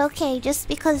somebody's not okay just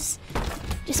because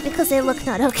they look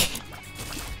not okay.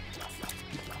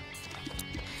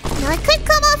 Now it could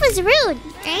come off as rude,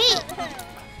 right?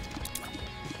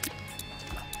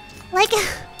 Like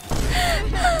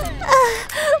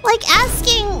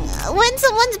asking when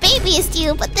someone's baby is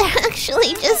due, but they're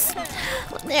actually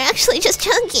just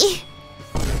chunky.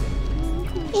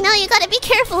 You know, you gotta be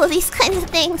careful of these kinds of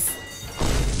things.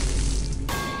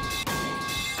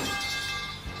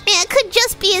 Man, it could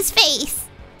just be his face.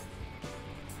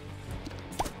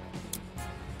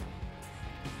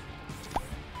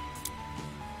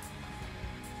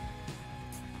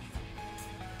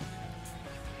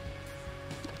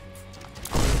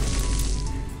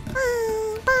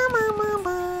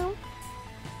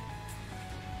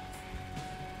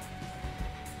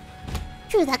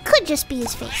 True, that could just be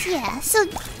his face. Yeah,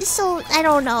 so I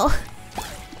don't know.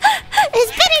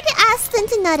 It's better to ask than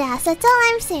to not ask. That's all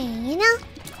I'm saying, you know?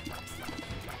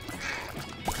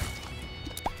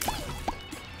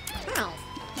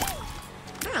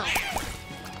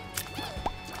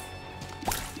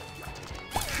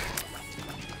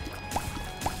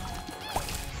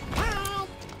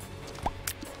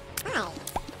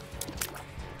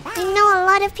 I know a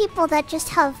lot of people that just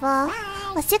have,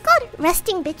 what's it called?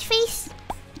 Resting bitch face?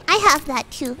 I have that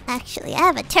too, actually. I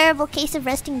have a terrible case of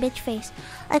resting bitch face.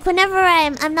 Like, whenever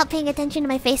I'm not paying attention to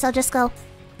my face, I'll just go.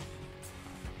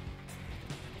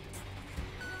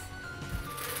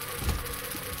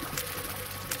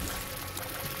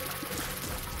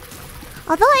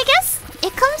 Although I guess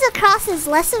it comes across as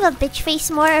less of a bitch face,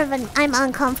 more of an I'm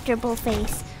uncomfortable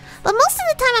face. But most of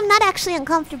the time I'm not actually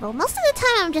uncomfortable. Most of the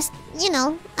time I'm just, you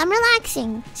know, I'm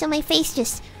relaxing. So my face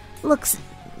just looks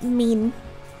mean.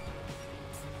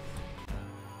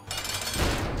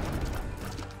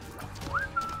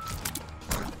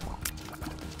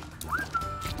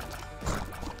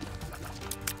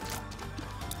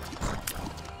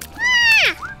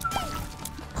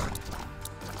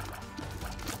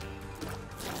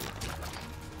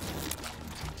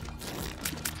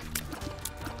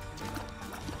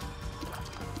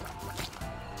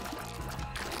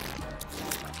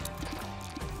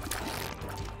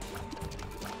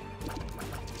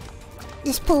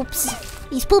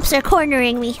 These poops are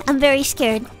cornering me. I'm very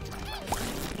scared.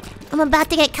 I'm about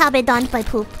to get kabedoned by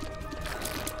poop.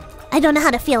 I don't know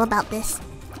how to feel about this.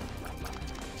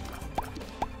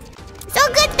 So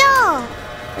good though!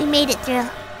 We made it through.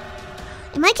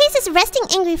 In my case, it's a resting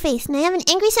angry face, and I have an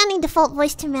angry sounding default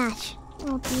voice to match.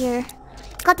 Oh dear.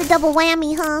 Got the double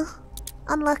whammy, huh?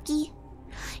 Unlucky.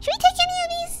 Should we take any of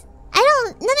these?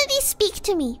 None of these speak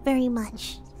to me very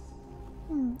much.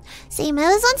 Same, I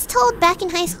was once told back in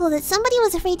high school that somebody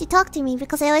was afraid to talk to me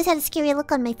because I always had a scary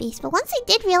look on my face. But once I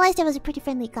did realize I was a pretty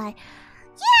friendly guy.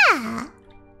 Yeah!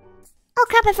 Oh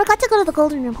crap, I forgot to go to the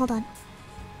golden room. Hold on.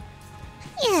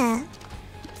 Yeah.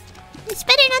 It's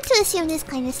better not to assume this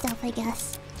kind of stuff, I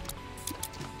guess.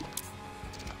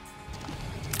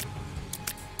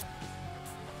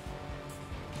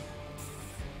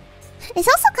 It's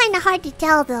also kind of hard to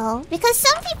tell though, because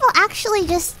some people actually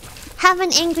just have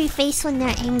an angry face when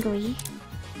they're angry.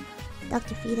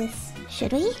 Dr. Fetus.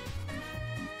 Should we?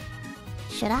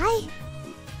 Should I?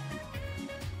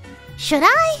 Should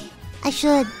I? I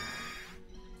should.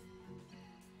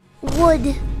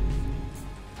 Would.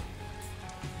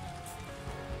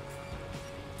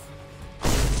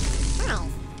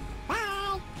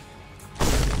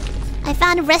 I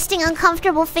found a resting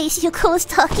uncomfortable face Yuuka was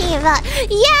talking about.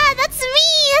 Yeah, that's me!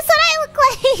 That's what I look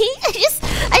like!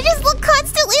 I just look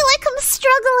constantly like I'm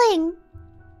struggling.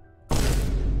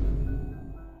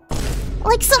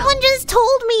 Like someone just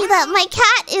told me that my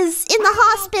cat is in the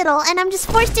hospital and I'm just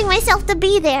forcing myself to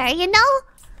be there, you know?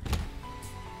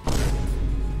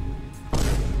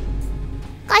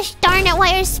 Gosh darn it,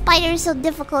 why are spiders so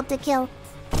difficult to kill?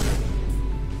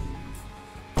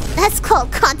 That's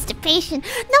called constipation.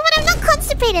 No, but I'm not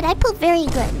constipated. I poop very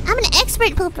good. I'm an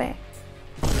expert pooper.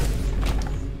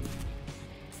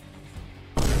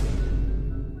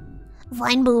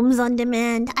 Vine booms on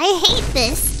demand. I hate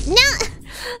this. Now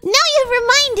you've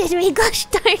reminded me. Gosh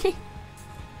darn it.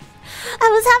 I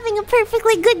was having a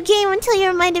perfectly good game until you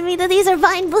reminded me that these are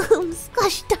vine booms.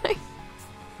 Gosh darn.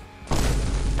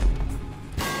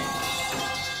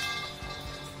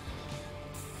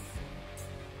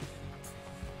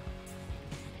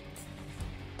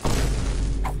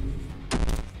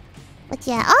 But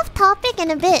yeah, off topic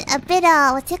and a bit,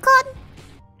 what's it called?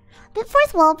 A bit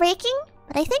fourth wall breaking.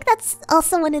 But I think that's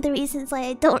also one of the reasons why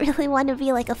I don't really want to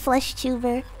be like a flesh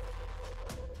tuber.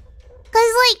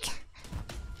 Cause like,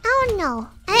 I don't know.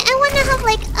 I want to have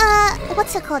like,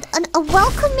 what's it called? A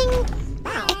welcoming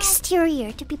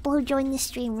exterior to people who join the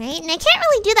stream, right? And I can't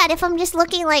really do that if I'm just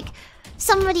looking like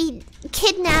somebody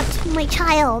kidnapped my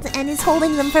child and is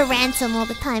holding them for ransom all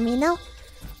the time, you know?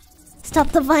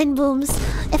 Stop the vine booms.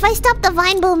 If I stop the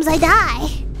vine booms, I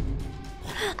die.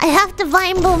 I have to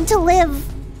vine boom to live.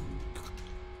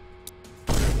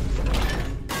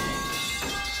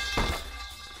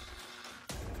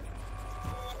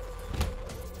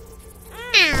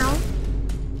 Ow.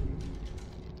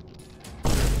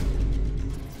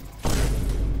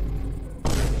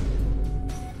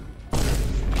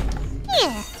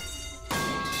 Yeah.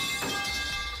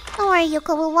 Don't worry,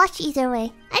 Yuuka. We'll watch either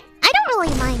way. I don't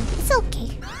really mind. It's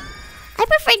okay. I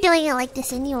prefer doing it like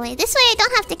this anyway. This way I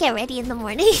don't have to get ready in the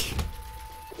morning.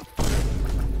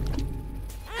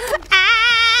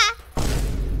 Ah!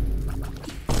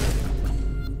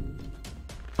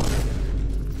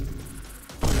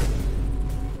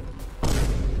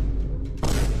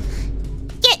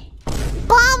 Get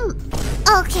bomb.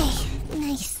 Okay,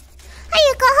 nice. Hi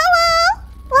Yuuka, hello.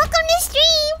 Welcome to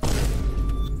stream.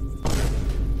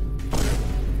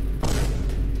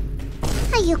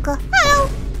 Hi Yuuka, hello.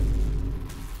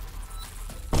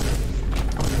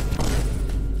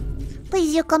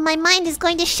 Please, Yuuka, my mind is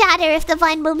going to shatter if the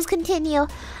vine booms continue.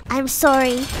 I'm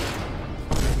sorry.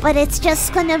 But it's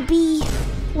just gonna be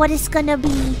what it's gonna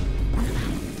be.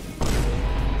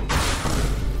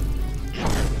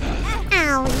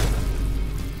 Owie.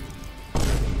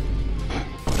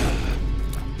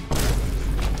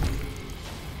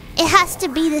 It has to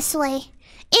be this way.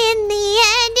 In the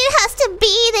end, it has to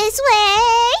be this way.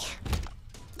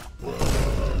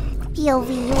 POV,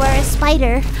 you are a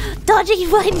spider. Dodging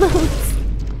vine booms.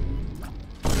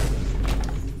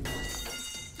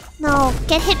 No,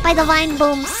 get hit by the vine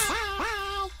booms.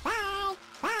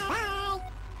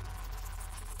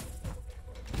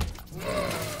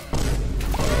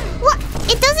 What?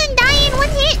 It doesn't die in one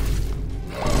hit?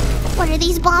 What are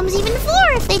these bombs even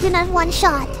for if they do not one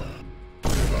shot?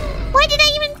 Why did I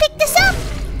even pick this up?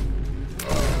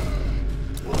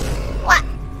 What?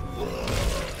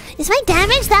 Is my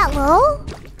damage that low?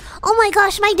 Oh my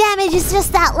gosh, my damage is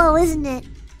just that low, isn't it?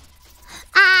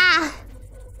 Ah!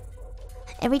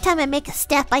 Every time I make a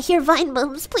step, I hear vine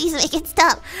booms. Please make it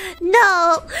stop.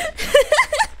 No!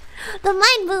 The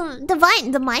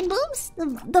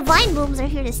vine booms are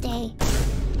here to stay.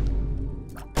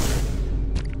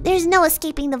 There's no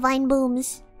escaping the vine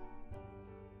booms.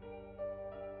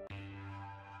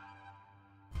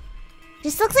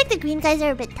 Just looks like the green guys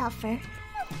are a bit tougher.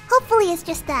 Hopefully it's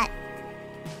just that.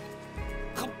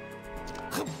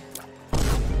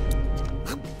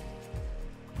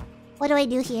 What do I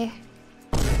do here?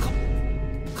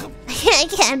 I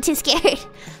can't, I'm too scared.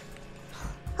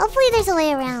 Hopefully there's a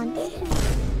way around.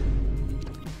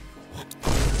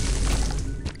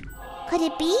 Could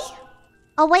it be?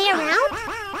 A way around?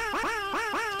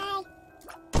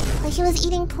 Like he was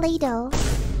eating Play-Doh.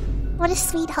 What a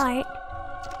sweetheart.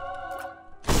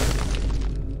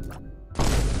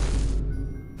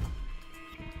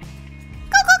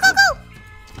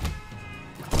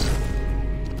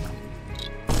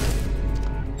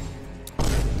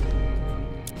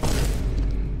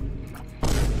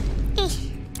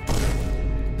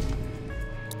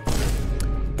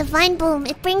 Vine Boom.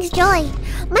 It brings joy.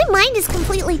 My mind is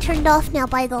completely turned off now,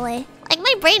 by the way. Like,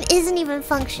 my brain isn't even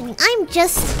functioning. I'm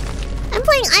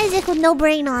playing Isaac with no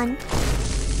brain on.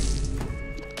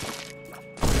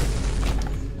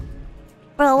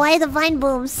 Bro, why the Vine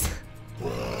Booms?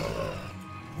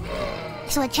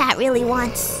 That's what chat really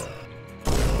wants.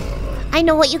 I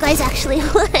know what you guys actually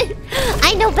want.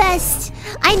 I know best.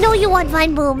 I know you want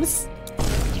Vine Booms.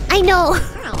 I know.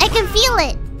 I can feel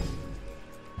it.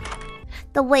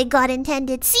 The way God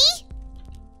intended. See?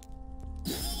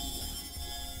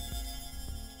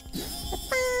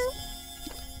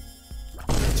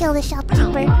 Kill the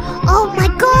shopkeeper. Oh my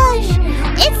gosh!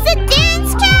 It's the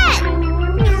dance cat!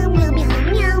 Meow, meow, meow,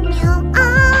 meow, meow.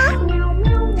 Ah!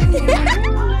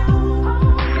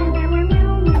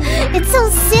 It's so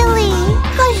silly.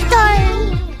 Gosh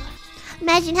darn.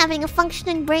 Imagine having a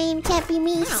functioning brain. Can't be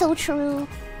me. So true.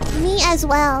 Me as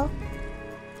well.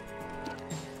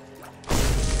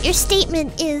 Your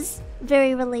statement is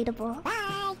very relatable.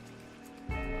 Ah!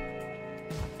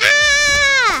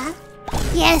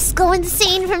 Yes, go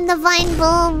insane from the Vine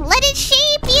Boom. Let it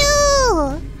shape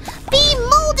you. Be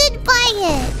molded by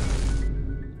it.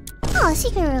 Oh,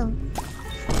 secret room.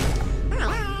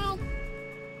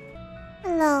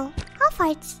 Hello. Half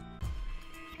hearts.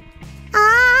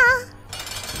 Ah!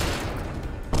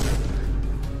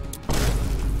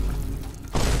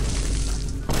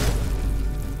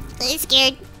 I'm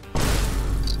scared.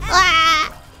 Wah!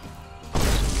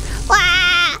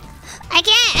 Wah! I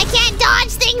can't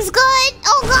dodge things good.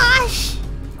 Oh gosh.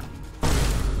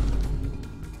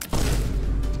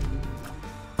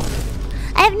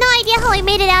 I have no idea how I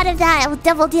made it out of that with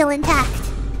Devil Deal intact.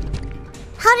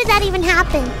 How did that even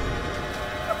happen?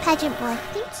 Oh, pageant boy,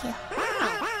 thank you.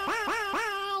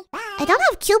 I don't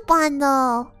have coupon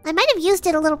though. I might have used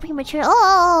it a little premature.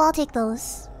 Oh, I'll take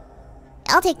those.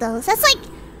 I'll take those. That's like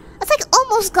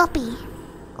almost guppy.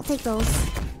 I'll take those.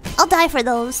 I'll die for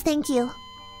those. Thank you.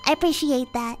 I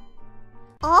appreciate that.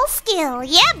 All skill.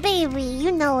 Yeah, baby.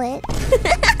 You know it.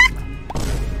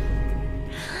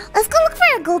 Let's go look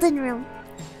for a golden room.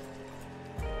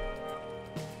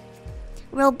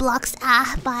 Roblox.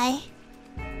 Ah, bye.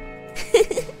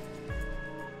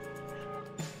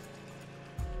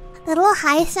 The little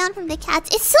high sound from the cats.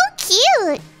 It's so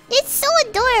cute. It's so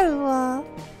adorable.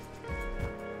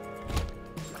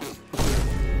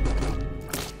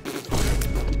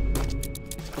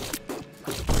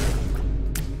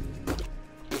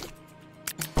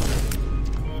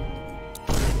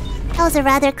 That was a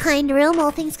rather kind room, all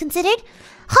things considered.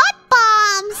 Hot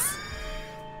bombs!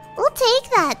 We'll take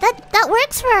that. That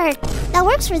works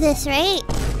for this, right?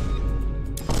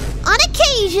 On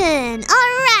occasion.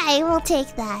 Alright, we'll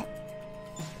take that.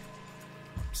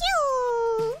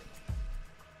 Pew!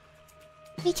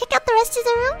 Can you check out the rest of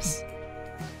the rooms?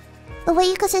 The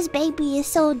way Yuuka says baby is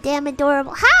so damn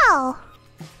adorable. How?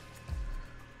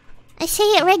 I say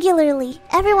it regularly.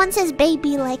 Everyone says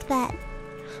baby like that.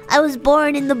 I was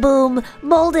born in the boom,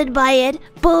 molded by it.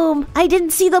 Boom. I didn't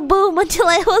see the boom until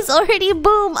I was already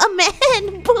boom. A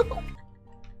man. Boom.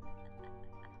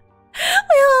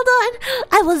 Wait, hold on.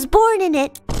 I was born in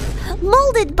it,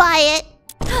 molded by it.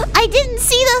 I didn't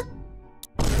see the...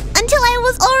 until I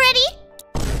was already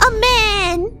a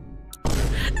man.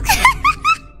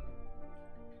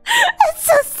 That's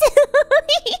so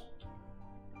silly.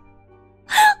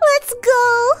 Let's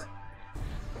go.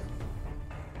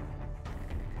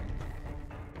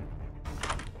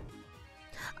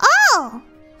 Oh!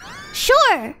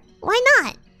 Sure! Why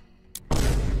not? I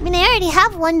mean, I already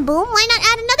have one boom. Why not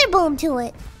add another boom to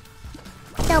it?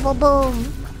 Double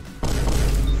boom.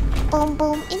 Boom,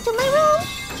 boom, into my room.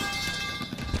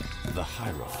 The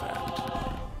Hierophant.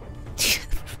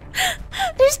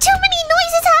 There's too many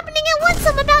noises happening at once.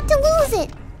 I'm about to lose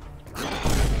it.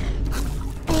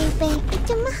 Bang, bang,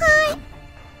 into my heart.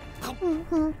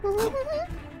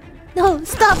 No,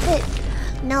 stop it.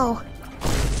 No.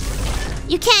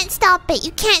 You can't stop it.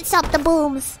 You can't stop the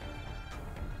booms.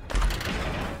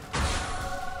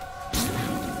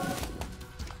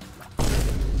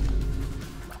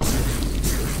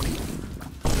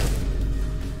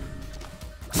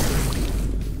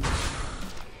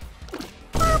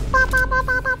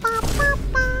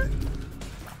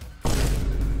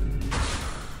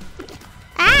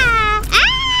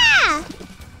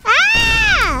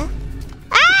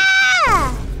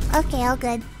 Okay, all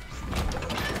good.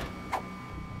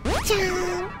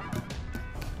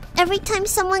 Every time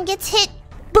someone gets hit,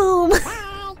 boom.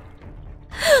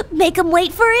 Make them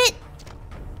wait for it.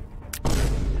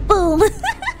 Boom.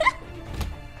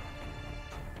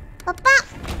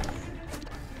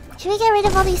 Should we get rid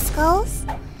of all these skulls?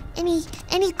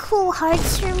 Any cool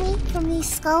hearts for me from these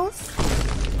skulls?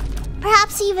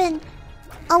 Perhaps even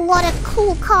a lot of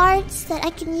cool cards that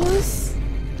I can use?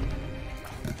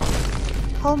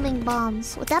 Homing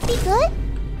bombs. Would that be good?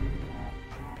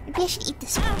 Maybe I should eat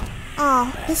this pill.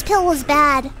 Oh, this pill was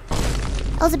bad.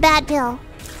 That was a bad pill.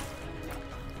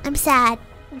 I'm sad.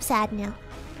 I'm sad now.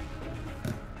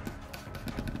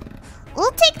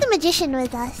 We'll take the magician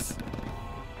with us.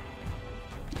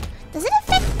 Does it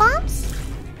affect bombs?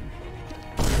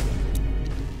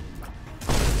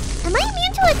 Am I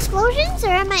immune to explosions, or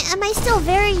am I still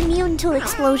very immune to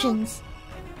explosions?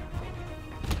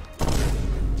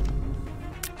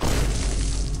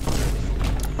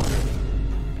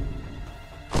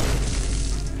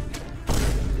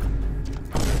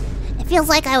 It feels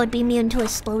like I would be immune to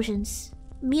explosions.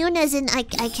 Immune as in I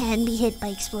can be hit by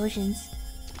explosions.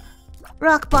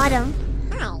 Rock bottom.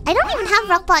 I don't even have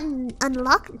rock bottom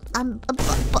unlocked.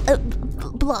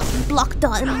 Blocked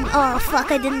on. Oh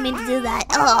fuck! I didn't mean to do that.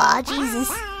 Oh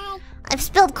Jesus! I've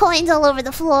spilled coins all over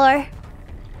the floor.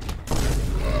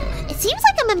 It seems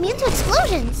like I'm immune to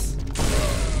explosions.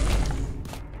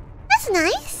 That's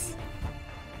nice.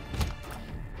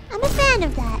 I'm a fan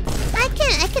of that.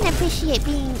 I can appreciate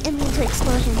being immune to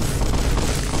explosions.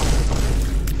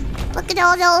 Look at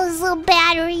all those little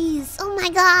batteries. Oh my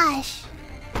gosh.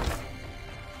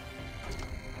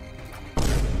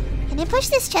 Can I push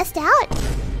this chest out?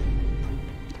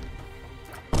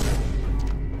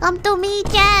 Come to me,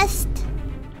 chest!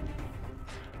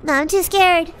 No, I'm too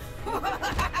scared.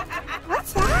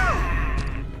 What's that?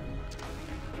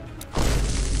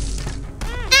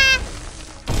 Ah!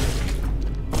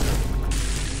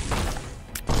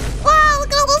 Wow, look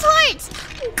at all those hearts!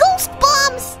 Ghost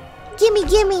bombs! Gimme,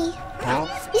 gimme.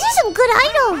 These are some good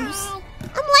items.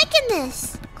 I'm liking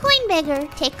this. Coin beggar,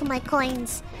 take my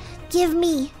coins. Give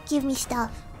me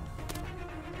stuff.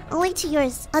 Only to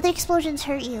yours. Other explosions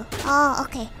hurt you. Oh,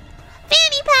 okay.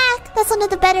 Fanny pack! That's one of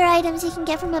the better items you can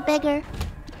get from a beggar.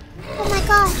 Oh my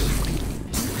gosh.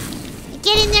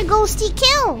 Get in there, ghosty.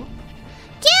 Kill!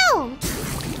 Kill!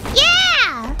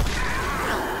 Yeah!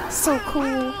 So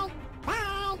cool.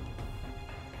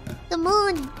 The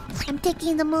moon. I'm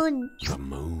taking the moon. The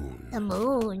moon. The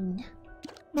moon.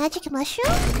 Magic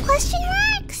mushroom? Question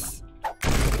marks?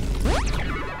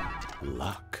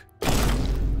 Luck.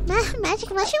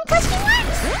 Magic mushroom? Question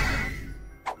marks?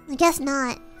 I guess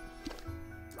not.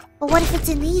 But what if it's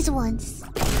in these ones?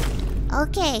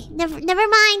 Okay, never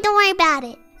mind. Don't worry about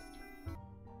it.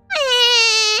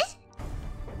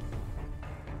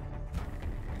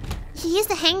 Should use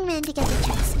the hangman to get the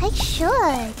chest. I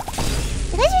should.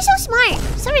 You guys are so smart,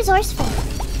 so resourceful.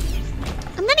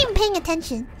 I'm not even paying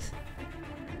attention.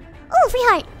 Oh, free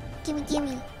heart.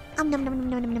 Gimme. Nom nom nom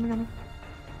nom nom nom nom.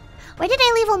 Where did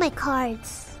I leave all my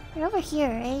cards? They're over here,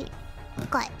 right?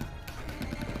 Got.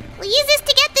 We'll use this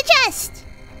to get the chest.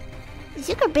 Is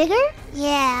Yuuka bigger?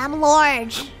 Yeah, I'm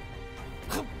large.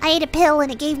 I ate a pill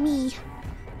and it gave me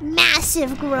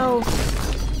massive growth.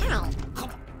 Ow.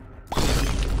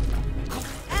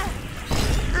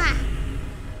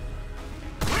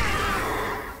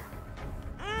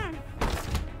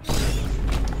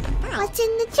 What's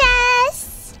in the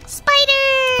chest?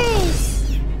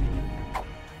 Spiders!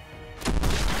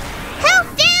 Help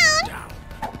down!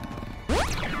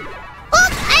 Oh,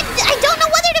 I don't know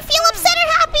whether to feel upset or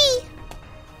happy!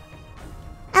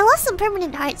 I lost some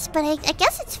permanent hearts, but I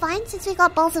guess it's fine since we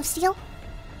got balls of steel.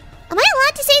 Am I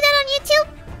allowed to say that on YouTube?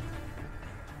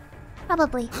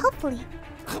 Probably. Hopefully.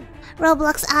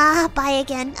 Roblox. Ah, bye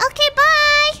again. Okay,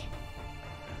 bye!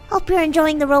 Hope you're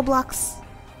enjoying the Roblox.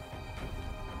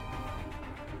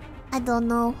 I don't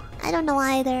know. I don't know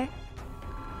either.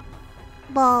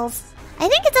 Balls. I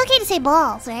think it's okay to say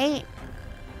balls, right?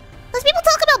 Because people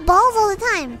talk about balls all the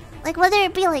time. Like whether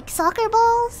it be like soccer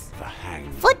balls,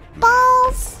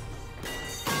 footballs,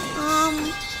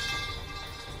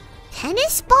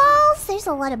 tennis balls. There's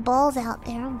a lot of balls out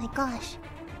there. Oh my gosh.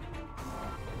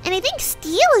 And I think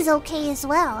steel is okay as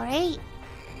well, right?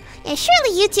 Yeah,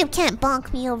 surely YouTube can't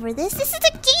bonk me over this. This is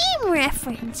a game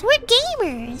reference. We're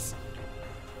gamers.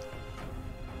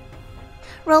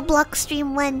 Roblox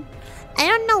stream 1. I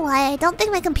don't know why. I don't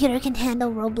think my computer can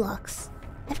handle Roblox.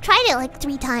 I've tried it like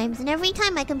 3 times, and every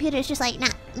time my computer is just like,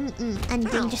 nah, and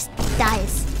then just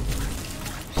dies.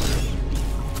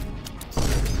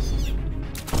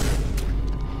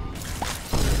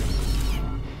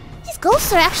 These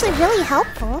ghosts are actually really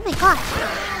helpful. Oh my gosh.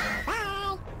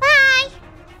 Bye!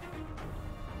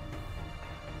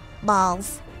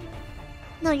 Balls.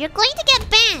 No, you're going to get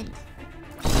banned.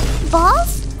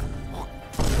 Balls?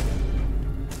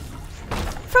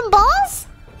 From balls?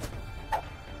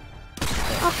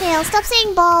 Okay, Okay, I'll stop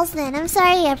saying balls then. I'm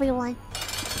sorry, everyone.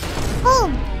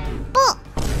 Boom! Boom!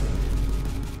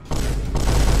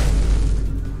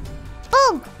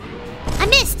 Boom! I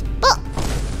missed! Boom!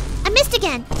 I missed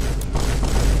again!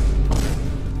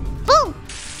 Boom!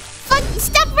 Fuck!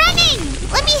 Stop running!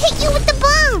 Let me hit you with the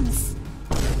bombs!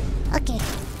 Okay.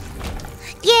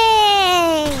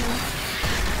 Yay!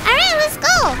 Alright, let's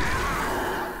go!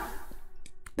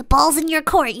 The ball's in your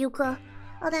court, Yuuka.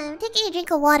 Hold on, I'm taking a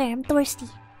drink of water. I'm thirsty.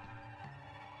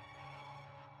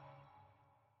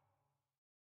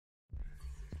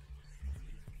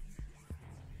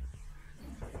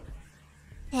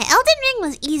 Yeah, Elden Ring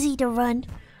was easy to run.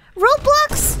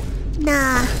 Roblox?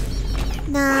 Nah.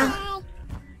 Nah.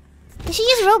 They should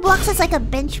use Roblox as like a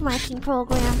benchmarking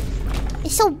program.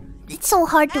 It's so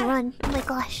hard to run. Oh my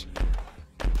gosh.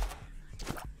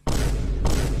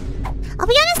 I'll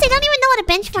be honest, I don't even know what a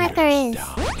benchmarker is.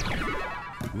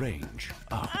 Range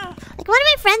up. Like one of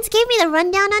my friends gave me the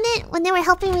rundown on it when they were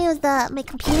helping me with my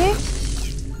computer.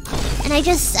 And I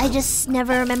just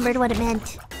never remembered what it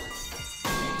meant.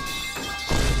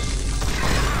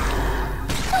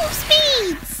 Oh,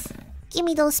 spades! Give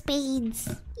me those spades.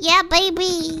 Yeah,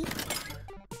 baby.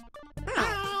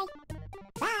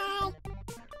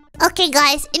 Okay,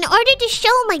 guys, in order to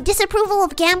show my disapproval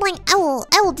of gambling, I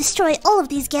will destroy all of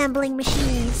these gambling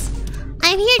machines.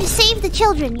 I'm here to save the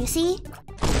children, you see?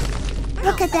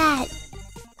 Look at that.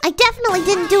 I definitely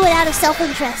didn't do it out of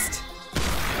self-interest.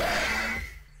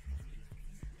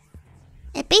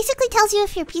 It basically tells you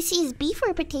if your PC is beef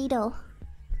or potato.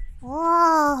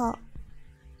 Whoa.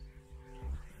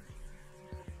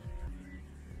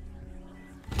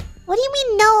 What do you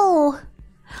mean no?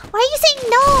 Why are you saying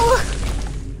no?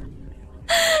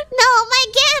 No, my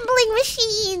gambling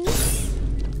machines!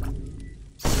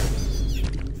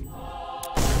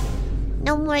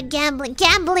 No more gambling.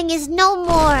 Gambling is no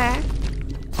more.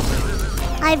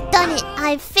 I've done it.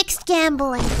 I've fixed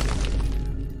gambling.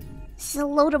 This is a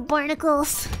load of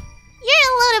barnacles. You're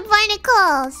a load of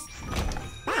barnacles!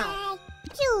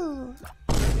 Phew.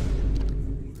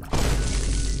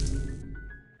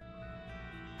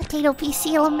 Potato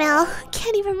PC LML.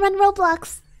 Can't even run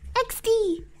Roblox.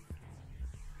 XD.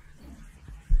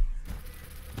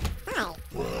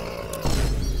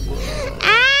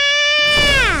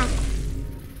 Ah!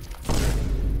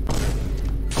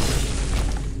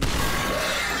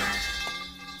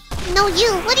 No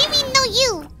you. What do you mean no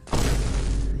you?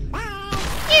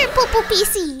 You're a poo-poo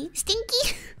PC.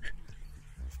 Stinky.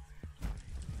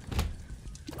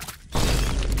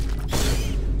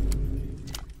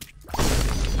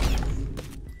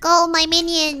 Go, my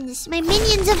minions. My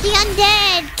minions of the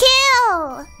undead.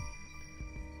 Kill!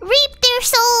 Reap their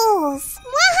souls!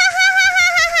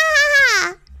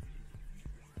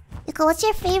 Yuuka, what's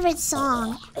your favorite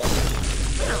song?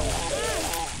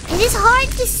 It is hard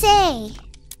to say.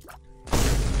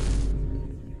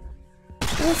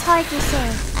 It is hard to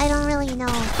say. I don't really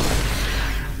know.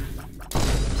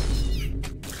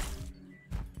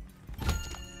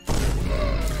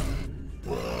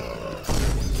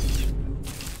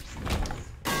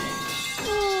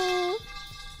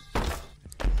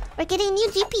 We're getting new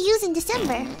GPUs in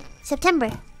September.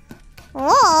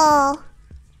 Oh!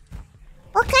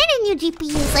 What kind of new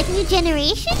GPUs? Like new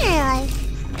generation or like?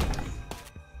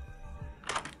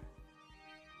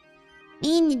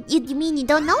 You mean you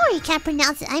don't know or you can't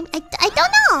pronounce it? I don't know. I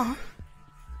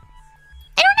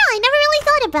don't know. I never really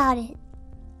thought about it.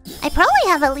 I probably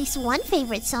have at least one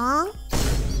favorite song.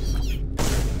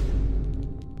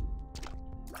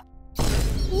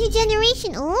 New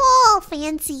generation. Oh,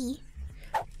 fancy.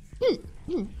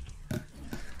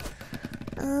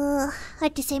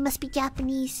 Hard to say. Must be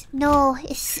Japanese. No,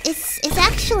 it's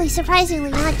actually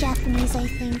surprisingly not Japanese. I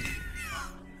think.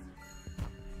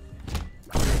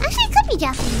 Actually, it could be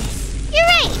Japanese. You're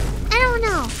right. I don't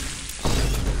know.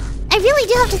 I really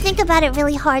do have to think about it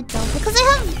really hard though, because I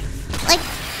have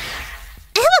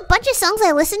a bunch of songs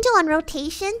I listen to on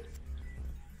rotation,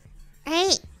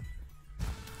 right?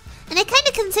 And I kind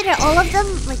of consider all of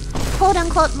them like quote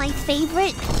unquote my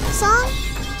favorite song.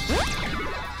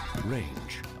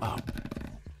 Range up.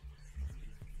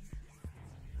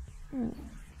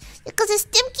 Because a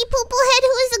stimky pooplehead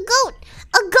who is a goat.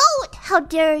 A goat! How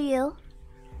dare you?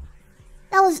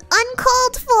 That was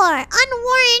uncalled for,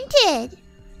 unwarranted.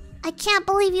 I can't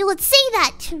believe you would say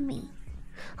that to me.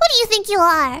 Who do you think you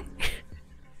are?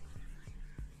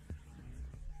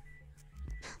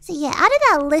 So yeah, out of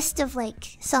that list of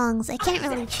like songs, I can't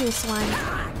really choose one.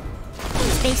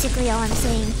 That's basically all I'm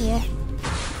saying here.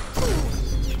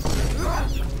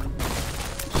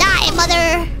 Die,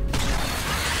 mother!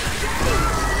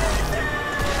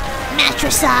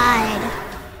 Matricide!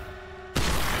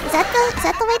 Is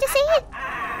that the way to say it?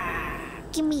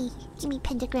 Give me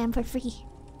pentagram for free.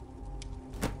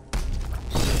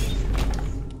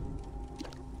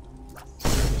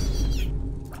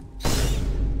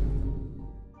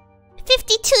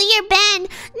 "52-year ban."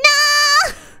 No!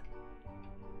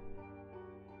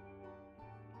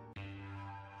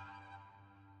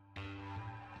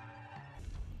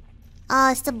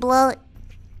 Oh, it's the bloat.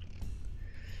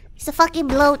 It's the fucking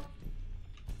bloat.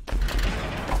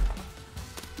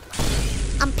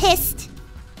 I'm pissed.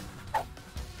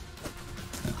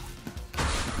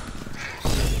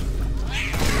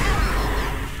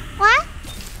 What?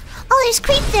 Oh, there's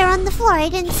creep there on the floor. I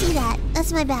didn't see that.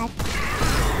 That's my bad.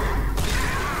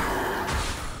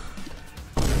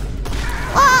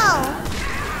 Whoa!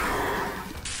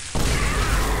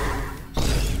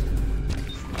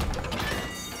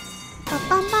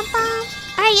 Ba-bum-bum-bum.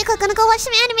 Alright, Yuuka, gonna go watch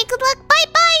some anime. Good luck.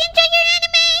 Bye-bye. Enjoy your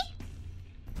anime.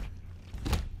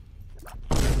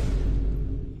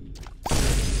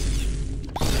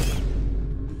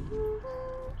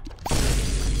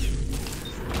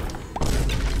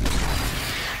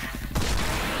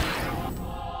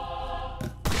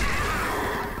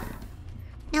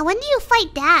 Now, when do you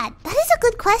fight Dad? That is a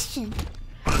good question.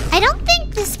 I don't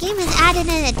think this game has added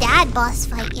in a Dad boss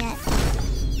fight yet.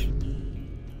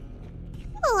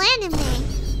 Oh, anime.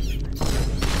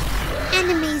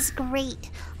 Anime's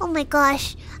great. Oh my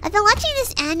gosh. I've been watching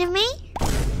this anime,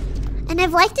 and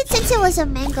I've liked it since it was a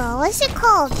manga. What's it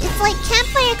called? It's like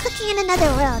Campfire Cooking in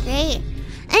Another World, right?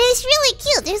 And it's really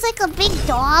cute. There's like a big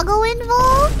doggo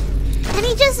involved, and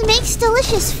he just makes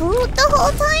delicious food the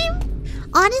whole time.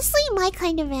 Honestly, my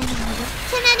kind of anime.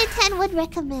 10 out of 10 would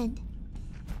recommend.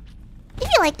 If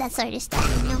you like that sort of stuff,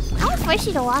 you know. I won't force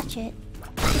you to watch it.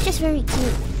 It's just very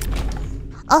cute.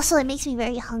 Also, it makes me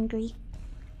very hungry.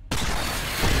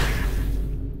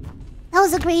 That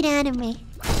was a great anime.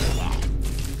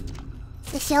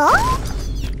 The show?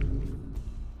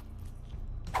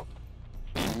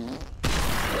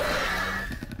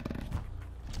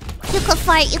 You could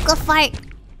fart, you could fart.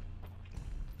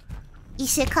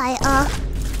 Isekai,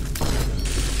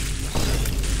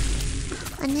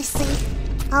 honestly,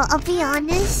 I'll be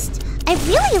honest. I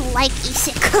really like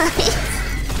isekais.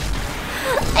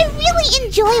 I really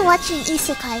enjoy watching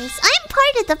isekais. I'm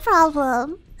part of the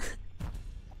problem.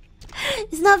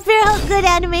 It's not fair how good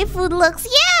anime food looks.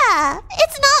 Yeah!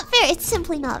 It's not fair. It's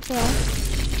simply not fair.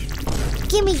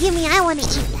 Gimme, gimme. I want to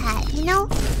eat that, you know?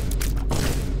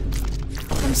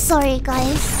 I'm sorry,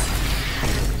 guys.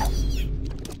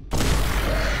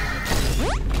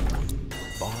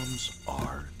 Bombs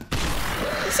are...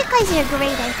 Isekais are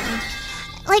great, I think.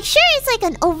 Like, sure, it's like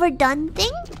an overdone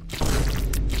thing.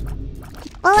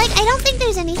 Well, like, I don't think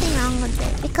there's anything wrong with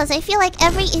it. Because I feel like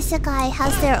every isekai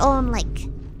has their own, like...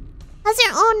 has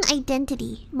their own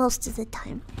identity most of the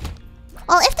time.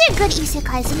 Well, if they're good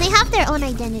isekais, then they have their own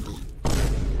identity.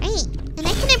 Right? And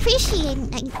I can appreciate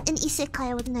an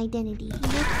isekai with an identity, you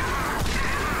know?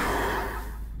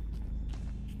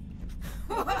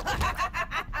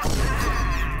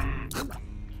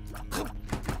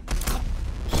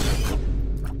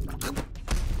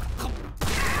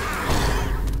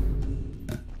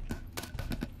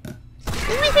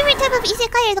 I think my favorite type of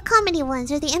isekai are the comedy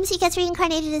ones, where the MC gets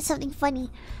reincarnated as something funny.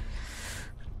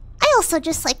 I also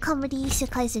just like comedy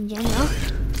isekais in general.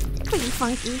 They're pretty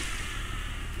funky.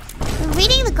 I'm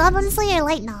reading the Goblin Slayer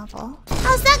light novel.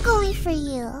 How's that going for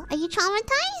you? Are you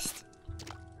traumatized?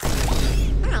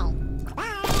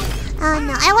 Oh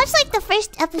no, I watched like the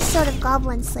first episode of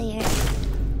Goblin Slayer.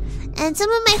 And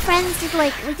some of my friends did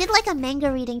like, we did like a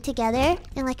manga reading together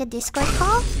in like a Discord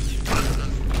call.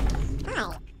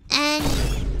 And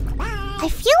I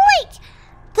feel like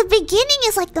the beginning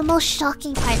is like the most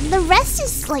shocking part, and the rest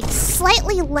is like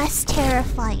slightly less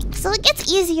terrifying. So it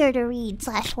gets easier to read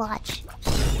 / watch.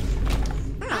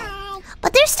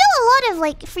 But there's still a lot of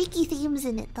like freaky themes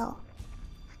in it though.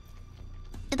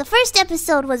 The first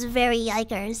episode was very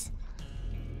yikers.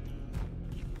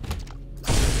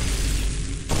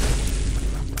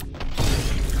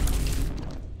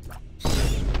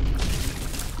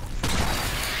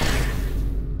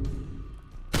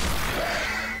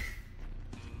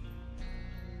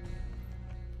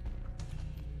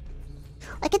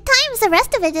 Like at times the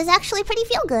rest of it is actually pretty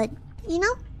feel good, you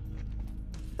know?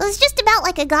 It was just about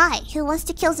like a guy who wants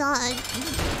to kill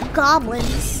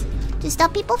goblins to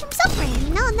stop people from suffering,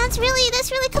 you know? And that's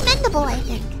really commendable, I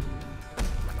think.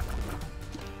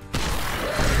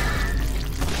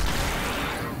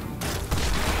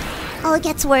 Oh, it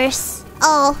gets worse.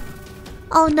 Oh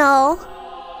no.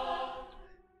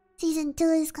 Season 2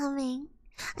 is coming.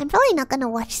 I'm probably not gonna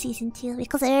watch season 2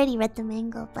 because I already read the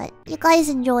manga, but you guys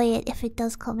enjoy it if it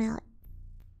does come out.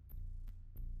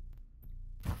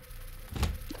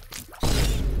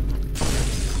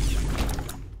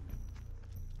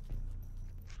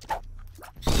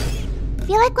 I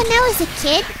feel like when I was a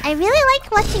kid, I really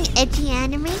liked watching edgy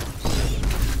anime.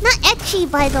 Not ecchi,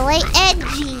 by the way,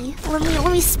 edgy.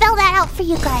 Let me spell that out for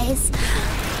you guys.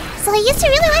 So I used to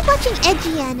really like watching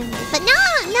edgy anime, but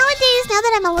nowadays, now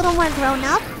that I'm a little more grown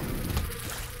up,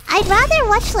 I'd rather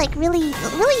watch like really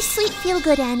sweet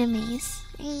feel-good animes.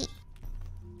 Right?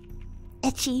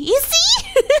 Ecchi, you see?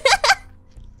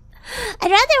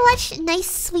 I'd rather watch nice,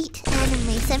 sweet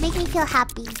animes that make me feel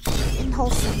happy and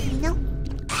wholesome, you know?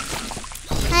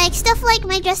 Like stuff like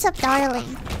My Dress-Up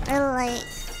Darling, or like,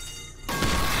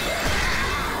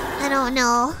 I don't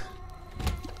know,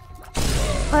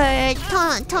 or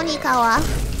Tonikawa,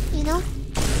 you know?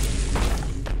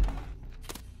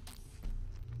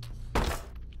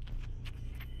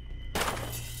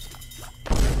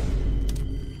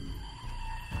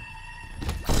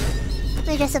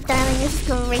 My Dress-Up Darling is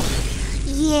great.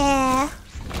 Yeah,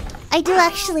 I do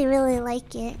actually really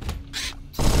like it.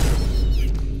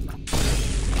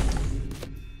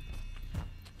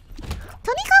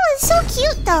 Tonikawa is so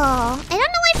cute though. I don't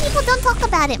know why people don't talk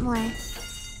about it more. Like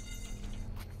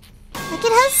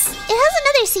it has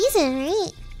another season,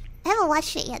 right? I haven't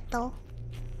watched it yet though.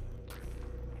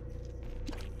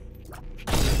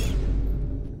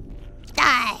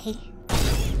 Die.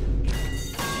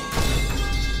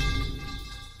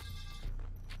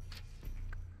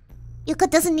 Yuuka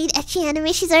doesn't need ecchi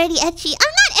anime, she's already ecchi.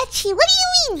 I'm not ecchi, what do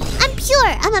you mean? I'm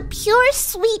pure. I'm a pure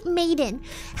sweet maiden.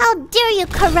 How dare you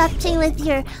corrupt me with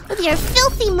your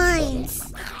filthy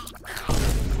minds?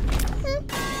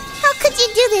 How could you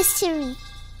do this to me?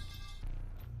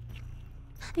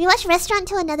 Have you watched Restaurant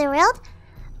to Another World?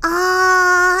 No,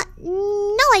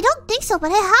 I don't think so,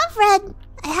 but I have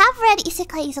read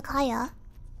Isekai Izakaya,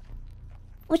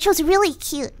 which was really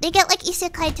cute. They get like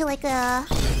isekai to like a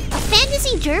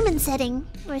fantasy German setting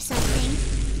or something.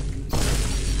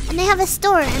 And they have a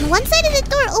store, and one side of the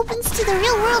door opens to the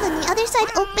real world and the other side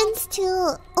opens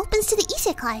to the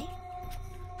isekai.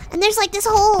 And there's like this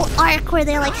whole arc where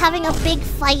they're like having a big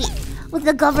fight with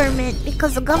the government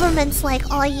because the government's like,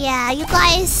 oh yeah, you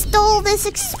guys stole this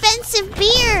expensive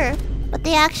beer, but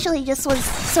they actually just was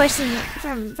sourcing it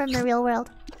from the real world.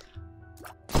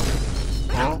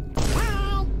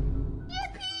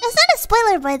 It's not a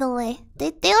spoiler, by the way.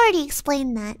 They already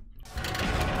explained that.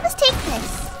 Let's take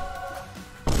this.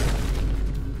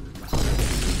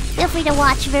 Feel free to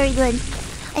watch, very good.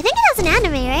 I think it has an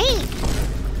anime, right?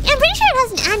 Yeah, I'm pretty sure it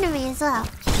has an anime as well.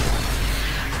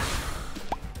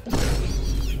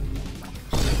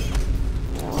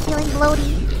 Feeling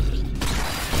bloaty.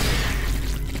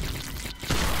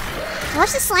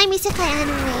 Watch the slimy isekai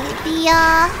anime.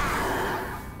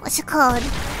 What's it called?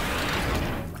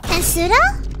 Tensura?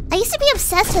 I used to be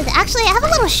obsessed with it. Actually, I have a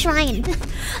little shrine. I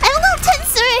have a little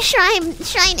Tensura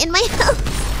shrine in my house,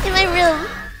 in my room.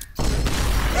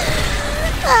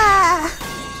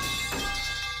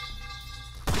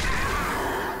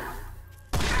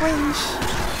 Cringe.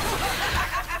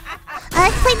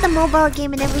 I played the mobile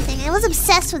game and everything. I was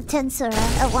obsessed with Tensura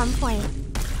at one point.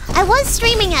 I was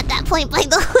streaming at that point, by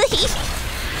the way.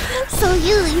 So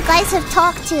you guys have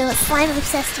talked to Slime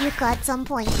Obsessed Yuuka at some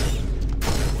point.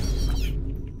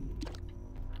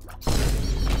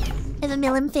 I have a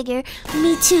Milim figure.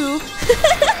 Me too.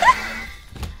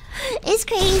 It's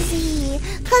crazy.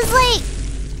 Cause like,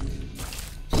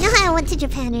 you know how I went to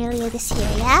Japan earlier this year,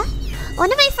 yeah?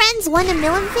 One of my friends won a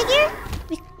Milim figure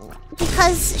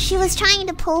because she was trying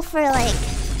to pull for like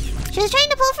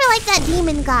that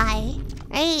demon guy,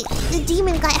 right? The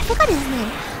demon guy, I forgot his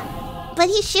name. But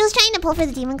she was trying to pull for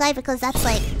the demon guy because that's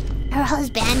like her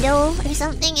husbando or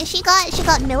something, and she got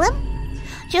Milim.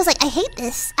 She was like, I hate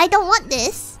this. I don't want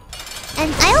this.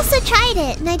 And I also tried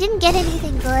it, and I didn't get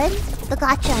anything good. The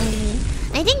gacha, I mean.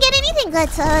 I didn't get anything good,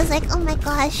 so I was like, oh my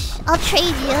gosh, I'll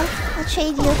trade you.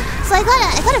 So I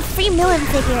got a free Milim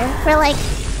figure for like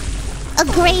a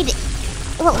grade,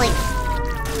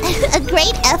 a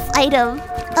grade F item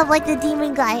of like the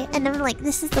demon guy, and I'm like,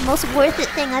 this is the most worth it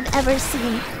thing I've ever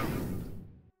seen.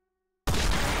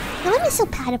 Milim is so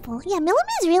patable. Yeah, Milim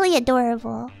is really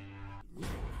adorable.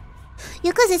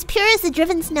 Yuuka's as pure as the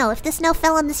driven snow if the snow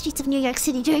fell on the streets of New York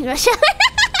City during rush hour.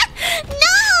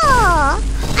 No!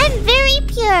 I'm very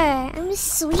pure. I'm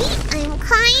sweet. I'm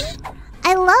kind.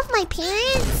 I love my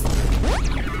parents.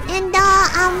 And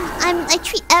I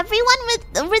treat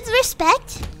everyone with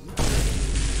respect.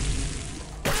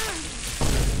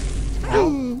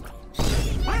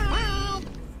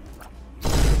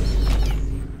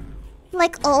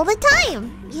 like all the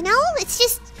time. You know? It's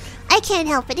just I can't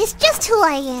help it. It's just who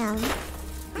I am.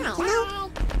 You know?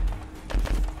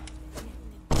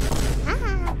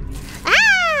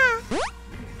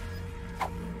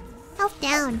 Health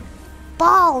down.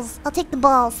 Balls. I'll take the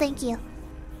balls. Thank you.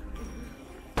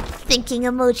 Thinking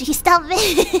emoji. Stop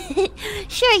it.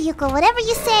 Sure, Yuuka. Whatever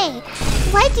you say.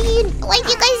 Why do you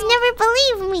guys never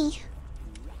believe me?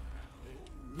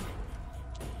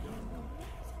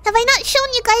 Have I not shown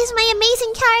you guys my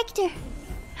amazing character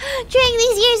during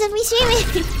these years of me streaming?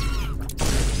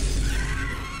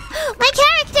 My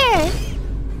character!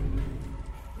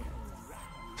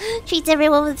 Treats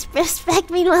everyone with respect,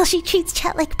 meanwhile she treats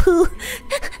chat like poo.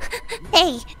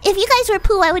 Hey, if you guys were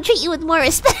poo, I would treat you with more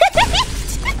respect.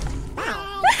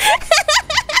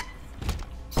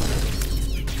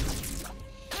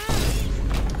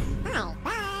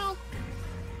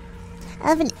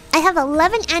 I have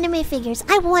 11 anime figures.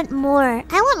 I want more.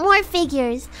 I want more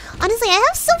figures. Honestly, I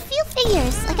have so few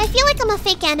figures. Like, I feel like I'm a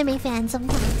fake anime fan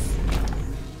sometimes.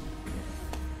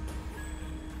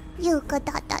 Yuuka ...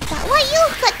 Why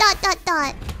Yuuka ...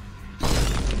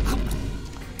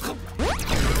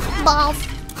 Balls.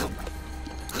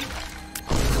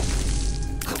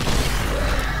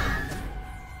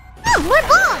 Oh, more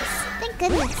balls! Thank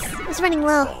goodness. It's running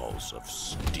low. Balls of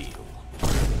steel.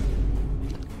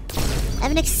 I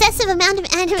have an excessive amount of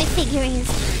anime figurines.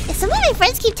 Yeah, some of my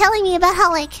friends keep telling me about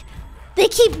how, like, they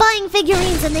keep buying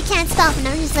figurines and they can't stop. And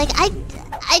I'm just like,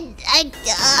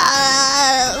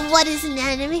 what is an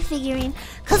anime figurine?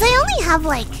 Because I only have,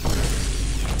 like,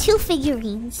 2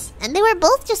 figurines. And they were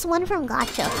both just one from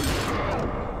Gacha.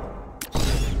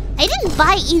 I didn't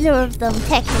buy either of them,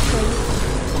 technically.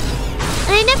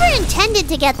 And I never intended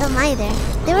to get them either.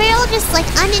 They were all just, like,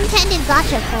 unintended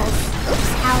Gacha pulls.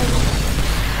 Oops, Howie.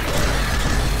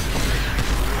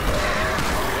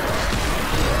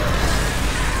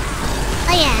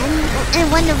 Oh yeah, and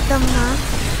one of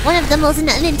them was an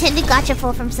unintended gacha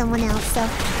pull from someone else, so...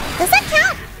 Does that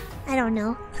count? I don't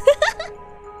know.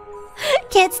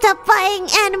 Can't stop buying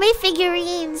anime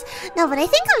figurines! No, but I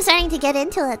think I'm starting to get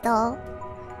into it, though.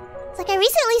 It's like I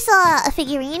recently saw a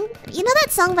figurine. You know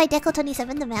that song by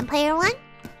Deco27, the vampire one?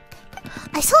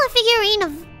 I saw a figurine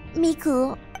of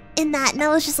Miku in that, and I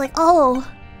was just like, oh...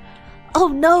 Oh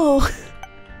no!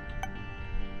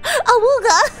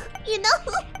 Awooga! You know?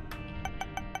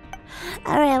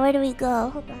 Alright, where do we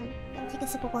go? Hold on. Gotta take a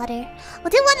sip of water.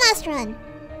 We'll do one last run.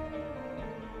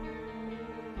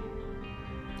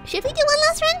 Should we do one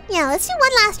last run? Yeah, let's do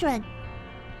one last run.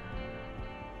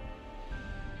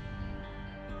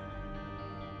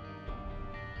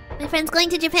 My friend's going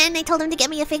to Japan. I told him to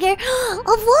get me a figure. Of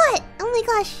what? Oh my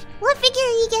gosh. What figure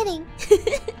are you getting?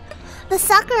 The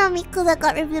Sakura Miku that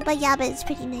got reviewed by Yaba is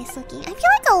pretty nice looking. I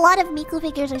feel like a lot of Miku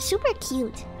figures are super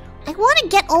cute. I want to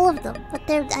get all of them, but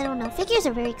they're, I don't know, figures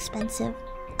are very expensive.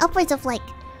 Upwards of like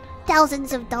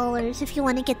thousands of dollars if you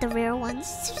want to get the rare ones.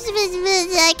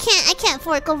 I can't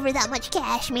fork over that much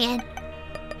cash, man.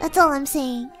 That's all I'm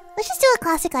saying. Let's just do a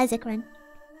classic Isaac run.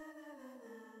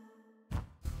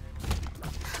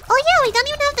 Oh yeah, we don't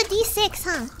even have the D6,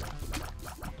 huh?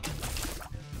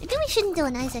 Maybe we shouldn't do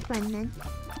an Isaac run then.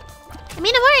 I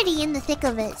mean, I'm already in the thick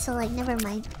of it, so like, never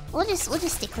mind. We'll just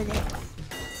stick with it.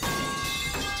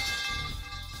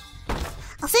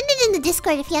 I'll send it in the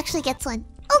Discord if he actually gets one.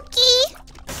 Okay!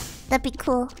 That'd be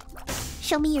cool.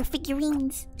 Show me your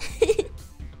figurines.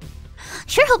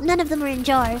 Sure hope none of them are in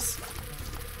jars.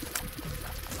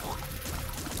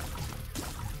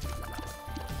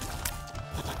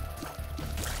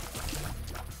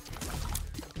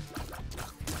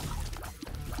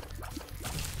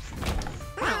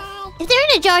 If they're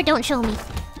in a jar, don't show me.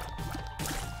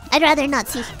 I'd rather not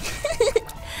see.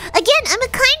 Again, I'm a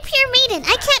kind, pure maiden.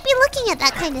 I can't be looking at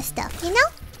that kind of stuff, you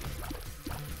know?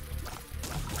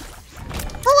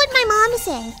 What would my mom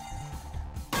say?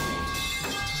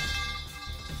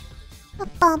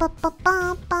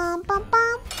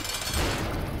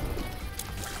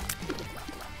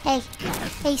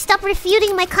 Hey, stop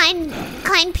refuting my kind,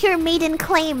 pure maiden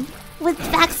claim with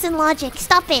facts and logic.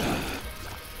 Stop it.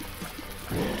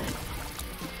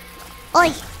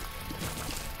 Oi.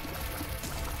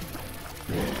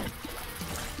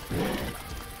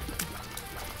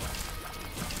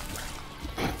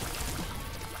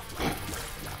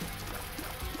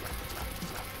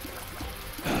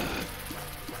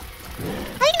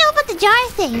 Jar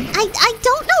thing. I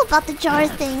don't know about the jar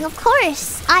thing, of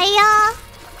course. I'm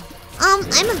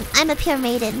a pure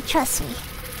maiden, trust me.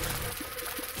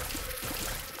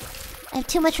 I have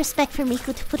too much respect for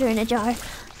Miku to put her in a jar.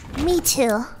 Me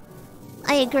too.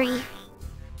 I agree.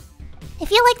 I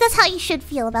feel like that's how you should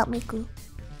feel about Miku.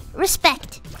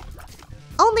 Respect.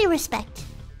 Only respect.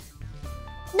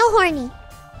 No horny.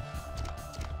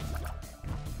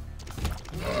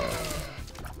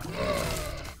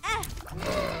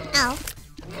 Ow.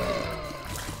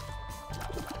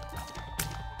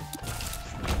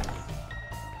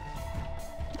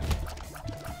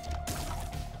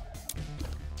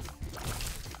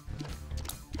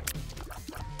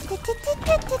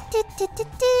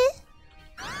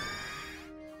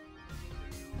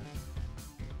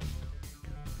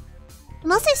 The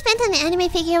most I spent on an anime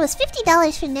figure was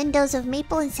 $50 for Nendo's of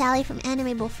Maple and Sally from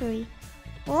Anime Furry.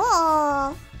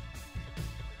 Whoa.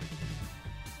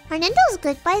 Are Nendo's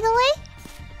good, by the way?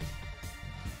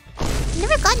 I've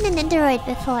never gotten a Nendoroid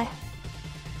before.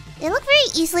 They look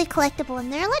very easily collectible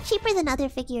and they're a lot cheaper than other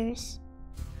figures.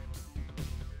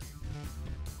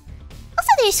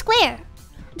 Also, they're square.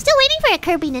 I'm still waiting for a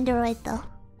Kirby Nendoroid though.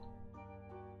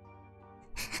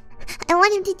 I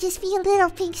want him to just be a little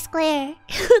pink square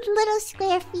with little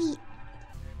square feet.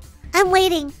 I'm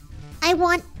waiting. I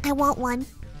want one.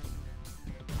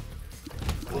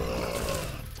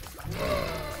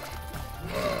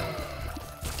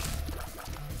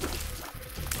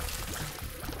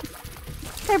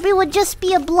 Kirby would just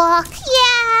be a block.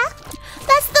 Yeah!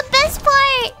 That's the best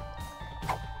part!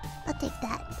 I'll take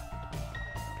that.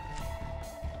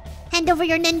 Hand over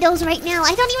your Nendos right now.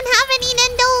 I don't even have any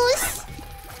Nendos!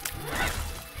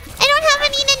 I don't have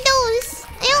any Nendos!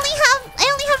 I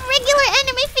only have regular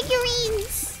anime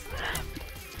figurines!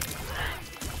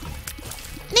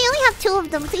 And I only have 2 of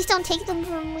them. Please don't take them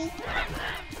from me.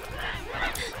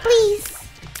 Please.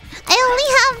 I only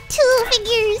have 2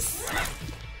 figures.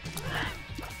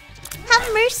 Have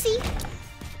mercy.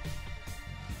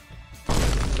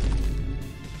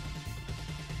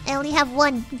 I only have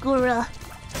 1, Gura.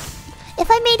 If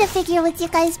I made a figure, would you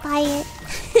guys buy it?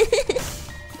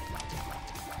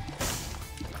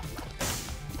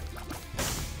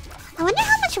 I wonder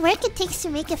how much work it takes to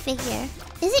make a figure.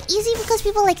 Is it easy because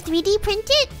people like 3D print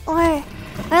it? Or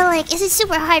like, is it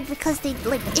super hard because they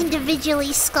like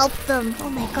individually sculpt them? Oh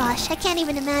my gosh, I can't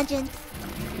even imagine.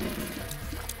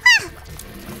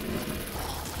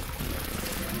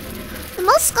 The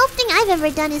most sculpting I've ever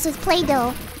done is with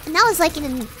Play-Doh. And that was like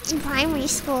in primary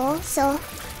school, so...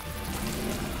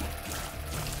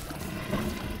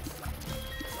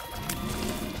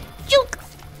 Juke!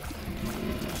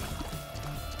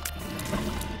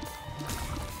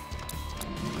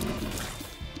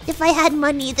 If I had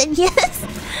money, then yes.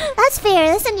 That's fair,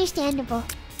 that's understandable.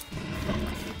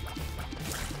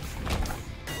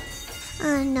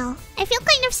 Oh no. I feel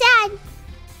kind of sad.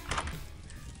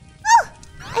 Oh!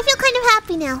 I feel kind of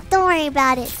happy now. Don't worry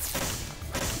about it.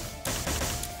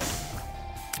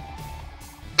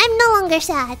 I'm no longer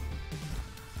sad.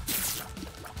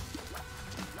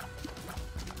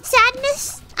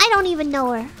 Sadness? I don't even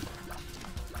know her.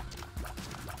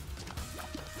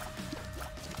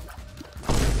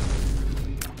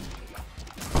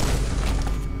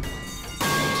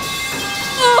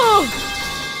 Oh!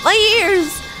 My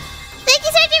ears! Thank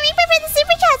you, Sergeant Reaper, for the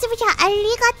super chat. Super chat.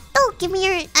 Arigato. Give me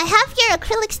your... I have your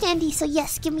acrylic standee, so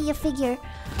yes, give me your figure.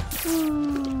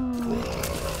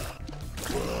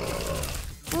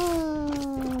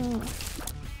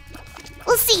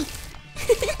 We'll see.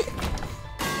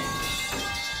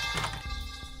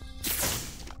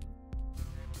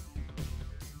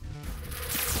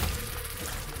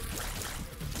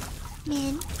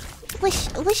 Man,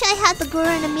 wish I had the Guru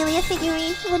and Amelia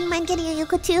figurine. Wouldn't mind getting a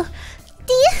Yuuka too.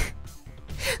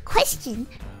 Question.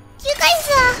 Do you guys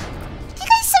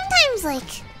sometimes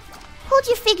like hold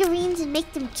your figurines and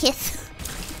make them kiss?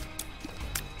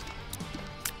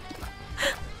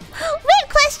 Weird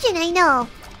question, I know.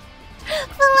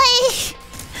 But like,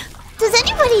 does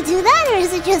anybody do that or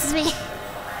is it just me?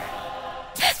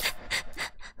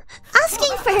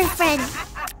 Asking for her friend,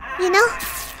 you know?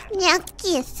 Yeah,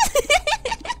 kiss.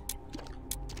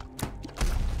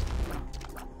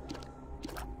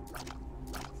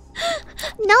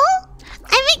 No?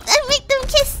 I make them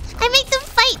kiss. I make them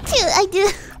fight too. I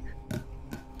do.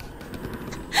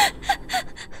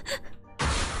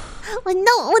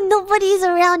 when nobody's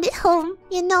around at home,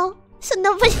 you know, so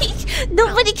nobody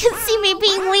can see me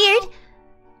being weird.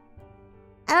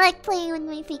 I like playing with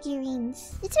my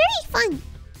figurines. It's very fun.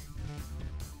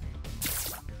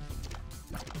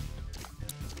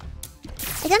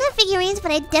 I don't have figurines,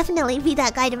 but I'd definitely be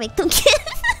that guy to make them kiss.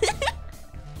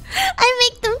 I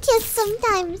make them kiss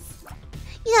sometimes.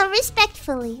 You know,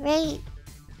 respectfully, right?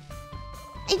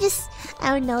 I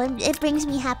don't know, it brings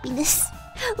me happiness.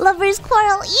 Lovers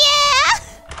quarrel, yeah!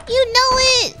 You know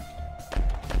it!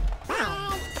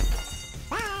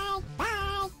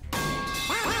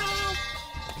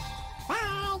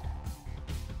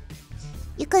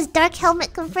 Yuuka's dark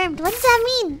helmet confirmed. What does that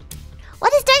mean?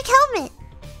 What is dark helmet?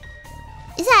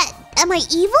 Is that... Am I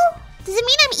evil? Does it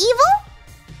mean I'm evil?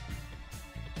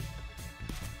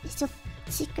 Is there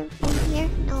a secret room here?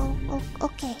 No. Oh,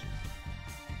 okay.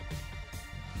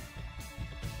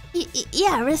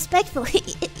 Yeah, respectfully.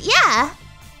 Yeah.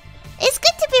 It's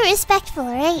good to be respectful,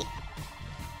 right?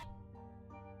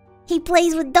 He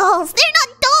plays with dolls. They're not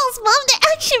dolls, Mom. They're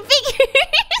action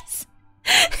figures.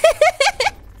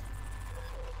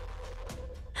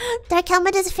 Dark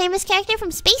Helmet is a famous character from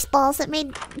Spaceballs that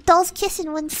made dolls kiss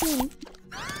in one scene.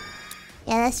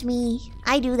 Yeah, that's me.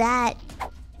 I do that.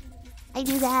 I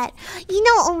do that. You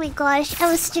know, oh my gosh,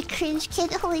 I was such a cringe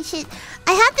kid. Holy shit.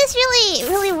 I had this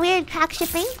really weird crack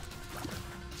ship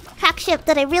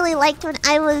that I really liked when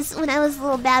I was a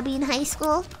little babby in high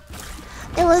school.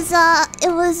 It was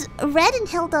Red and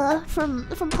Hilda from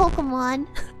Pokemon.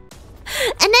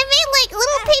 And I made like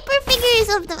little paper figures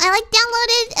of them. I like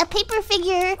downloaded a paper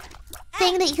figure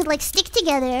thing that you could like stick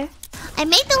together. I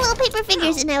made the little paper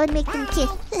figures and I would make them kiss.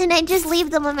 And I'd just leave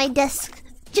them on my desk.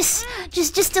 Just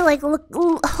to like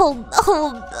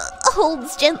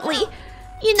holds gently.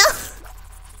 You know?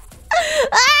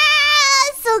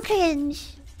 Ah, so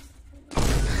cringe.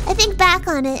 I think back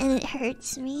on it and it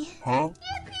hurts me. Huh?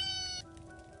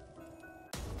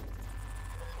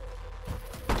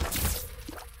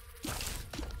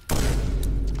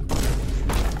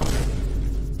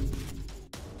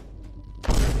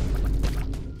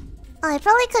 Oh, I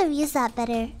probably could have used that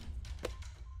better.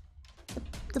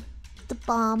 The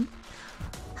bomb.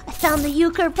 I found the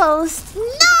Yuuka post. No!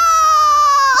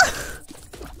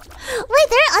 Wait,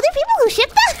 there are other people who ship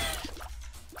that?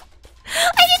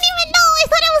 I didn't even know! I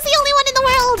thought I was the only one in the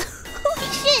world! Holy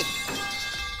shit!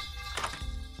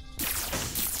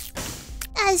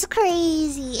 That is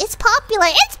crazy. It's popular.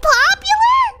 It's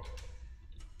popular?!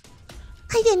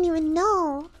 I didn't even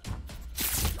know.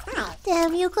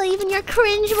 Damn, Yuuka, even your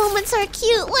cringe moments are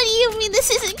cute. What do you mean this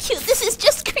isn't cute? This is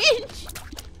just cringe.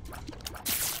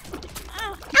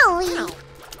 Owie.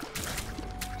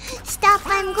 Stop,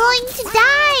 I'm going to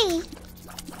die.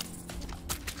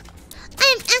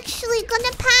 I'm actually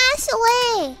gonna pass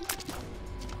away.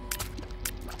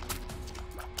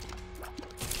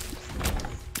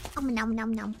 Nom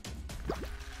nom nom.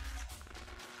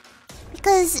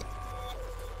 Because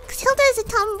Hilda is a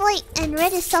tomboy and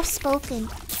Red is soft-spoken.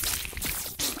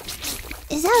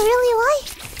 Is that really why?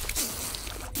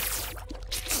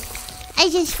 I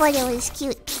just thought it was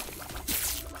cute.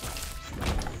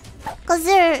 Cause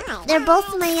they're both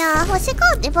my what's it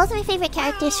called? They're both my favorite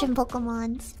characters from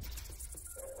Pokemons.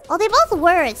 Well, they both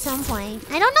were at some point.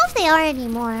 I don't know if they are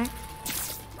anymore.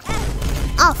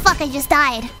 Oh fuck! I just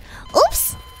died.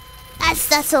 Oops.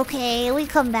 That's okay. We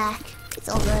come back. It's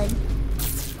all good.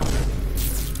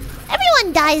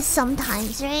 Everyone dies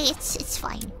sometimes, right? It's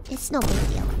fine. It's no big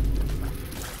deal.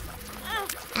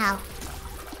 Ow.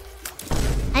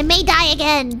 I may die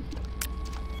again.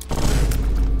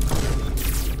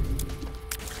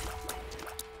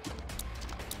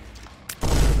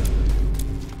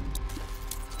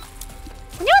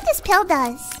 I wonder what this pill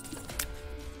does.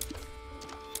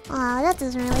 Aw, that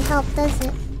doesn't really help, does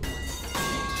it?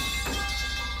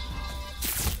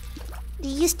 They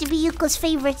used to be Yuuka's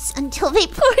favorites until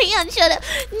Vaporeon showed up.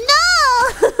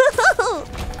 No!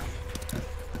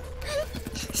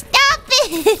 Stop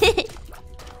it!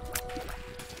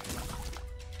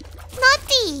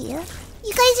 Naughty!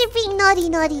 You guys are being naughty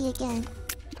again.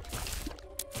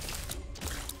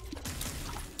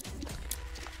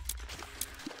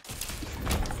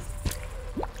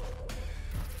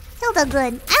 Hilda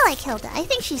good. I like Hilda. I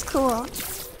think she's cool.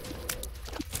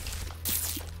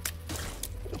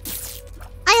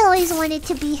 I always wanted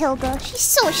to be Hilda. She's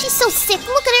so sick.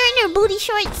 Look at her in her booty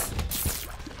shorts.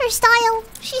 Her style.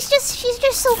 She's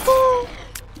just so cool.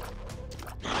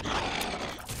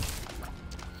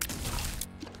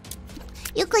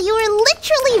 Yuuka, you were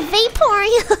literally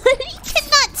Vaporeon. You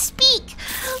cannot speak.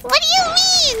 What do you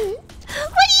mean?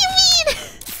 What do you mean?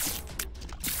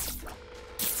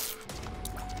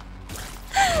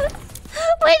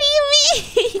 What do you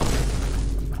mean?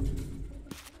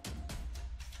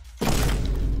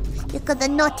 Yuuka, the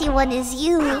naughty one is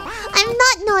you. I'm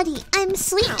not naughty. I'm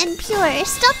sweet and pure.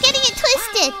 Stop getting it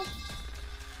twisted.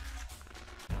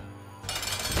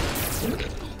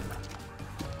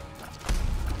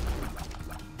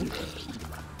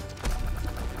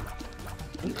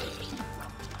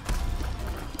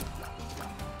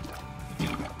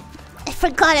 I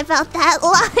forgot about that.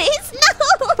 Lies.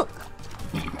 No.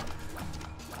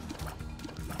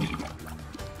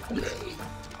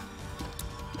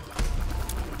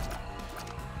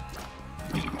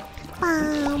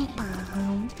 Bum,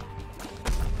 bum.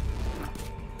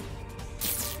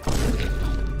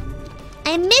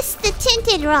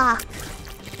 rock.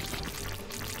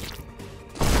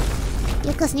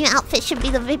 Yuka's new outfit should be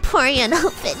the Victorian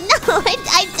outfit. No,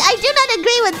 I do not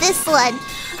agree with this one.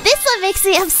 This one makes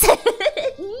me upset.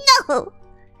 No.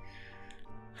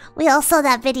 We all saw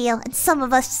that video, and some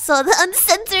of us saw the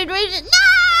uncensored version.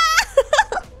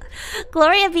 No!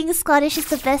 Gloria being Scottish is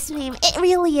the best meme. It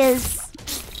really is.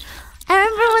 I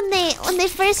remember when they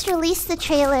first released the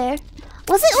trailer.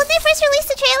 Was it when they first released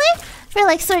the trailer for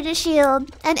like Sword and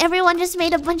Shield, and everyone just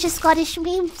made a bunch of Scottish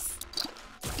memes.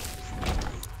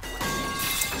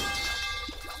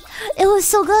 It was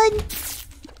so good.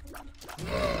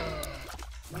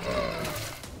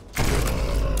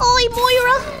 Oi,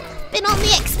 Moira! Been on the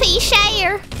XP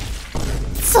share.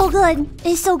 So good.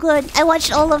 It's so good. I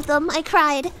watched all of them. I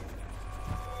cried.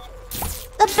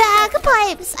 The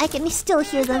bagpipes! I can still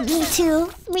hear them. Me too.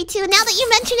 Me too. Now that you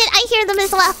mention it, I hear them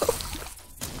as well.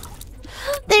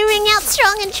 They ring out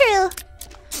strong and true.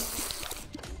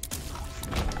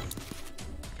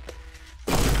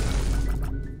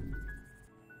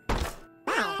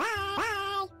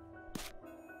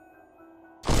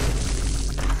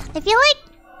 I feel like...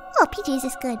 Oh, PJs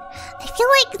is good. I feel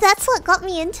like that's what got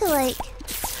me into, like...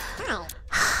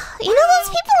 You know those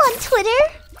people on Twitter?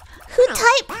 Who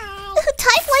type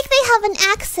like they have an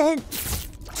accent?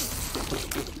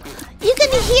 You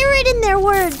can hear it in their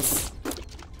words.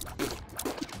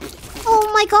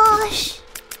 Oh my gosh.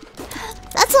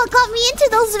 That's what got me into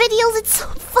those videos. It's so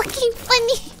fucking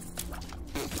funny.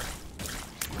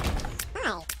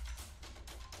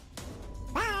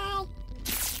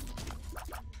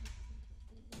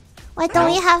 Why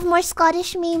don't we have more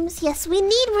Scottish memes? Yes, we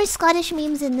need more Scottish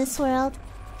memes in this world.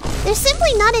 There's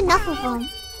simply not enough of them.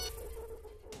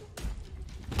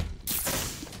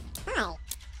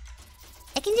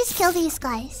 I can just kill these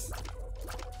guys.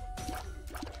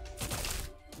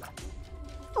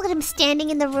 Look at him standing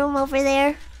in the room over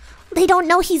there. They don't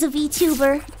know he's a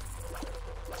VTuber.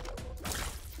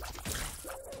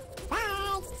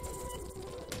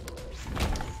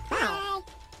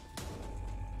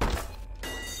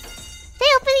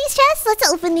 Let's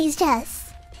open these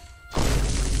chests.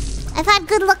 I've had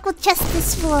good luck with chests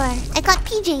this floor. I got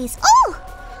PJs. Oh!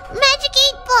 Magic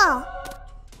 8-ball!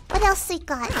 What else we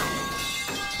got?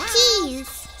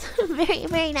 Keys. Very,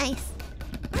 very nice.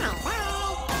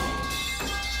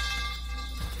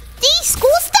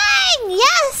 School Stang!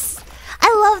 Yes! I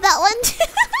love that one too.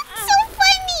 It's so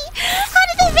funny! How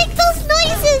did they make those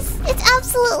noises? It's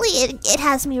absolutely... It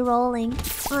has me rolling.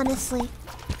 Honestly.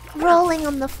 Rolling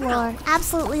on the floor.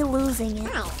 Absolutely losing it.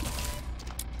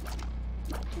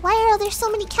 Why are there so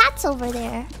many cats over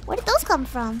there? Where did those come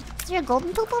from? Is there a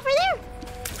golden poop over there?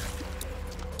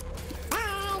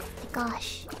 Oh my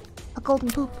gosh. A golden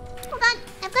poop. Hold on.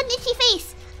 I've got an itchy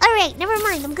face. Alright, never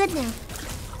mind. I'm good now.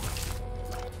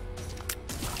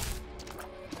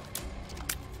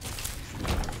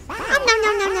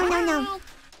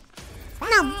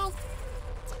 Nom.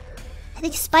 I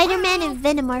think Spider-Man and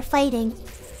Venom are fighting.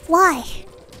 Why?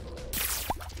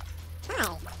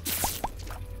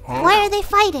 Why are they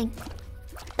fighting?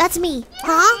 That's me.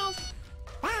 Huh?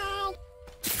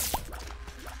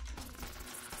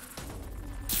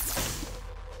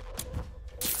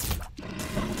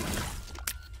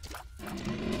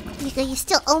 Yuuka, you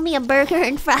still owe me a burger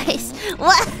and fries.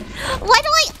 What? Why do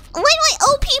I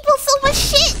owe people so much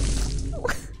shit?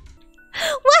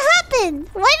 What happened?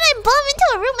 Why did I bomb into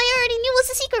a room I already knew was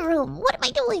a secret room? What am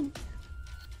I doing?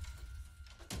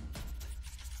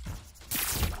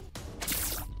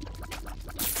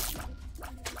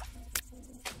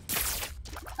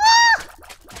 Ah!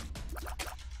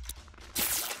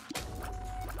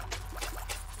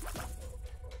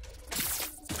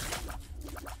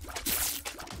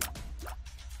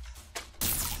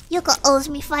 Yuuka owes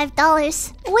me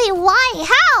 $5. Wait, why?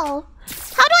 How?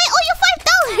 How do I owe you $5?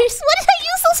 What did I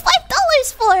use those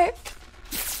 $5 for?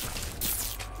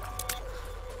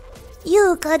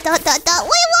 Yuuka ...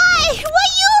 Wait, why? Why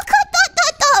Yuuka ...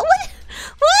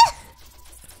 What?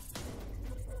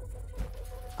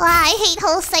 I hate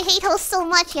hosts. I hate hosts so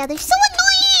much. Yeah, they're so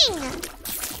annoying.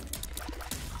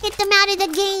 Get them out of the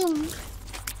game.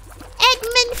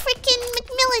 Edmund frickin'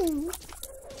 McMillan.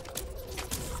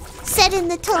 Said in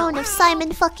the tone of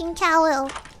Simon fucking Cowell.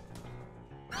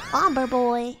 Bomber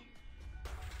Boy.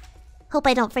 Hope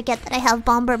I don't forget that I have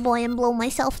Bomber Boy and blow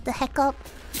myself the heck up.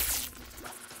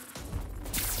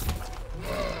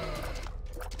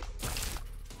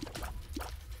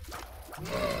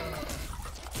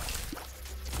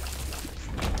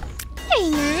 Very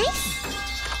nice.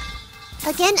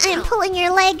 Again, I am pulling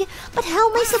your leg, but how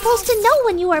am I supposed to know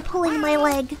when you are pulling my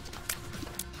leg?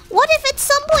 What if at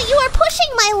some point you are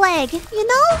pushing my leg, you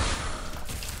know?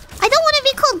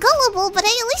 available, but I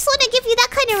at least want to give you that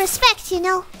kind of respect, you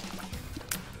know?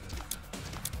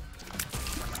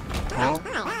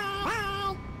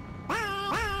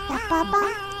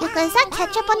 Yuuka, is that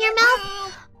ketchup on your mouth?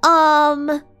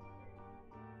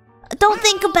 Don't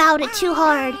think about it too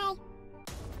hard.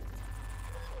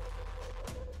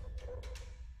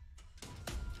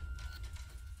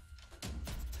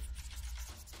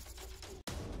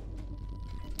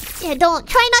 Yeah,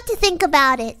 try not to think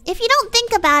about it. If you don't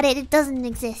think about it, it doesn't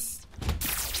exist.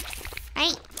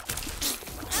 Right?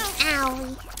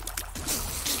 Owie.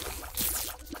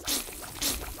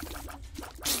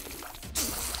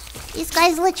 These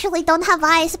guys literally don't have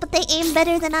eyes, but they aim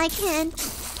better than I can.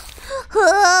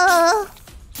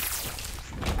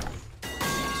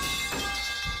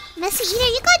 Messy Eater,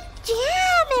 you got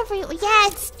jam everywhere. Yeah,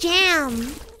 it's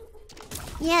jam.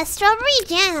 Yeah, strawberry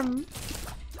jam.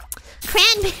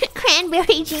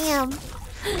 Cranberry jam.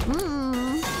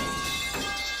 Mmm.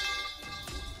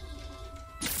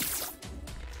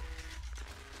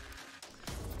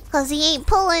 Cause he ain't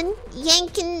pulling,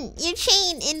 yanking your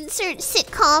chain, insert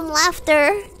sitcom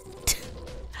laughter.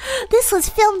 This was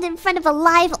filmed in front of a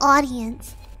live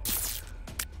audience.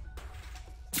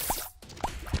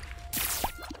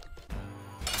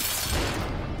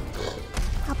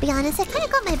 I'll be honest, I kinda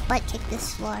got my butt kicked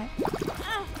this floor.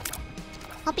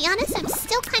 I'll be honest, I'm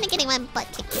still kinda getting my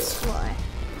butt kicked this floor.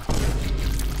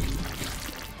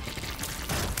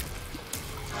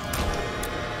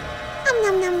 Nom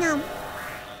nom nom nom.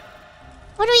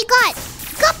 What do we got?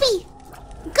 Guppy!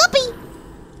 Guppy!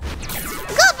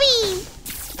 Guppy!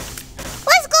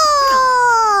 Let's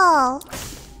go!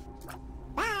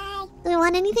 Do we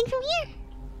want anything from here?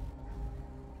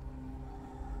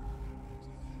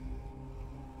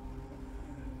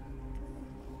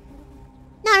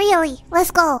 Not really. Let's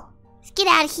go. Let's get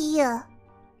out of here.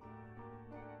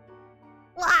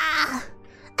 Wow.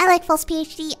 I like false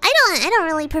PhD. I don't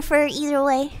really prefer either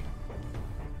way.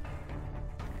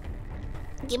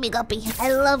 Give me Guppy.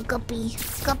 I love Guppy.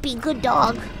 Guppy, good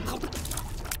dog.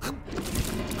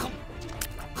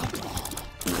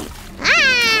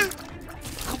 Ah!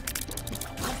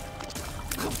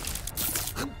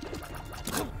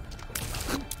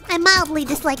 I mildly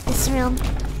dislike this room.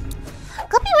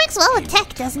 Guppy works well with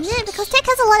tech, doesn't it? Because tech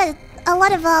has a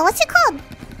lot of what's it called?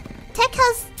 Tech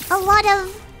has a lot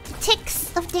of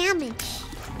ticks of damage,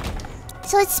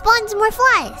 so it spawns more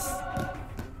flies.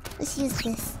 Let's use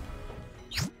this.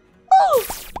 Oh!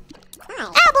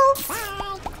 Apple!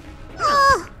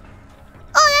 Oh!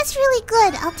 Oh, that's really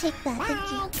good. I'll take that.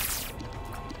 Thank you.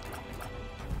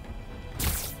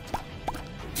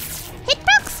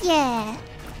 Hitbox? Yeah.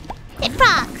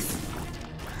 Hitbox.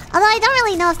 Although I don't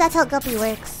really know if that's how Guppy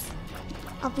works.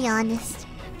 I'll be honest.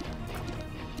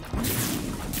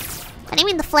 But I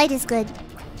mean, the flight is good.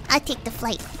 I'll take the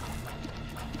flight.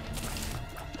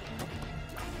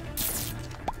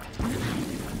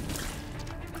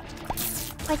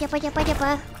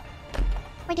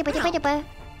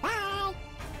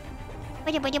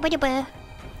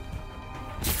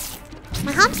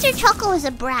 My hamster Choco was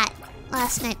a brat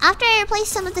last night. After I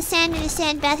replaced some of the sand in his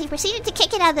sand bath, he proceeded to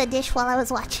kick it out of the dish while I was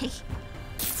watching.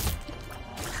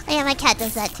 Oh yeah, my cat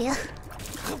does that too.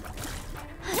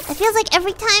 It feels like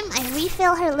every time I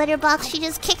refill her litter box, she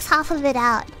just kicks half of it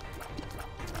out.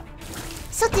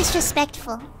 So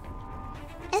disrespectful.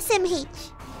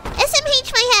 SMH.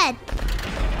 SMH my head!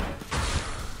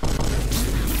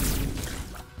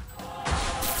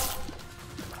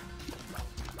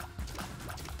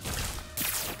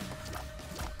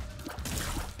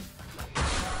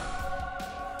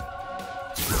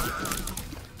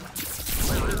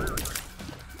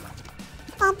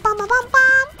 Bum bum bum bum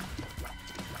bum!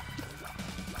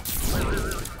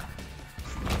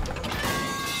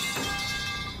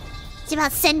 It's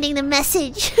about sending the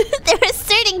message. They're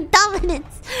asserting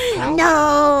dominance.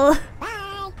 No.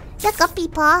 The Guppy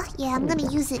paw. Yeah, I'm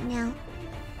gonna use it now.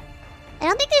 I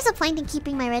don't think there's a point in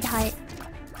keeping my red heart.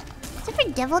 Except for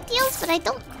devil deals, but I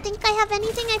don't think I have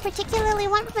anything I particularly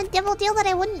want from a devil deal that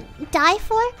I wouldn't die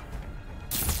for.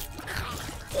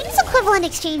 It's equivalent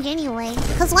exchange anyway,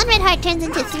 because one red heart turns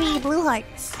into 3 blue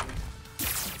hearts.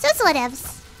 So it's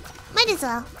whatevs. Might as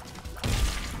well.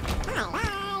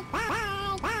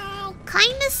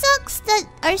 Kinda sucks that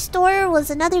our store was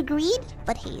another greed,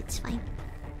 but hey, it's fine.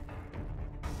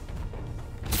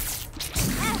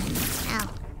 Ow.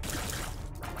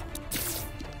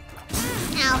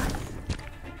 Ow.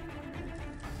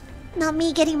 Not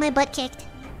me getting my butt kicked.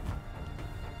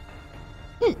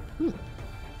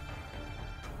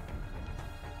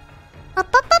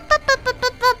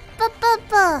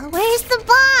 Where's the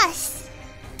boss?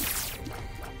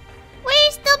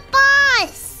 Where's the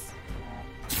boss?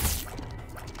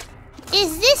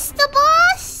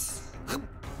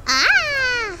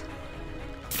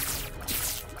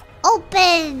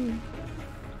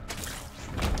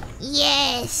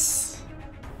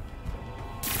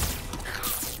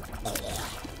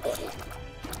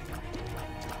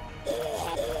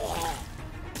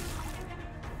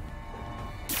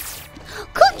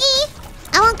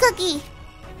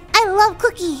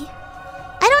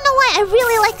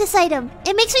 this item.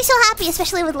 It makes me so happy,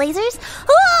 especially with lasers.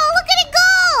 Oh, look at it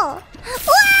go!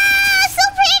 Wow, so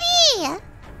pretty!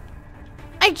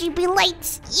 RGB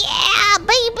lights. Yeah,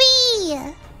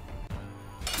 baby!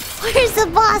 Where's the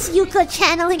boss? Yuuka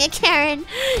channeling a Karen.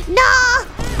 No!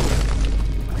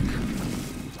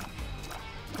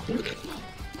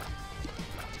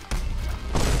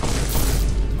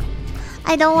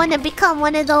 I don't want to become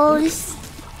one of those.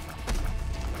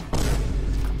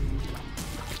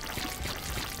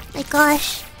 My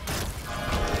gosh.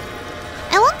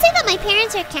 I won't say that my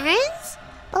parents are Karens,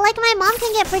 but like my mom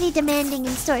can get pretty demanding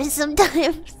in stores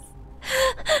sometimes.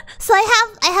 So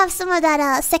I have some of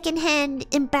that secondhand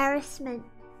embarrassment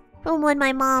from when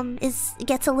my mom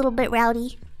gets a little bit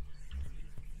rowdy.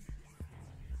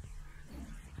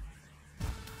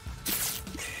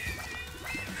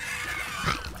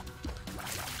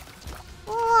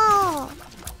 Whoa!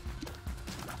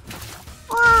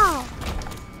 Whoa!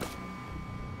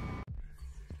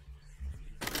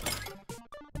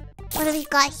 What have we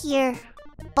got here?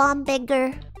 Bomb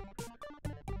beggar.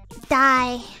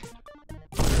 Die.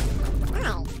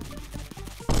 Wow.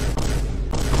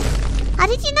 How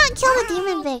did you not kill the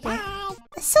demon beggar?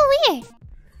 That's so weird.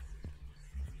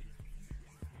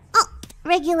 Oh,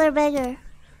 regular beggar.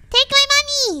 Take my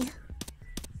money!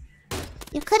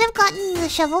 You could have gotten the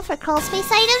shovel for crawl space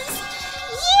items?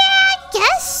 Yeah, I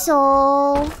guess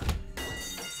so.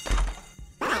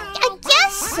 I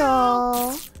guess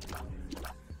so.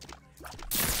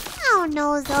 I don't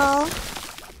know though.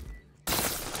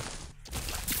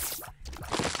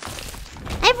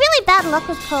 I have really bad luck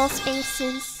with crawl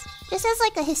spaces. Just as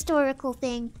like a historical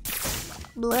thing.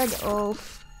 Blood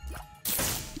oath.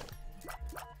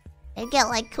 I get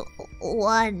like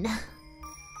 1.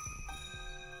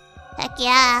 Heck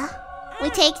yeah. We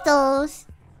take those.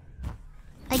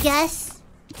 I guess.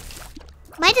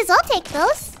 Might as well take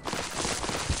those.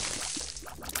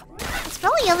 It's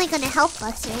probably only gonna help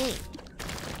us, right?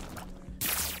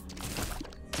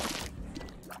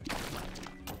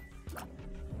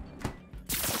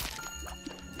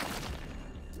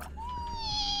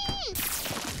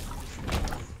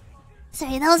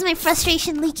 Sorry, that was my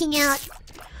frustration leaking out.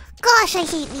 Gosh, I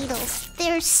hate needles.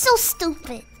 They're so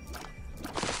stupid.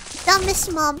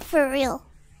 Dumbest mob for real.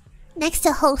 Next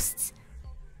to hosts.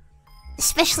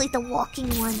 Especially the walking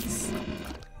ones.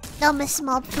 Dumbest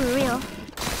mob for real.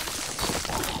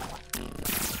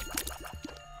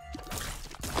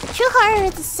 True horror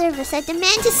of the service. I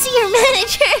demand to see your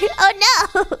manager. Oh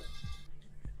no!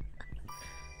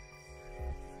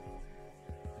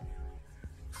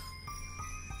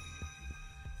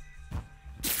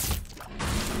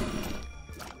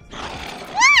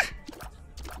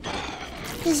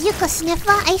 Does Yuuka sniff?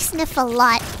 I sniff a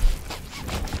lot.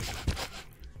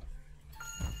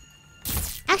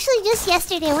 Actually, just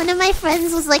yesterday, one of my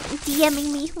friends was like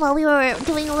DMing me while we were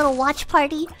doing a little watch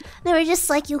party. They were just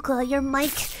like, Yuuka, your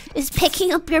mic is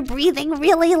picking up your breathing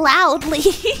really loudly.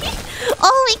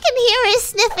 All we can hear is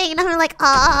sniffing. And I'm like,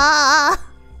 ah.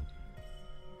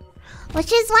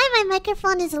 Which is why my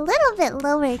microphone is a little bit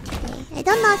lower today. I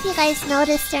don't know if you guys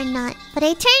noticed or not, but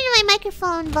I turned my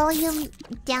microphone volume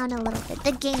down a little bit.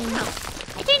 The gain.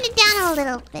 I turned it down a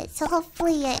little bit, so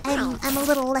hopefully I'm a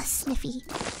little less sniffy.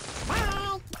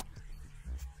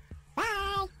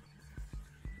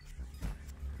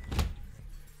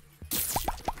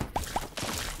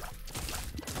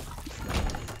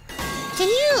 Can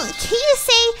you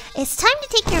say it's time to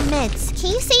take your meds?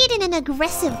 Can you say it in an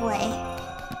aggressive way?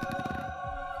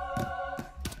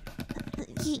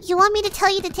 You want me to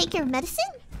tell you to take your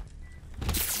medicine?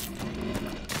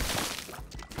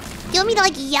 You want me to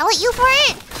like yell at you for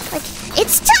it? Like,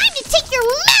 it's time to take your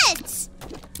meds!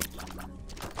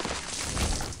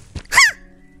 Ha!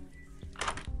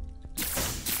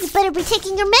 You better be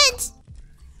taking your meds!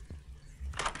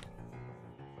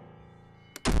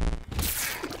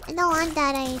 I don't want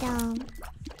that item.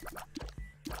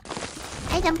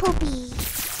 Item poopy.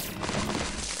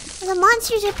 The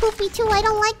monsters are poopy too. I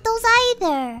don't like those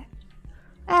either.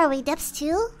 Where are we? Depths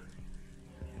 2?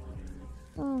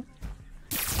 I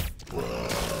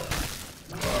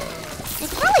could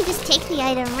probably just take the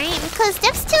item, right? Because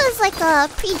Depths 2 is like a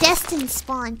predestined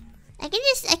spawn. I can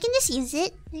just use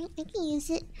it. I can use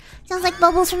it. Sounds like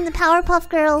Bubbles from the Powerpuff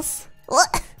Girls.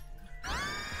 What?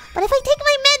 But if I take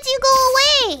my meds, you go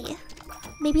away.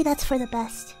 Maybe that's for the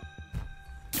best.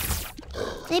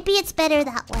 Maybe it's better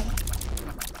that way.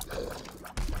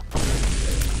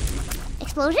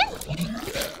 Explosion?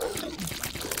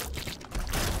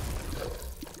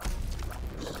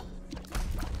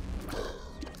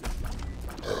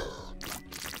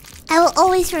 I will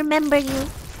always remember you.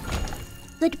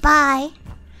 Goodbye.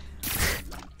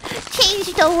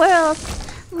 change the world.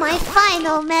 My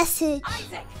final message.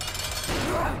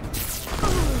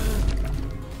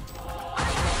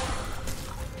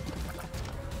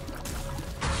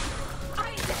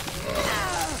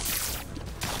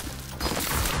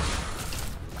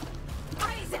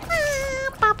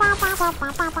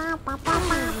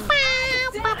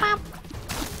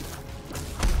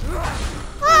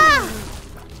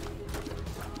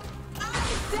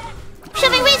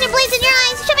 Shoving razor blades in your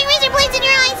eyes! Shoving razor blades in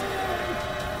your eyes!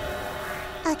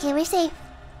 Okay, we're safe.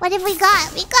 What have we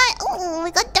got? We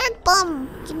got dark bum.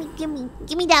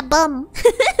 Give me that bum.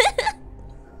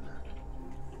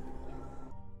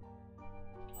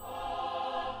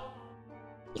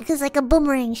 Because like a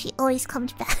boomerang, she always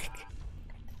comes back.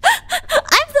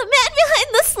 I'm the man behind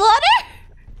the slaughter?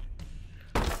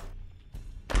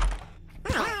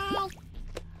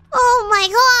 Oh my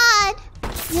god!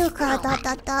 Yuuka,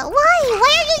 Why?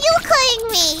 Why are you Yuukaing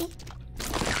me?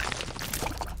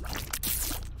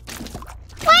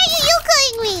 Why are you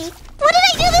Yuukaing me? What did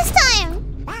I do this time?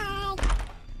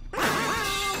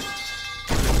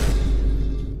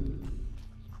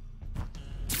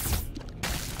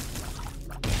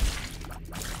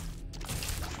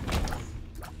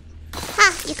 Ha!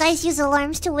 You guys use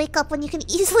alarms to wake up when you can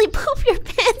easily poop your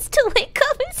pants to wake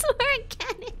up. It's so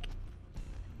organic.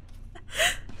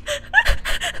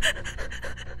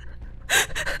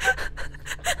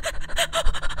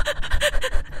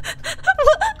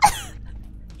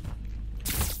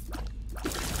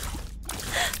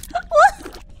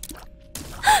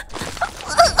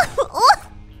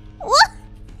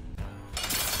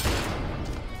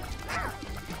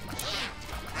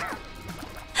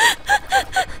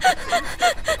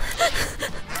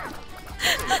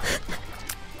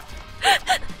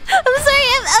 I'm sorry,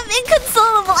 I'm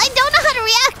inconsolable. I don't know how to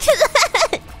react to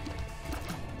that.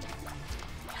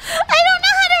 I don't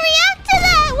know how to react to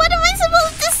that. What am I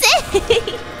supposed to say?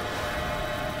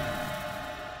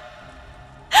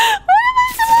 What am I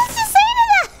supposed to say to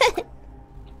that?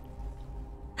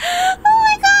 Oh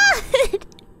my god.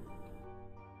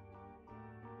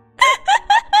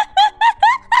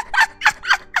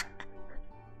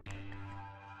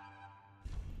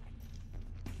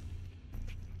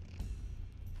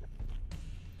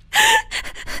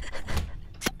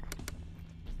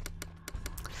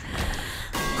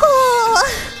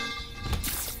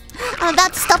 I'm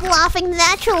about to stop laughing the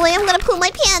natural way. I'm gonna poop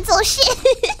my pants. Oh shit.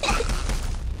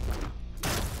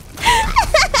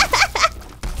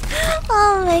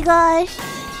 Oh my gosh.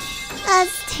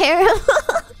 That's terrible.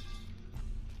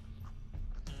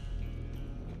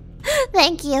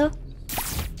 Thank you.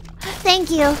 Thank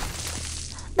you.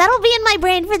 That'll be in my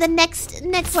brain for the next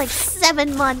like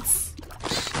 7 months.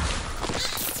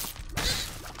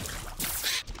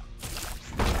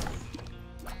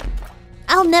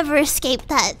 I'll never escape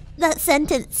that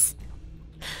sentence.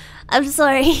 I'm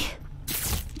sorry.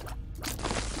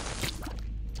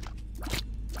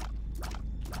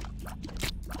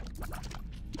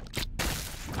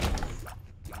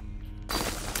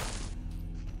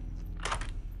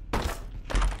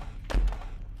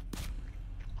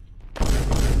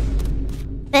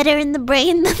 Better in the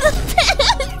brain than the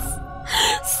pants.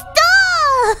 Stop!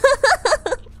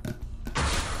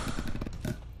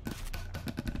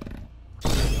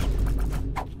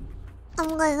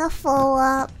 I'm gonna fall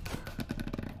up.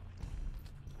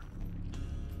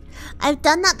 I've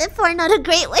done that before, not a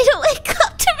great way to wake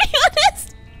up, to be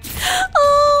honest.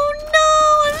 Oh no,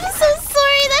 I'm so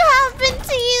sorry that happened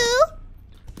to you.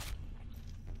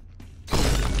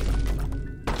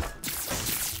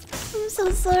 I'm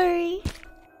so sorry.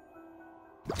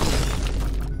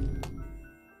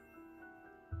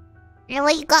 And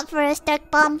what you got for us,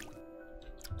 Dark Bum?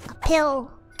 A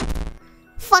pill.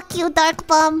 Fuck you, Dark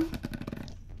Bum.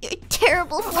 You're a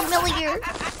terrible familiar.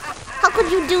 How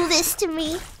could you do this to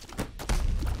me?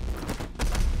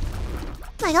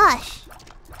 Oh my gosh.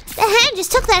 The hand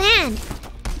just took that hand.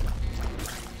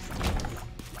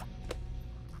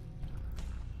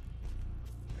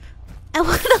 I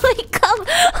wanna wake up.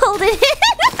 Hold it in.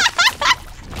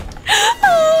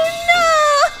 Oh no!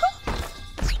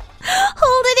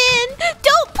 Hold it in.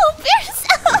 Don't poop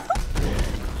yourself.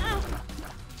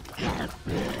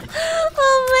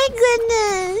 Oh my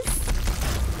goodness.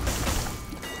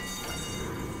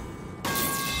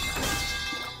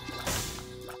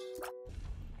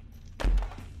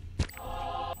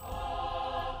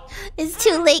 It's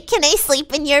too late. Can I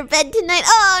sleep in your bed tonight?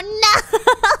 Oh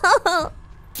no!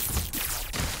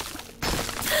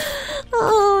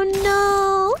 Oh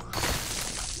no!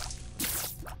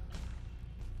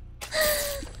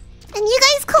 And you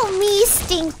guys call me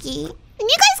stinky. And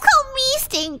you guys call me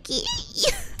stinky.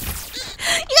 You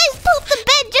guys poop the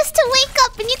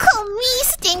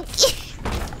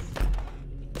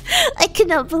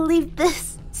cannot believe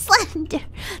this. Slander.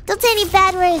 Don't say any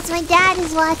bad words. My dad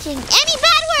is watching. Any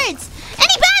bad words?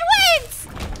 Any bad words?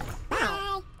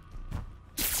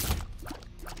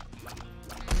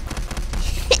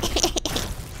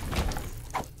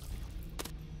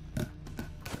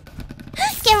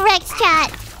 Get wrecked,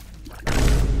 chat.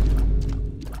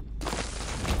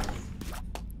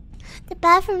 The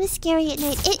bathroom is scary at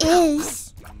night. It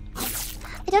is.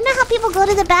 I don't know how people go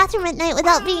to the bathroom at night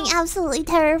without being absolutely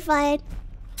terrified.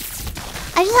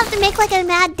 I just have to make like a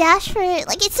mad dash for it.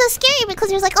 Like, it's so scary because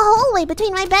there's like a hallway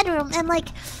between my bedroom and like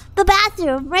the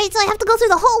bathroom, right? So I have to go through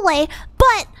the hallway,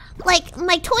 but like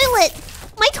my toilet,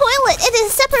 it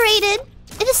is separated.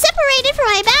 It is separated from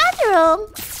my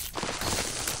bathroom.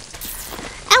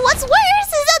 And what's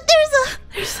worse is that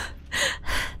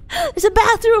there's a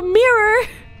bathroom mirror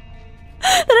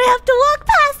that I have to walk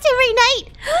past every night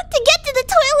to get to the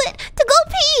toilet to go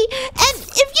pee. And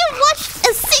if you've watched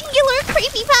a singular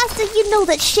creepypasta, you know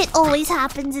that shit always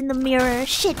happens in the mirror.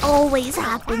 Shit always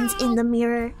happens in the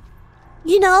mirror.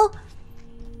 You know?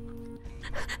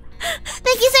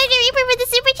 Thank you, Sergeant Reaper, for the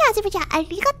super chat. Super chat.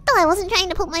 Arigato. I wasn't trying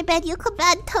to poke my bed. Yuuka,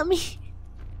 bad tummy.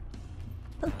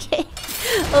 Okay.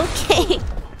 Okay.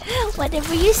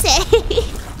 Whatever you say.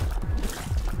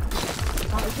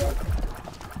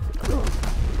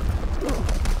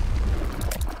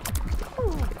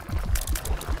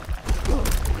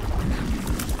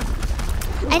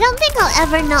 I don't think I'll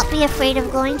ever not be afraid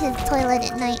of going to the toilet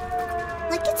at night.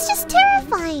 Like, it's just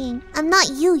terrifying. I'm not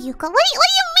you, Yuuka. What do you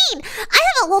mean? I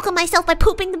haven't woken myself by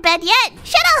pooping the bed yet.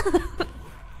 Shut up!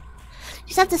 You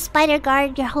just have to spider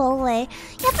guard your hallway.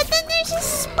 Yeah, but then there's a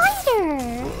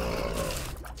spider.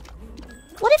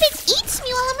 What if it eats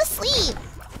me while I'm asleep?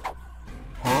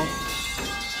 Huh?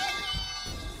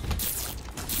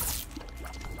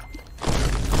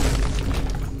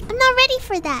 I'm not ready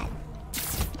for that.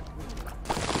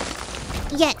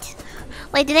 Yet.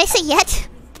 Wait, did I say yet?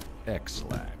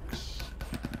 X-lax.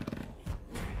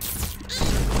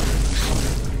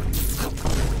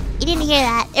 You didn't hear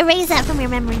that. Erase that from your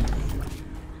memory.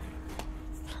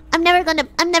 I'm never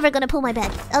gonna poo my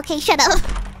bed. Okay, shut up.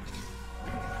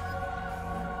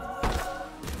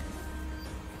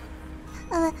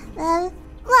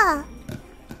 What?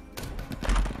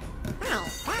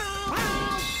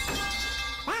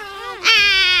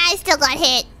 I still got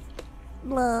hit.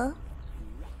 Blah.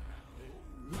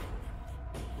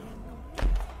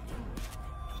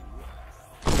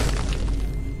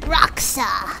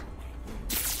 Roxa.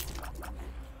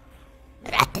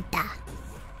 Ratata.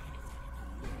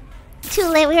 Too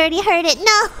late, we already heard it.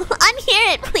 No,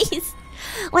 unhear it, please.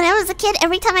 When I was a kid,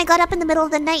 every time I got up in the middle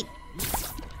of the night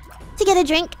to get a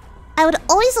drink, I would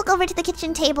always look over to the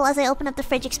kitchen table as I opened up the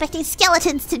fridge, expecting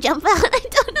skeletons to jump out. I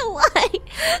don't know why.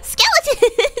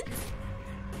 Skeletons!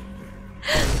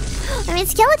 I mean,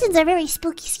 skeletons are very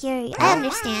spooky, scary. I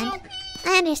understand.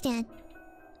 I understand.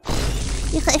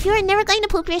 If you were never going to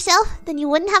poop yourself, then you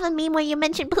wouldn't have a meme where you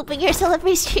mention pooping yourself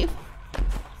every stream.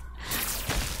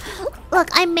 Look,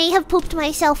 I may have pooped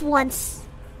myself once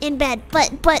in bed,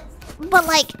 but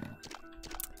like,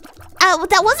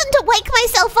 that wasn't to wake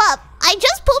myself up. I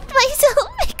just pooped myself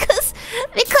because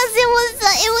it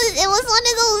was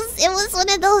one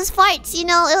of those farts, you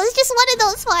know. It was just one of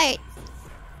those farts.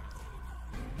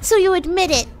 So you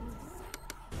admit it.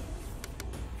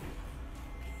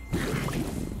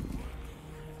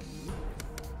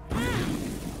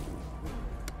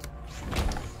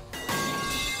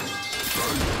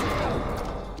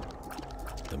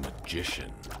 The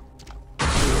magician.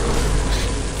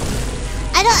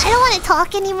 I don't want to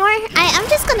talk anymore. I'm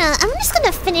just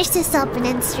gonna finish this up and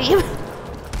end stream.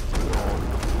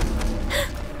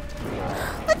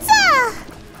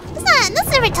 Let's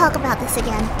never talk about this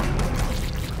again.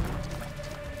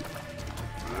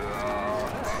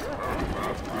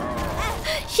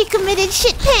 She committed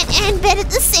shit pant and bed at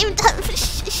the same time.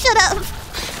 Shut up.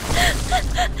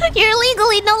 You're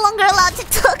legally no longer allowed to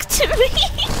talk to me.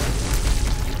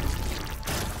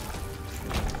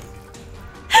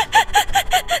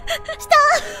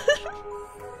 Stop.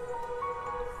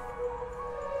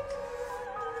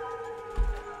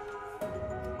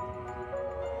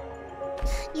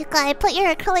 Yuuka, I put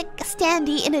your acrylic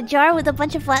standee in a jar with a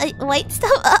bunch of white stuff.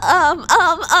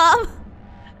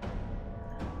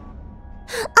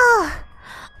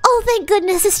 Oh, thank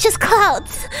goodness, it's just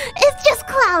clouds. It's just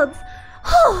clouds.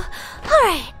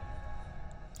 Alright.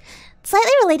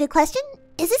 Slightly related question.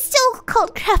 Is it still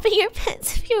called crapping your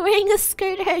pants if you're wearing a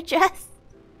skirt or a dress?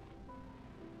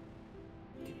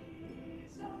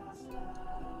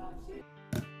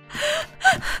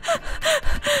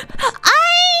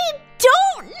 I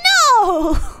don't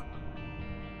know.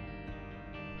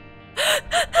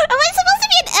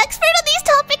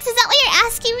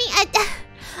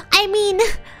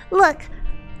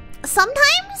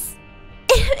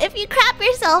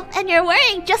 yourself and you're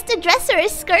wearing just a dress or a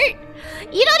skirt,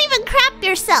 you don't even crap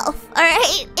yourself,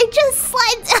 alright? It just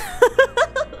slides out.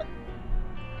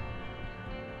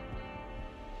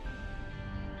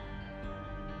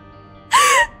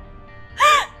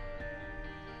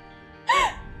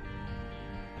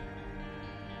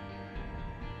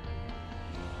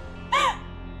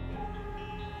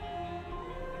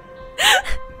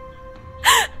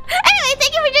 Anyway,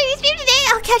 thank you for joining the stream today.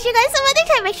 I'll catch you guys some other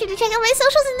time. Make sure to check out my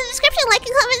socials in the description. Like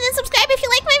and comment and subscribe if you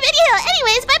like my video.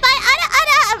 Anyways, bye-bye.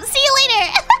 Ada. See you later.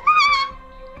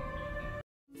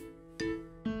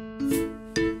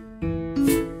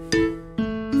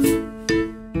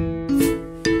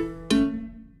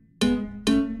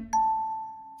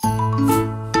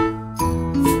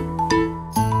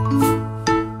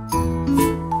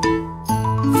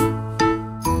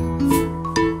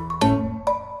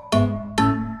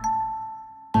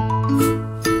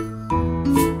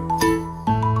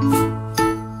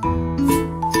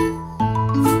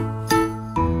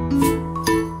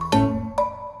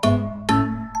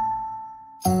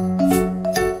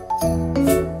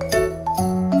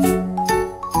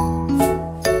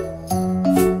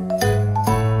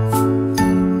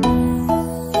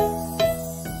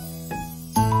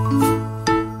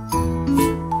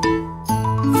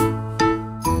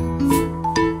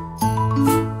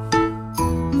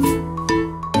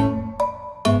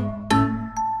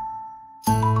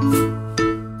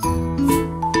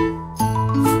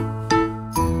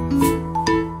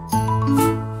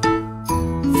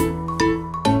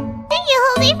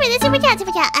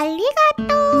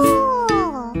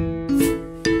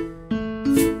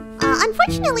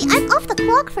 Unfortunately, I'm off the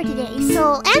clock for today,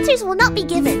 so answers will not be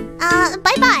given.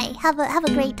 Bye-bye. Have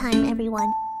a great time,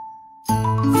 everyone.